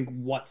bench, but I think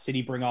what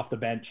City bring off the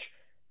bench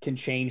can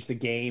change the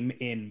game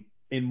in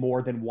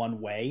more than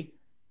one way.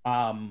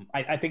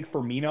 I think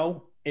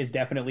Firmino is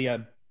definitely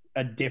a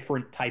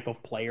different type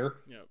of player.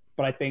 Yep.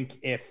 But I think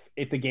if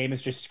the game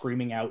is just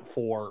screaming out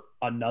for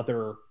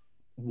another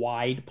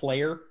wide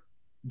player,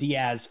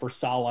 Diaz for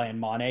Salah and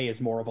Mane is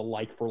more of a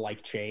like for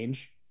like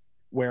change,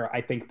 where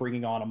I think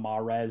bringing on a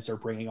Mahrez or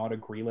bringing on a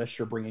Grealish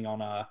or bringing on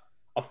a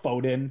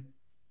Foden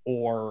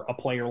or a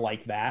player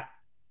like that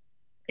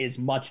is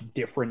much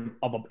different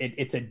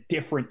it's a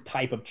different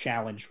type of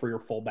challenge for your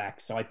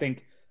fullback. So I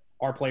think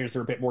our players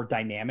are a bit more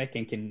dynamic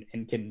and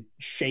can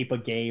shape a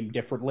game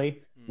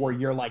differently, where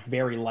you're like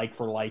very like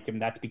for like,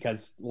 and that's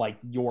because like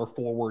your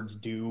forwards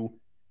do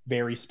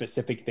very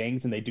specific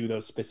things and they do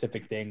those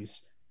specific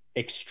things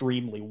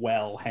extremely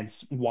well,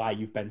 hence why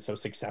you've been so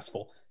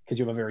successful, because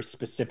you have a very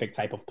specific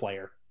type of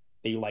player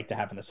that you like to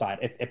have on the side,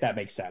 if that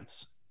makes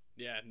sense.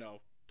 Yeah, no,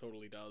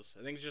 totally does.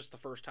 I think it's just the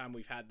first time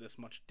we've had this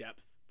much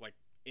depth like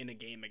in a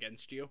game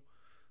against you.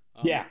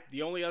 Yeah.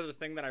 The only other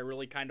thing that I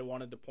really kind of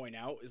wanted to point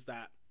out is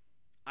that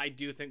I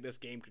do think this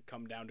game could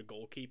come down to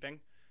goalkeeping.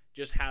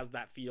 Just has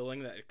that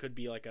feeling that it could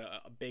be like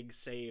a big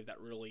save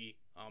that really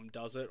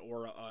does it,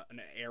 or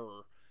an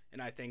error.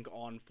 And I think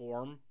on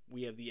form,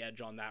 we have the edge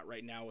on that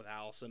right now with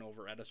Alisson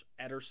over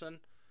Ederson.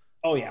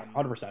 Oh, yeah,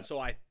 100%. So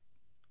I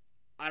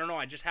don't know.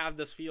 I just have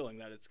this feeling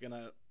that it's going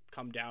to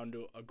come down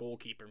to a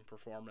goalkeeping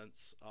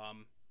performance.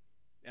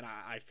 And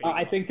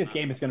I think this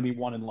game is going to be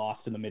won and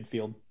lost in the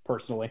midfield,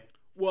 personally.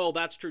 Well,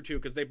 that's true, too,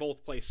 because they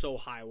both play so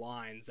high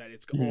lines that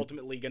it's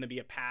ultimately going to be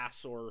a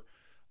pass or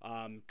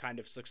kind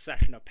of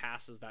succession of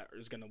passes that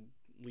is going to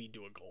lead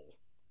to a goal.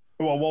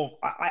 Well,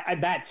 I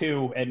that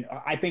too, and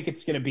I think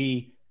it's going to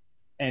be,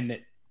 and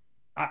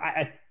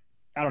I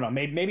don't know,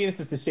 maybe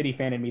this is the City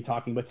fan in me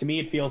talking, but to me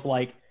it feels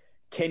like,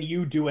 can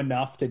you do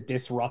enough to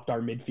disrupt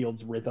our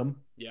midfield's rhythm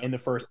in the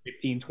first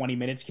 15, 20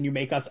 minutes? Can you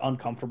make us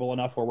uncomfortable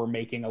enough where we're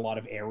making a lot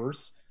of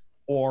errors?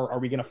 Or are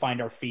we going to find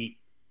our feet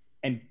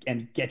and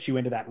get you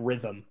into that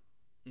rhythm?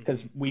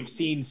 Because we've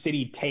seen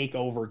City take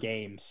over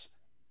games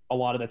a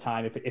lot of the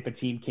time if a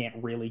team can't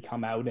really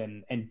come out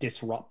and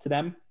disrupt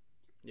them.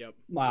 Yep.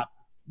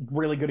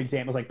 Really good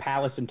examples like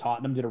Palace and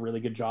Tottenham did a really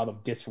good job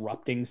of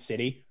disrupting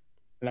City,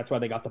 and that's why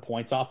they got the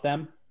points off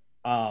them.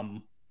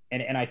 And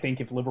I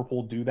think if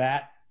Liverpool do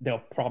that,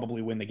 they'll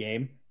probably win the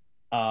game.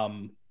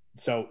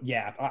 So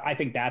yeah, I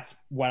think that's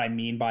what I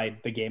mean by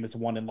the game is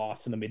won and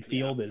lost in the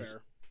midfield.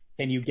 Fair.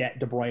 Can you get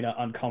De Bruyne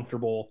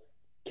uncomfortable?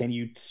 Can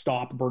you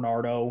stop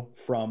Bernardo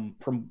from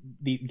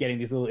getting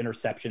these little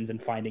interceptions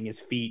and finding his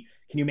feet?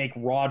 Can you make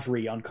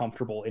Rodri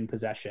uncomfortable in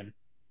possession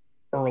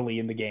early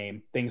in the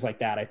game? Things like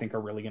that, I think,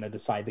 are really going to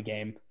decide the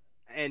game.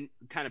 And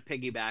kind of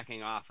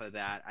piggybacking off of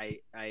that,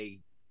 I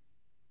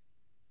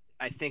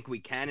think we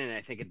can, and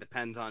I think it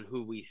depends on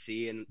who we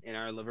see in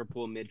our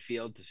Liverpool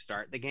midfield to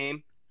start the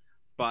game.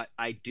 But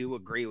I do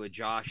agree with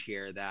Josh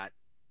here that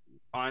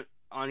on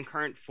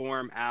current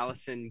form,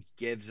 Alisson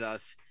gives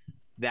us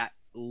that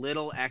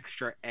little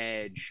extra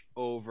edge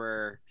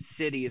over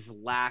City's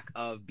lack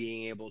of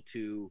being able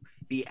to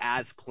be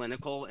as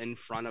clinical in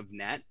front of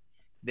net.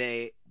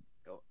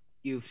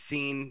 You've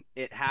seen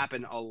it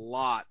happen a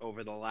lot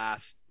over the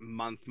last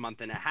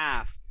month and a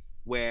half,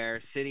 where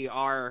City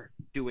are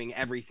doing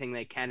everything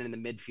they can in the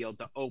midfield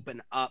to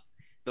open up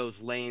those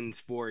lanes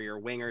for your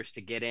wingers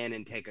to get in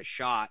and take a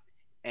shot.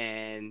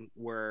 And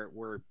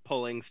we're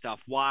pulling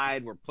stuff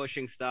wide, we're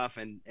pushing stuff,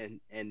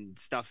 and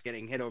stuff's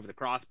getting hit over the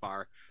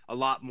crossbar a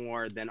lot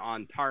more than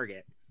on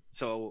target.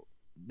 So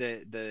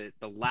the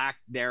lack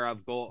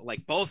thereof goal,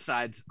 like both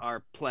sides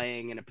are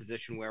playing in a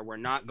position where we're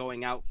not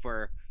going out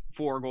for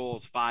 4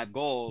 goals, 5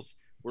 goals.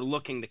 We're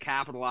looking to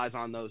capitalize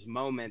on those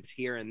moments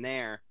here and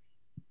there,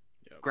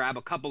 grab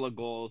a couple of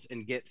goals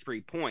and get 3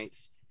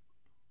 points.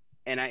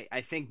 And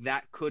I think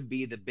that could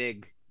be the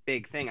big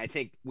thing. I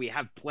think we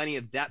have plenty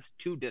of depth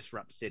to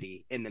disrupt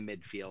City in the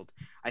midfield.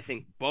 I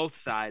think both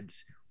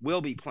sides will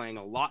be playing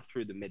a lot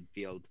through the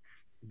midfield.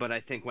 But I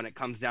think when it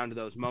comes down to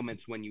those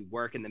moments when you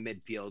work in the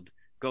midfield,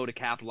 go to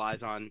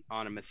capitalize on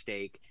a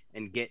mistake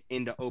and get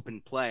into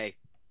open play,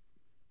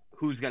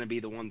 who's going to be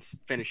the ones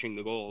finishing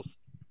the goals?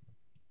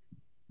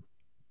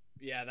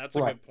 Yeah, that's a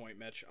good point,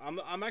 Mitch.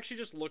 I'm actually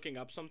just looking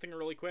up something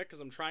really quick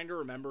because I'm trying to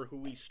remember who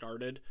we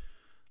started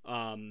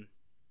in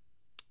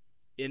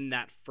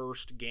that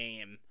first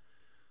game.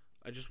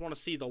 I just want to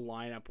see the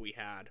lineup we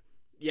had.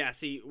 Yeah,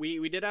 see,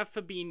 we did have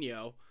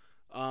Fabinho,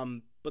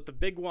 but the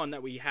big one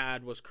that we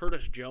had was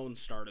Curtis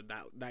Jones started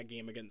that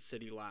game against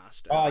City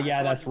last. Oh,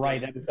 yeah, that's right.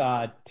 That was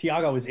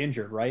Thiago was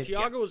injured, right?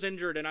 Thiago was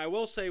injured, and I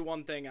will say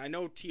one thing. I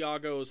know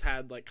Thiago's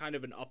had like kind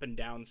of an up and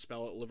down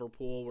spell at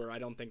Liverpool where I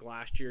don't think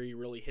last year he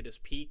really hit his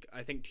peak.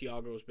 I think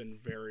Thiago's been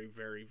very,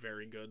 very,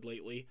 very good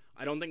lately.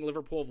 I don't think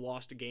Liverpool have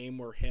lost a game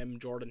where him,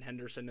 Jordan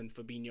Henderson, and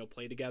Fabinho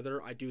play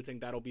together. I do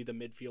think that'll be the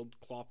midfield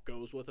Klopp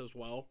goes with as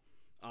well.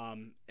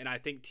 And I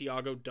think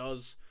Thiago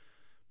does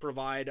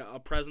provide a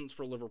presence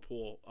for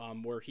Liverpool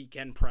where he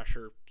can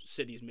pressure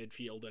City's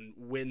midfield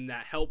and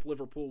help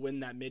Liverpool win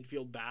that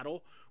midfield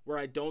battle, where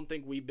I don't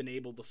think we've been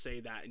able to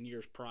say that in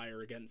years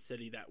prior against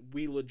City, that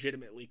we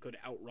legitimately could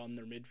outrun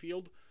their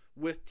midfield.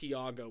 With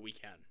Thiago, we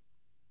can.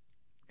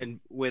 And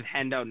with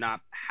Hendo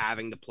not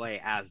having to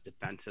play as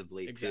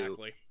defensively,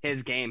 exactly, too,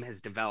 his game has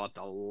developed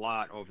a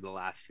lot over the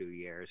last 2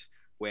 years,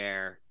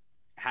 where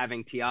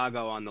having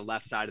Thiago on the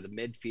left side of the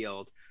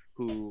midfield,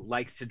 who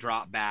likes to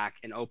drop back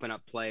and open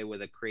up play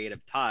with a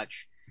creative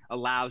touch,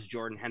 allows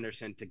Jordan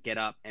Henderson to get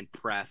up and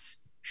press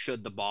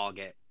should the ball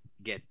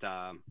get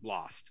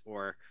lost,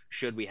 or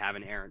should we have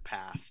an errant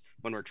pass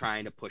when we're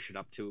trying to push it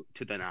up to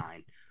the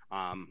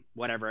 9.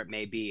 Whatever it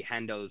may be,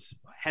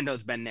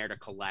 Hendo's been there to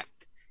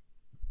collect,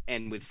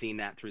 and we've seen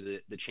that through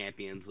the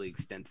Champions League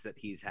stints that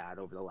he's had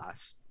over the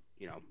last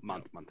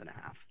month and a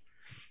half.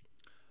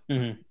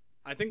 Mm-hmm.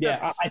 I think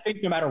I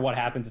think no matter what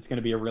happens, it's going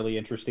to be a really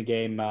interesting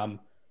game.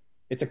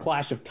 It's a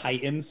clash of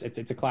titans.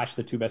 It's a clash of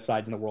the two best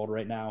sides in the world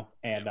right now,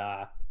 and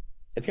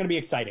it's going to be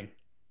exciting.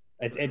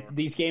 Sure.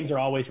 These games are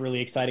always really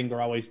exciting.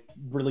 They're always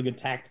really good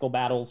tactical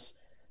battles.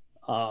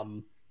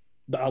 The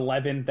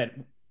 11 that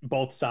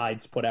both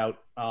sides put out,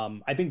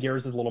 I think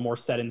yours is a little more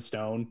set in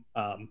stone.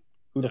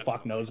 Who the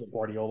fuck knows what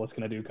Guardiola's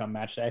going to do come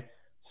match day?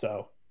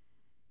 So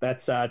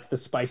that's it's the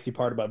spicy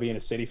part about being a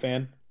City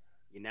fan.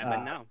 You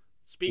never know.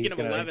 Speaking of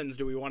 11s,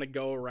 do we want to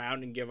go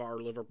around and give our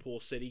Liverpool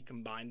City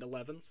combined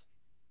 11s?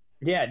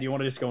 Yeah, do you want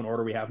to just go in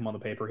order we have them on the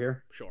paper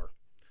here? Sure.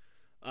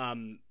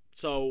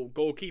 So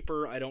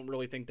goalkeeper, I don't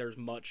really think there's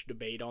much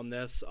debate on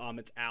this.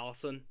 It's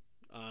Alisson.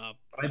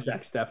 I'm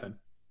Zach Steffen.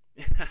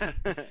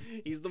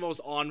 He's the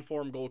most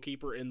on-form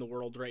goalkeeper in the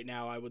world right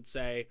now, I would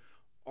say.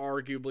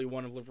 Arguably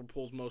one of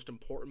Liverpool's most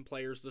important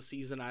players this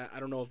season. I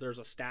don't know if there's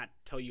a stat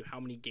to tell you how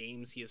many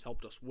games he has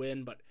helped us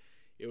win, but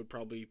it would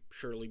probably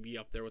surely be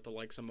up there with the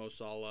likes of Mo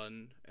Salah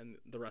and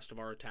the rest of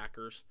our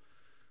attackers.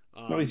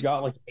 No, he's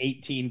got like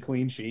 18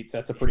 clean sheets.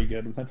 That's a pretty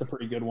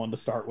good one to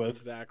start with.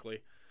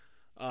 Exactly.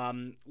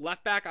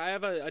 Left back, I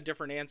have a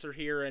different answer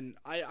here, and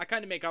I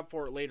kind of make up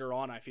for it later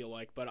on, I feel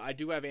like, but I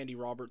do have Andy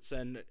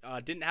Robertson.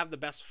 Didn't have the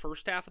best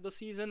first half of the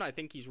season. I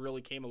think he's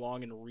really came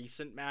along in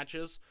recent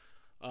matches.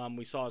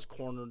 We saw his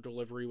corner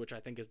delivery, which I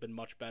think has been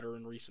much better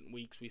in recent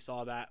weeks. We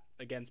saw that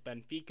against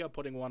Benfica,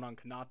 putting one on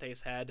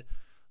Konate's head.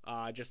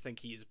 I just think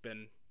he's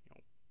been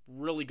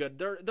really good.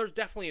 There's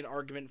definitely an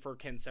argument for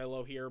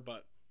Cancelo here,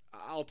 but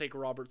I'll take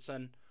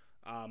Robertson.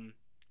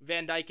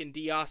 Van Dijk and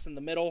Diaz in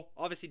the middle.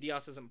 Obviously,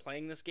 Diaz isn't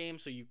playing this game,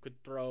 so you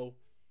could throw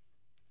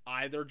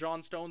either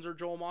John Stones or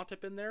Joel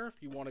Matip in there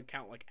if you want to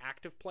count like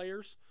active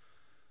players.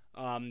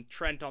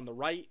 Trent on the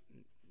right,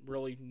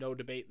 really no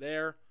debate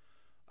there.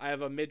 I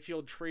have a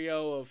midfield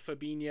trio of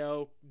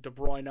Fabinho, De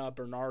Bruyne,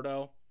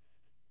 Bernardo.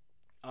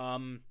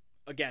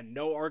 Again,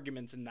 no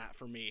arguments in that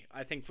for me.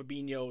 I think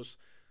Fabinho's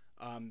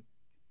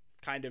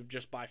kind of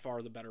just by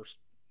far the better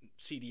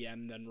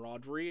CDM than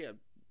Rodri.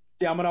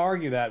 Yeah, I'm going to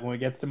argue that when it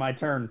gets to my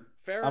turn.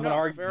 Fair enough.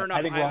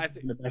 I think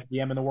Rodri's the best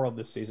DM in the world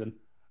this season.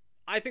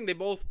 I think they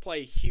both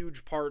play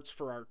huge parts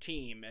for our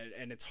team,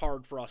 and it's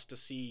hard for us to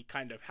see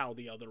kind of how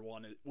the other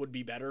one would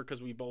be better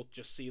because we both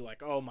just see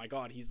like, oh my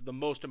God, he's the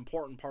most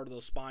important part of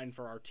the spine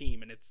for our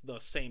team, and it's the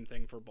same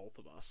thing for both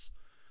of us.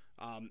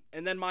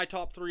 And then my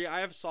top three, I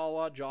have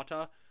Salah,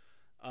 Jota,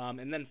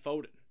 and then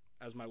Foden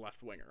as my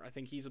left winger. I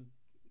think he's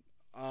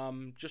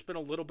just been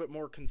a little bit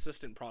more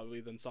consistent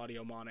probably than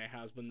Sadio Mane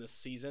has been this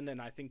season,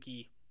 and I think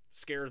he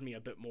scares me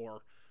a bit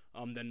more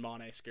than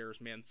Mane scares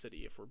Man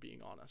City, if we're being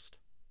honest.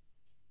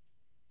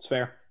 It's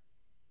fair.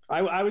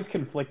 I was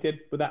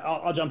conflicted with that.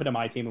 I'll jump into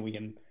my team and we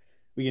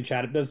can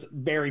chat. There's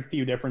very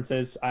few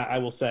differences, I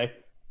will say.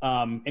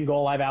 In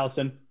goal, I have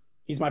Alisson.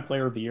 He's my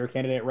Player of the Year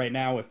candidate right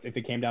now. If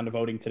it came down to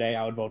voting today,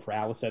 I would vote for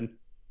Alisson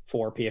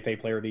for PFA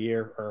Player of the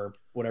Year or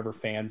whatever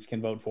fans can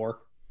vote for.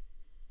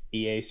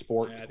 EA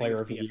Sports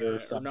Player of the Year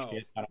or some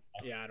shit. I don't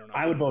know. Yeah, I don't know.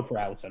 I would vote for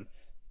Alisson.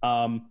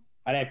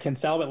 I'd have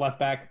Cancelo at left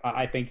back.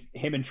 I think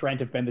him and Trent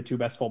have been the two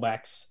best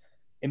fullbacks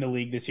in the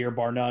league this year,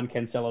 bar none.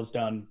 Cancelo's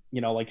done,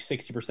 like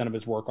 60% of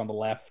his work on the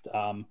left.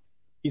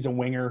 He's a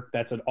winger.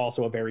 That's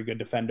also a very good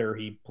defender.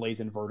 He plays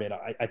inverted.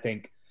 I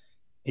think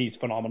he's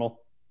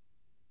phenomenal.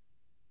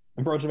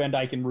 Virgil van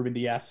Dijk and Ruben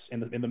Dias in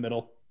the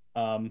middle.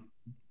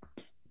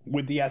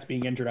 With Dias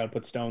being injured, I would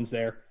put Stones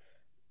there.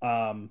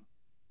 And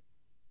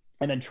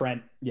then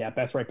Trent,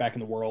 best right back in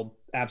the world.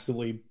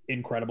 Absolutely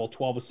incredible.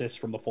 12 assists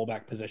from the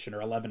fullback position,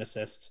 or 11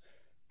 assists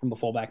from the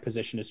fullback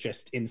position is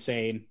just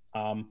insane.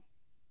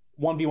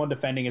 1v1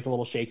 defending is a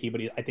little shaky,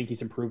 but I think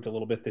he's improved a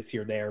little bit this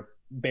year there.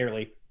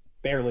 Barely.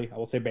 I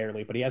will say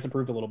barely, but he has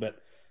improved a little bit.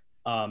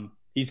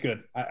 He's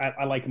good.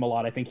 I like him a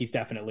lot. I think he's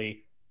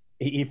definitely,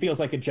 he feels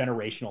like a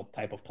generational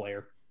type of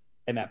player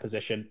in that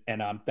position.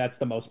 And that's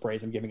the most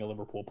praise I'm giving a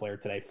Liverpool player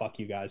today. Fuck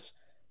you guys.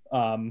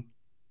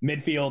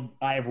 Midfield,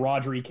 I have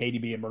Rodri,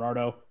 KDB, and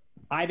Bernardo.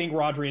 I think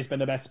Rodri has been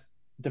the best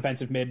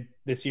defensive mid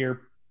this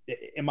year,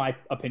 in my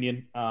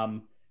opinion.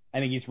 I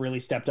think he's really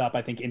stepped up.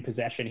 I think in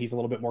possession, he's a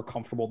little bit more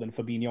comfortable than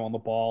Fabinho on the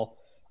ball.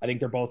 I think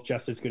they're both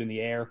just as good in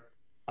the air.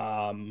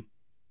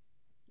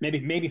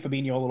 Maybe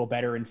Fabinho a little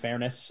better in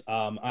fairness.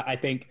 I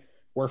think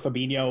where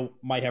Fabinho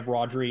might have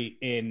Rodri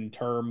in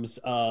terms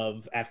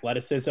of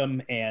athleticism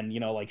and,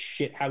 like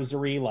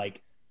shithousery,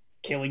 like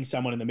killing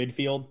someone in the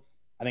midfield,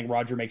 I think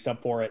Rodri makes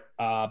up for it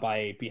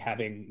by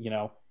having,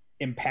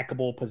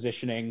 impeccable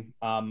positioning.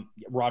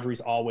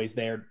 Rodri's always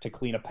there to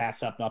clean a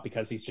pass up, not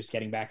because he's just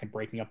getting back and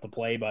breaking up the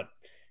play, but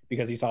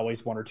because he's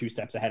always 1 or 2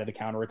 steps ahead of the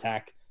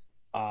counterattack.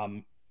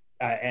 And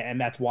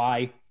that's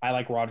why I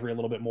like Rodri a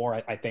little bit more.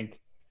 I think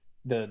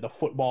the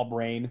football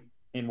brain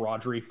in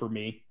Rodri, for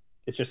me,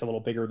 is just a little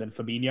bigger than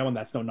Fabinho, and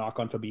that's no knock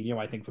on Fabinho.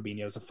 I think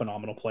Fabinho is a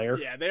phenomenal player.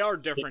 Yeah, they are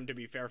different, to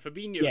be fair.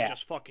 Fabinho is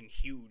just fucking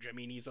huge. I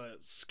mean, he's a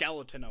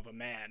skeleton of a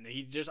man.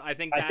 I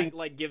think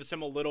that gives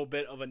him a little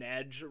bit of an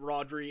edge.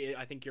 Rodri,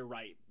 I think you're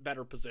right.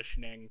 Better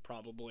positioning,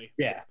 probably.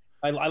 Yeah.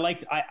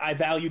 I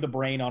value the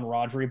brain on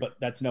Rodri, but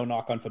that's no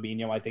knock on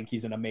Fabinho. I think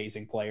he's an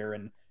amazing player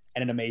and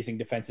an amazing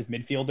defensive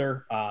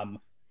midfielder.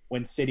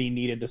 When City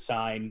needed to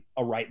sign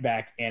a right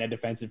back and a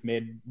defensive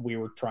mid, we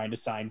were trying to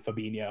sign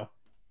Fabinho,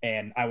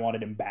 and I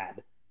wanted him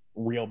bad,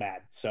 real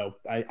bad. So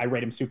I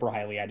rate him super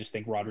highly. I just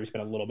think Rodri's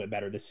been a little bit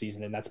better this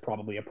season, and that's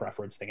probably a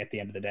preference thing at the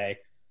end of the day.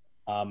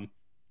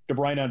 De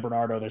Bruyne and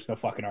Bernardo, there's no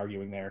fucking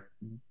arguing there.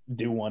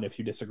 Do one if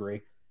you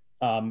disagree.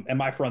 And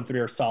my front three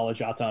are Salah,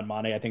 Jota, and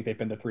Mane. I think they've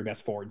been the 3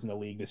 best forwards in the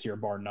league this year,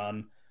 bar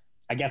none.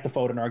 I get the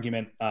Foden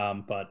argument,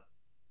 but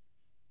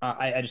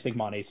I just think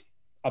Mane's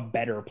a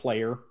better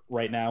player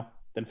right now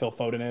than Phil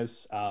Foden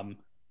is. I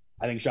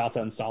think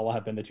Jota and Salah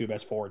have been the 2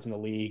 best forwards in the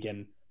league,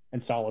 and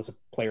Salah's a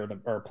player of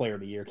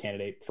the year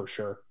candidate for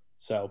sure.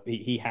 So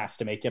he has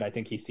to make it. I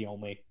think he's the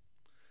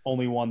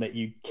only one that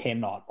you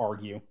cannot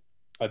argue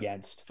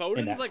against.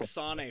 Foden's like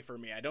Sane for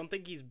me. I don't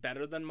think he's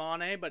better than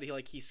Mane, but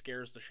he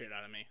scares the shit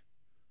out of me.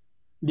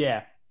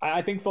 Yeah,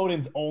 I think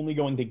Foden's only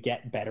going to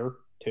get better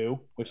too,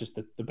 which is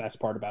the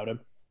best part about him.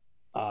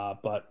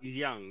 But he's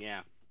young,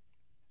 yeah.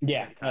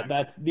 Yeah,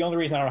 that's the only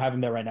reason I don't have him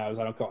there right now is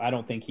I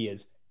don't think he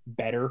is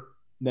better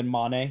than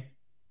Mane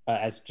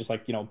as just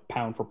like,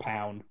 pound for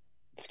pound,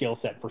 skill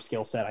set for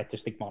skill set. I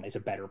just think Mane's a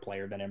better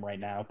player than him right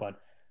now,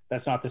 but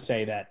that's not to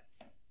say that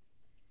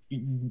I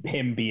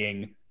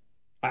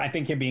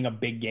think him being a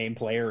big game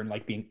player and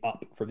like being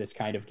up for this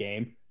kind of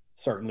game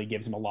certainly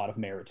gives him a lot of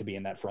merit to be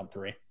in that front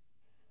three.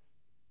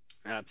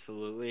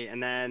 Absolutely.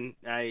 And then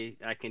I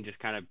can just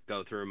kind of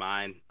go through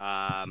mine.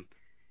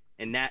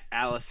 In net,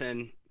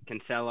 Allison,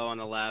 Cancelo on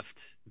the left,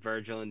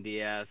 Virgil and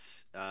Diaz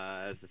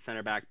as the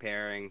center back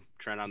pairing,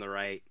 Trent on the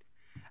right.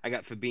 I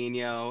got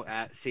Fabinho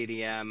at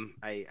CDM.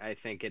 I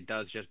think it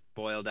does just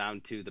boil down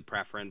to the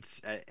preference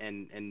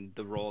and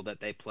the role that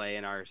they play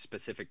in our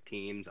specific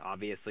teams.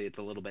 Obviously, it's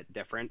a little bit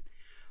different.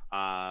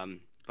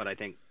 But I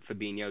think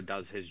Fabinho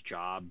does his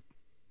job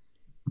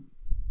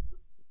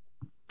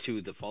to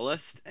the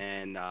fullest,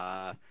 and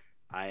I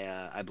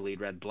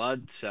bleed red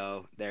blood,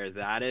 so there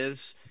that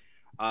is.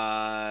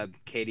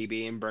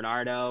 KDB and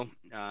Bernardo,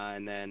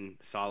 and then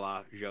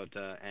Salah,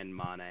 Jota, and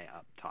Mane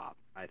up top,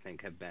 I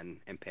think have been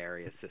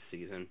imperious this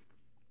season.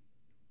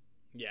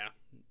 Yeah,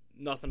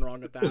 nothing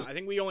wrong with that. I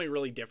think we only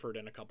really differed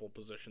in a couple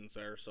positions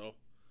there, so.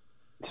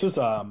 This was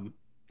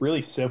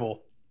really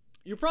civil.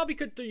 You probably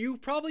could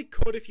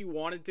if you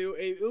wanted to.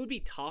 It would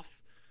be tough.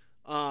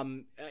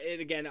 And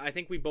again, I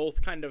think we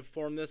both kind of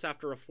formed this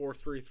after a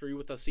 4-3-3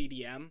 with a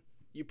CDM.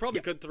 You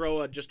probably could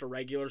throw just a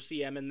regular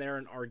CM in there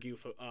and argue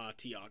for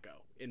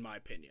Thiago, in my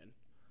opinion.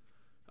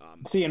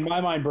 See, in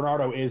my mind,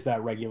 Bernardo is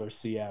that regular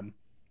CM.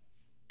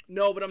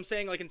 No, but I'm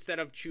saying like instead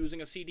of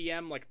choosing a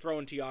CDM, like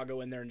throwing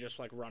Thiago in there and just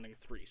like running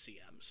 3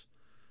 CMs.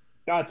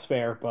 That's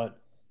fair, but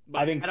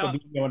I think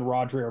Fabinho and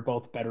Rodri are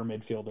both better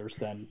midfielders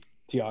than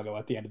Thiago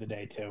at the end of the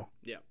day too.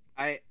 Yeah.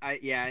 I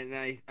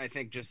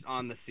think just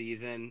on the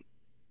season,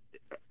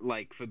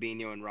 like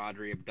Fabinho and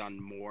Rodri have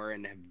done more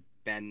and have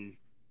been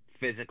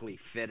physically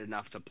fit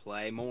enough to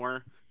play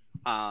more.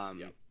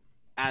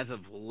 As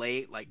of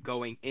late, like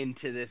going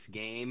into this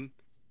game,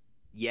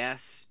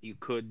 yes, you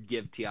could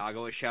give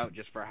Thiago a shout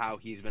just for how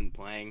he's been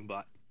playing,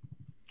 but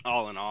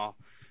all in all,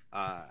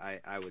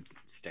 I would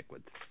stick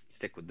with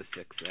the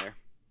 6 there.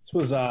 This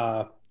was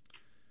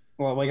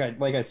Well,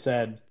 like I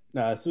said,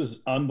 this was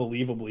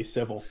unbelievably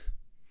civil.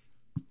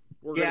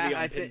 We're gonna be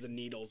on pins and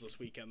needles this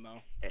weekend,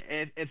 though.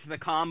 It's the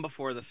calm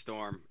before the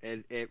storm.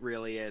 It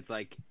really is.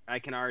 Like, I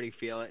can already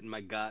feel it in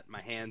my gut.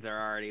 My hands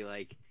are already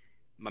like,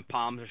 my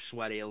palms are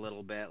sweaty a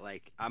little bit.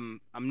 Like,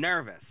 I'm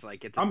nervous.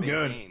 Like, it's a big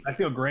good. game. I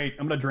feel great.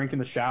 I'm gonna drink in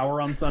the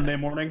shower on Sunday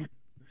morning.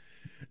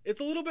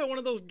 It's a little bit one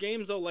of those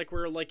games though, like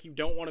where like you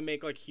don't want to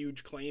make like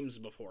huge claims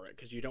before it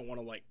because you don't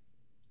want to like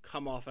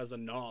come off as a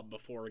knob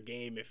before a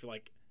game if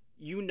like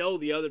you know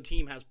the other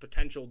team has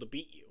potential to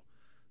beat you,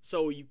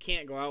 so you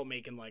can't go out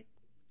making like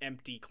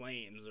empty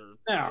claims or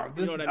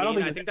you know what I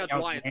mean. I think that's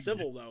why it's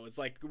civil though. It's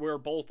like we're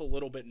both a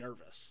little bit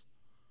nervous.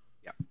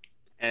 Yep.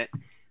 And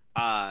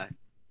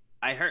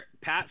I heard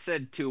Pat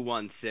said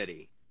 2-1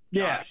 City.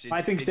 Yeah, Josh,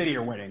 I think City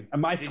are winning.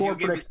 My score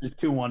prediction is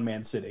 2-1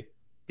 Man City.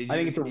 I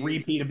think it's a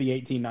repeat of the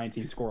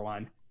 18-19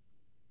 scoreline.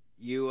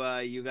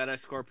 You got a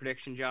score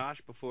prediction,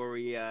 Josh, before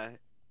we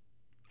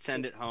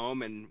send it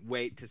home and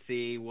wait to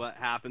see what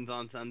happens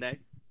on Sunday?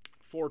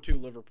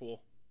 4-2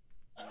 Liverpool.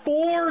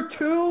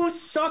 4-2?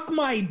 Suck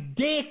my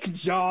dick,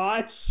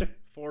 Josh.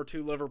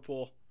 4-2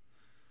 Liverpool.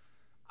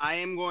 I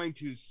am going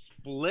to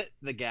split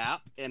the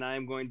gap, and I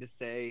am going to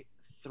say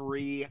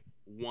 3-1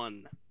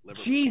 Liverpool.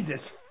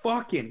 Jesus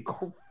fucking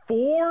 4-2?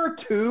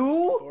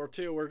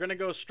 4-2. We're gonna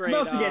go straight.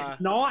 I'm about to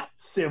get not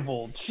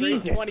civil.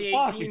 Jesus,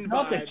 2018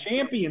 not the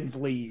Champions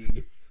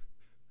League.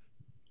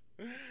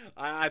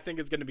 I think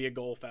it's gonna be a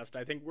goal fest.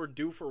 I think we're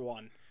due for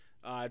one.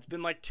 It's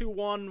been like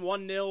 2-1,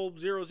 1-0,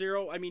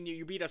 0-0. I mean,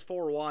 you beat us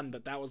 4-1,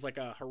 but that was like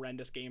a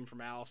horrendous game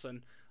from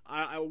Allison.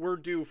 We're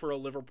due for a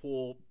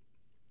Liverpool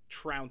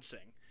trouncing.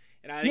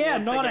 And I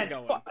think not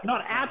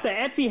at the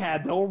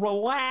Etihad though.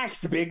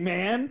 Relax, big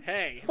man.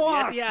 Hey,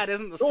 fuck. The Etihad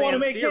isn't the San Siro. Don't want to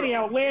make any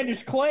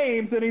outlandish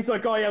claims. And he's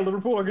like, "Oh yeah,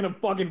 Liverpool are gonna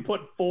fucking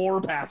put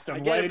 4 past them." I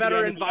get a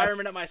better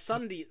environment at my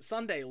Sunday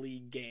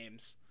league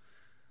games.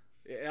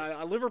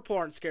 Liverpool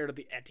aren't scared of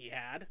the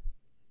Etihad.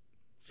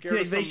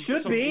 Scared of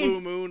some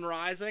blue moon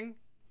rising.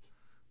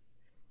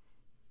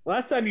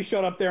 Last time you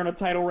showed up there in a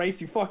title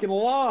race, you fucking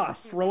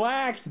lost.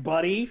 Relax,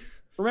 buddy.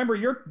 Remember,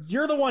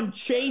 you're the one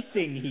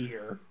chasing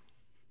here.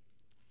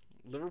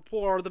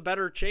 Liverpool are the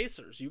better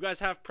chasers. You guys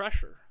have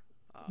pressure.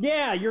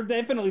 Yeah, you're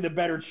definitely the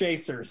better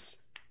chasers.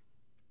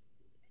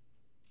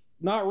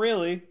 Not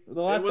really.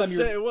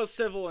 It was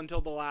civil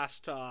until the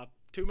last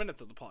 2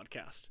 minutes of the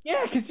podcast.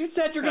 Yeah, because you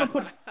said you're going to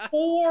put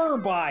 4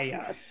 by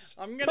us.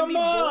 I'm going to be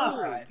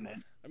bold.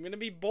 I'm going to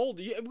be bold.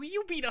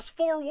 You beat us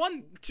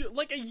 4-1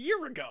 like a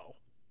year ago.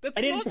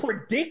 I didn't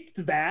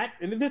predict that.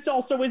 And this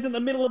also is in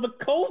the middle of a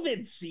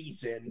COVID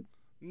season.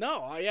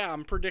 No, yeah,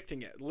 I'm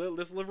predicting it.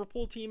 This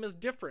Liverpool team is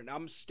different.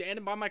 I'm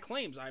standing by my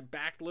claims. I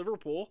backed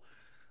Liverpool.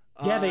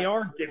 Yeah, they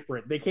are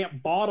different. They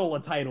can't bottle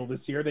a title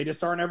this year. They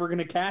just aren't ever going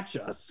to catch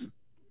us.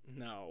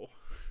 No,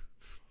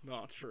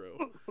 not true.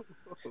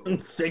 I'm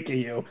sick of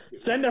you.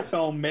 Send us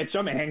home, Mitch.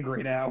 I'm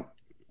angry now.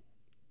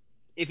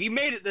 If you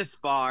made it this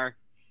far,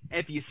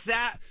 if you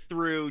sat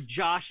through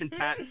Josh and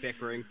Pat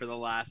bickering for the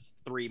last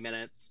 3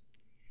 minutes,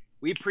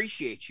 we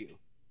appreciate you.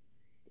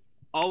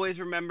 Always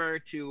remember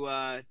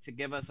to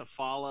give us a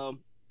follow,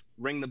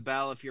 ring the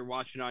bell if you're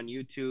watching on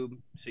YouTube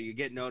so you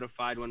get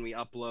notified when we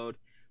upload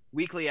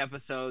weekly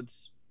episodes,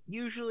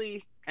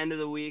 usually end of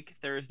the week,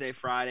 Thursday,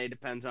 Friday,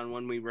 depends on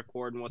when we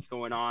record and what's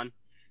going on.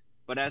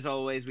 But as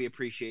always, we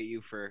appreciate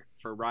you for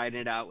riding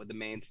it out with the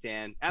Maine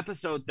Stand.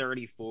 Episode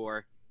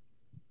 34.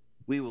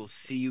 We will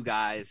see you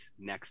guys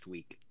next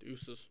week.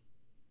 Deuces.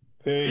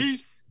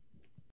 Peace.